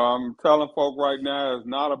 I'm telling folk right now, it's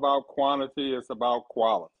not about quantity, it's about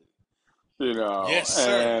quality. Yes, sir.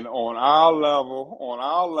 And on our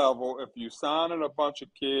level, if you signing a bunch of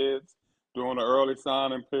kids during the early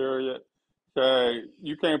signing period, okay,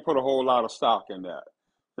 you can't put a whole lot of stock in that.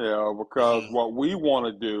 Because what we want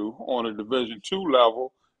to do on a Division II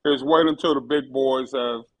level is wait until the big boys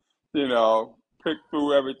have, picked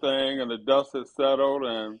through everything and the dust has settled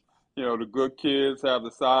and, the good kids have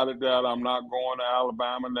decided that I'm not going to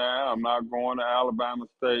Alabama now, I'm not going to Alabama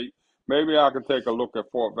State. Maybe I can take a look at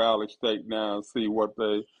Fort Valley State now and see what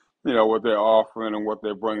what they're offering and what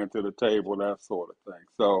they're bringing to the table, that sort of thing.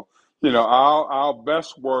 So, our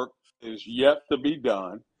best work is yet to be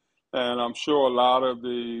done. And I'm sure a lot of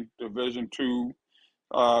the Division II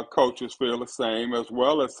coaches feel the same, as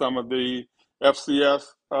well as some of the FCS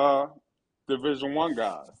Division I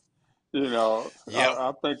guys. Yep.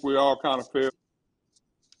 I think we all kind of feel.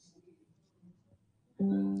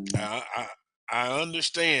 I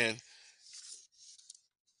understand.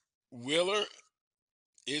 Wheeler,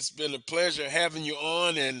 it's been a pleasure having you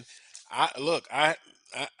on, and I'm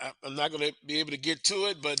not going to be able to get to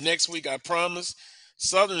it, but next week I promise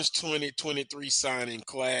Southern's 2023 signing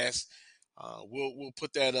class. We'll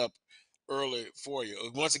put that up early for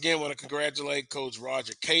you. Once again, I want to congratulate Coach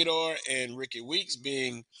Roger Cador and Ricky Weeks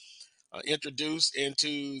being introduced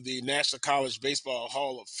into the National College Baseball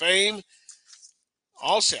Hall of Fame.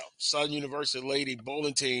 Also, Southern University Lady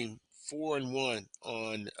Bowling Team 4-1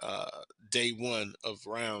 on day one of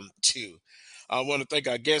round 2. I want to thank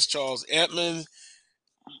our guest, Charles Edmond,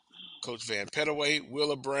 Coach Van Pettaway,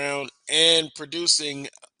 Willa Brown, and producing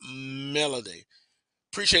Melody.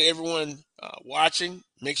 Appreciate everyone watching.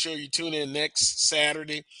 Make sure you tune in next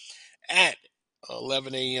Saturday at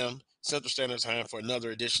 11 a.m. Central Standard Time for another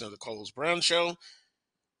edition of the Carlos Brown Show,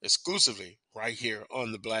 exclusively right here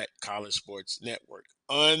on the Black College Sports Network.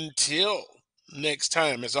 Until next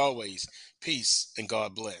time, as always, peace and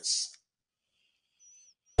God bless.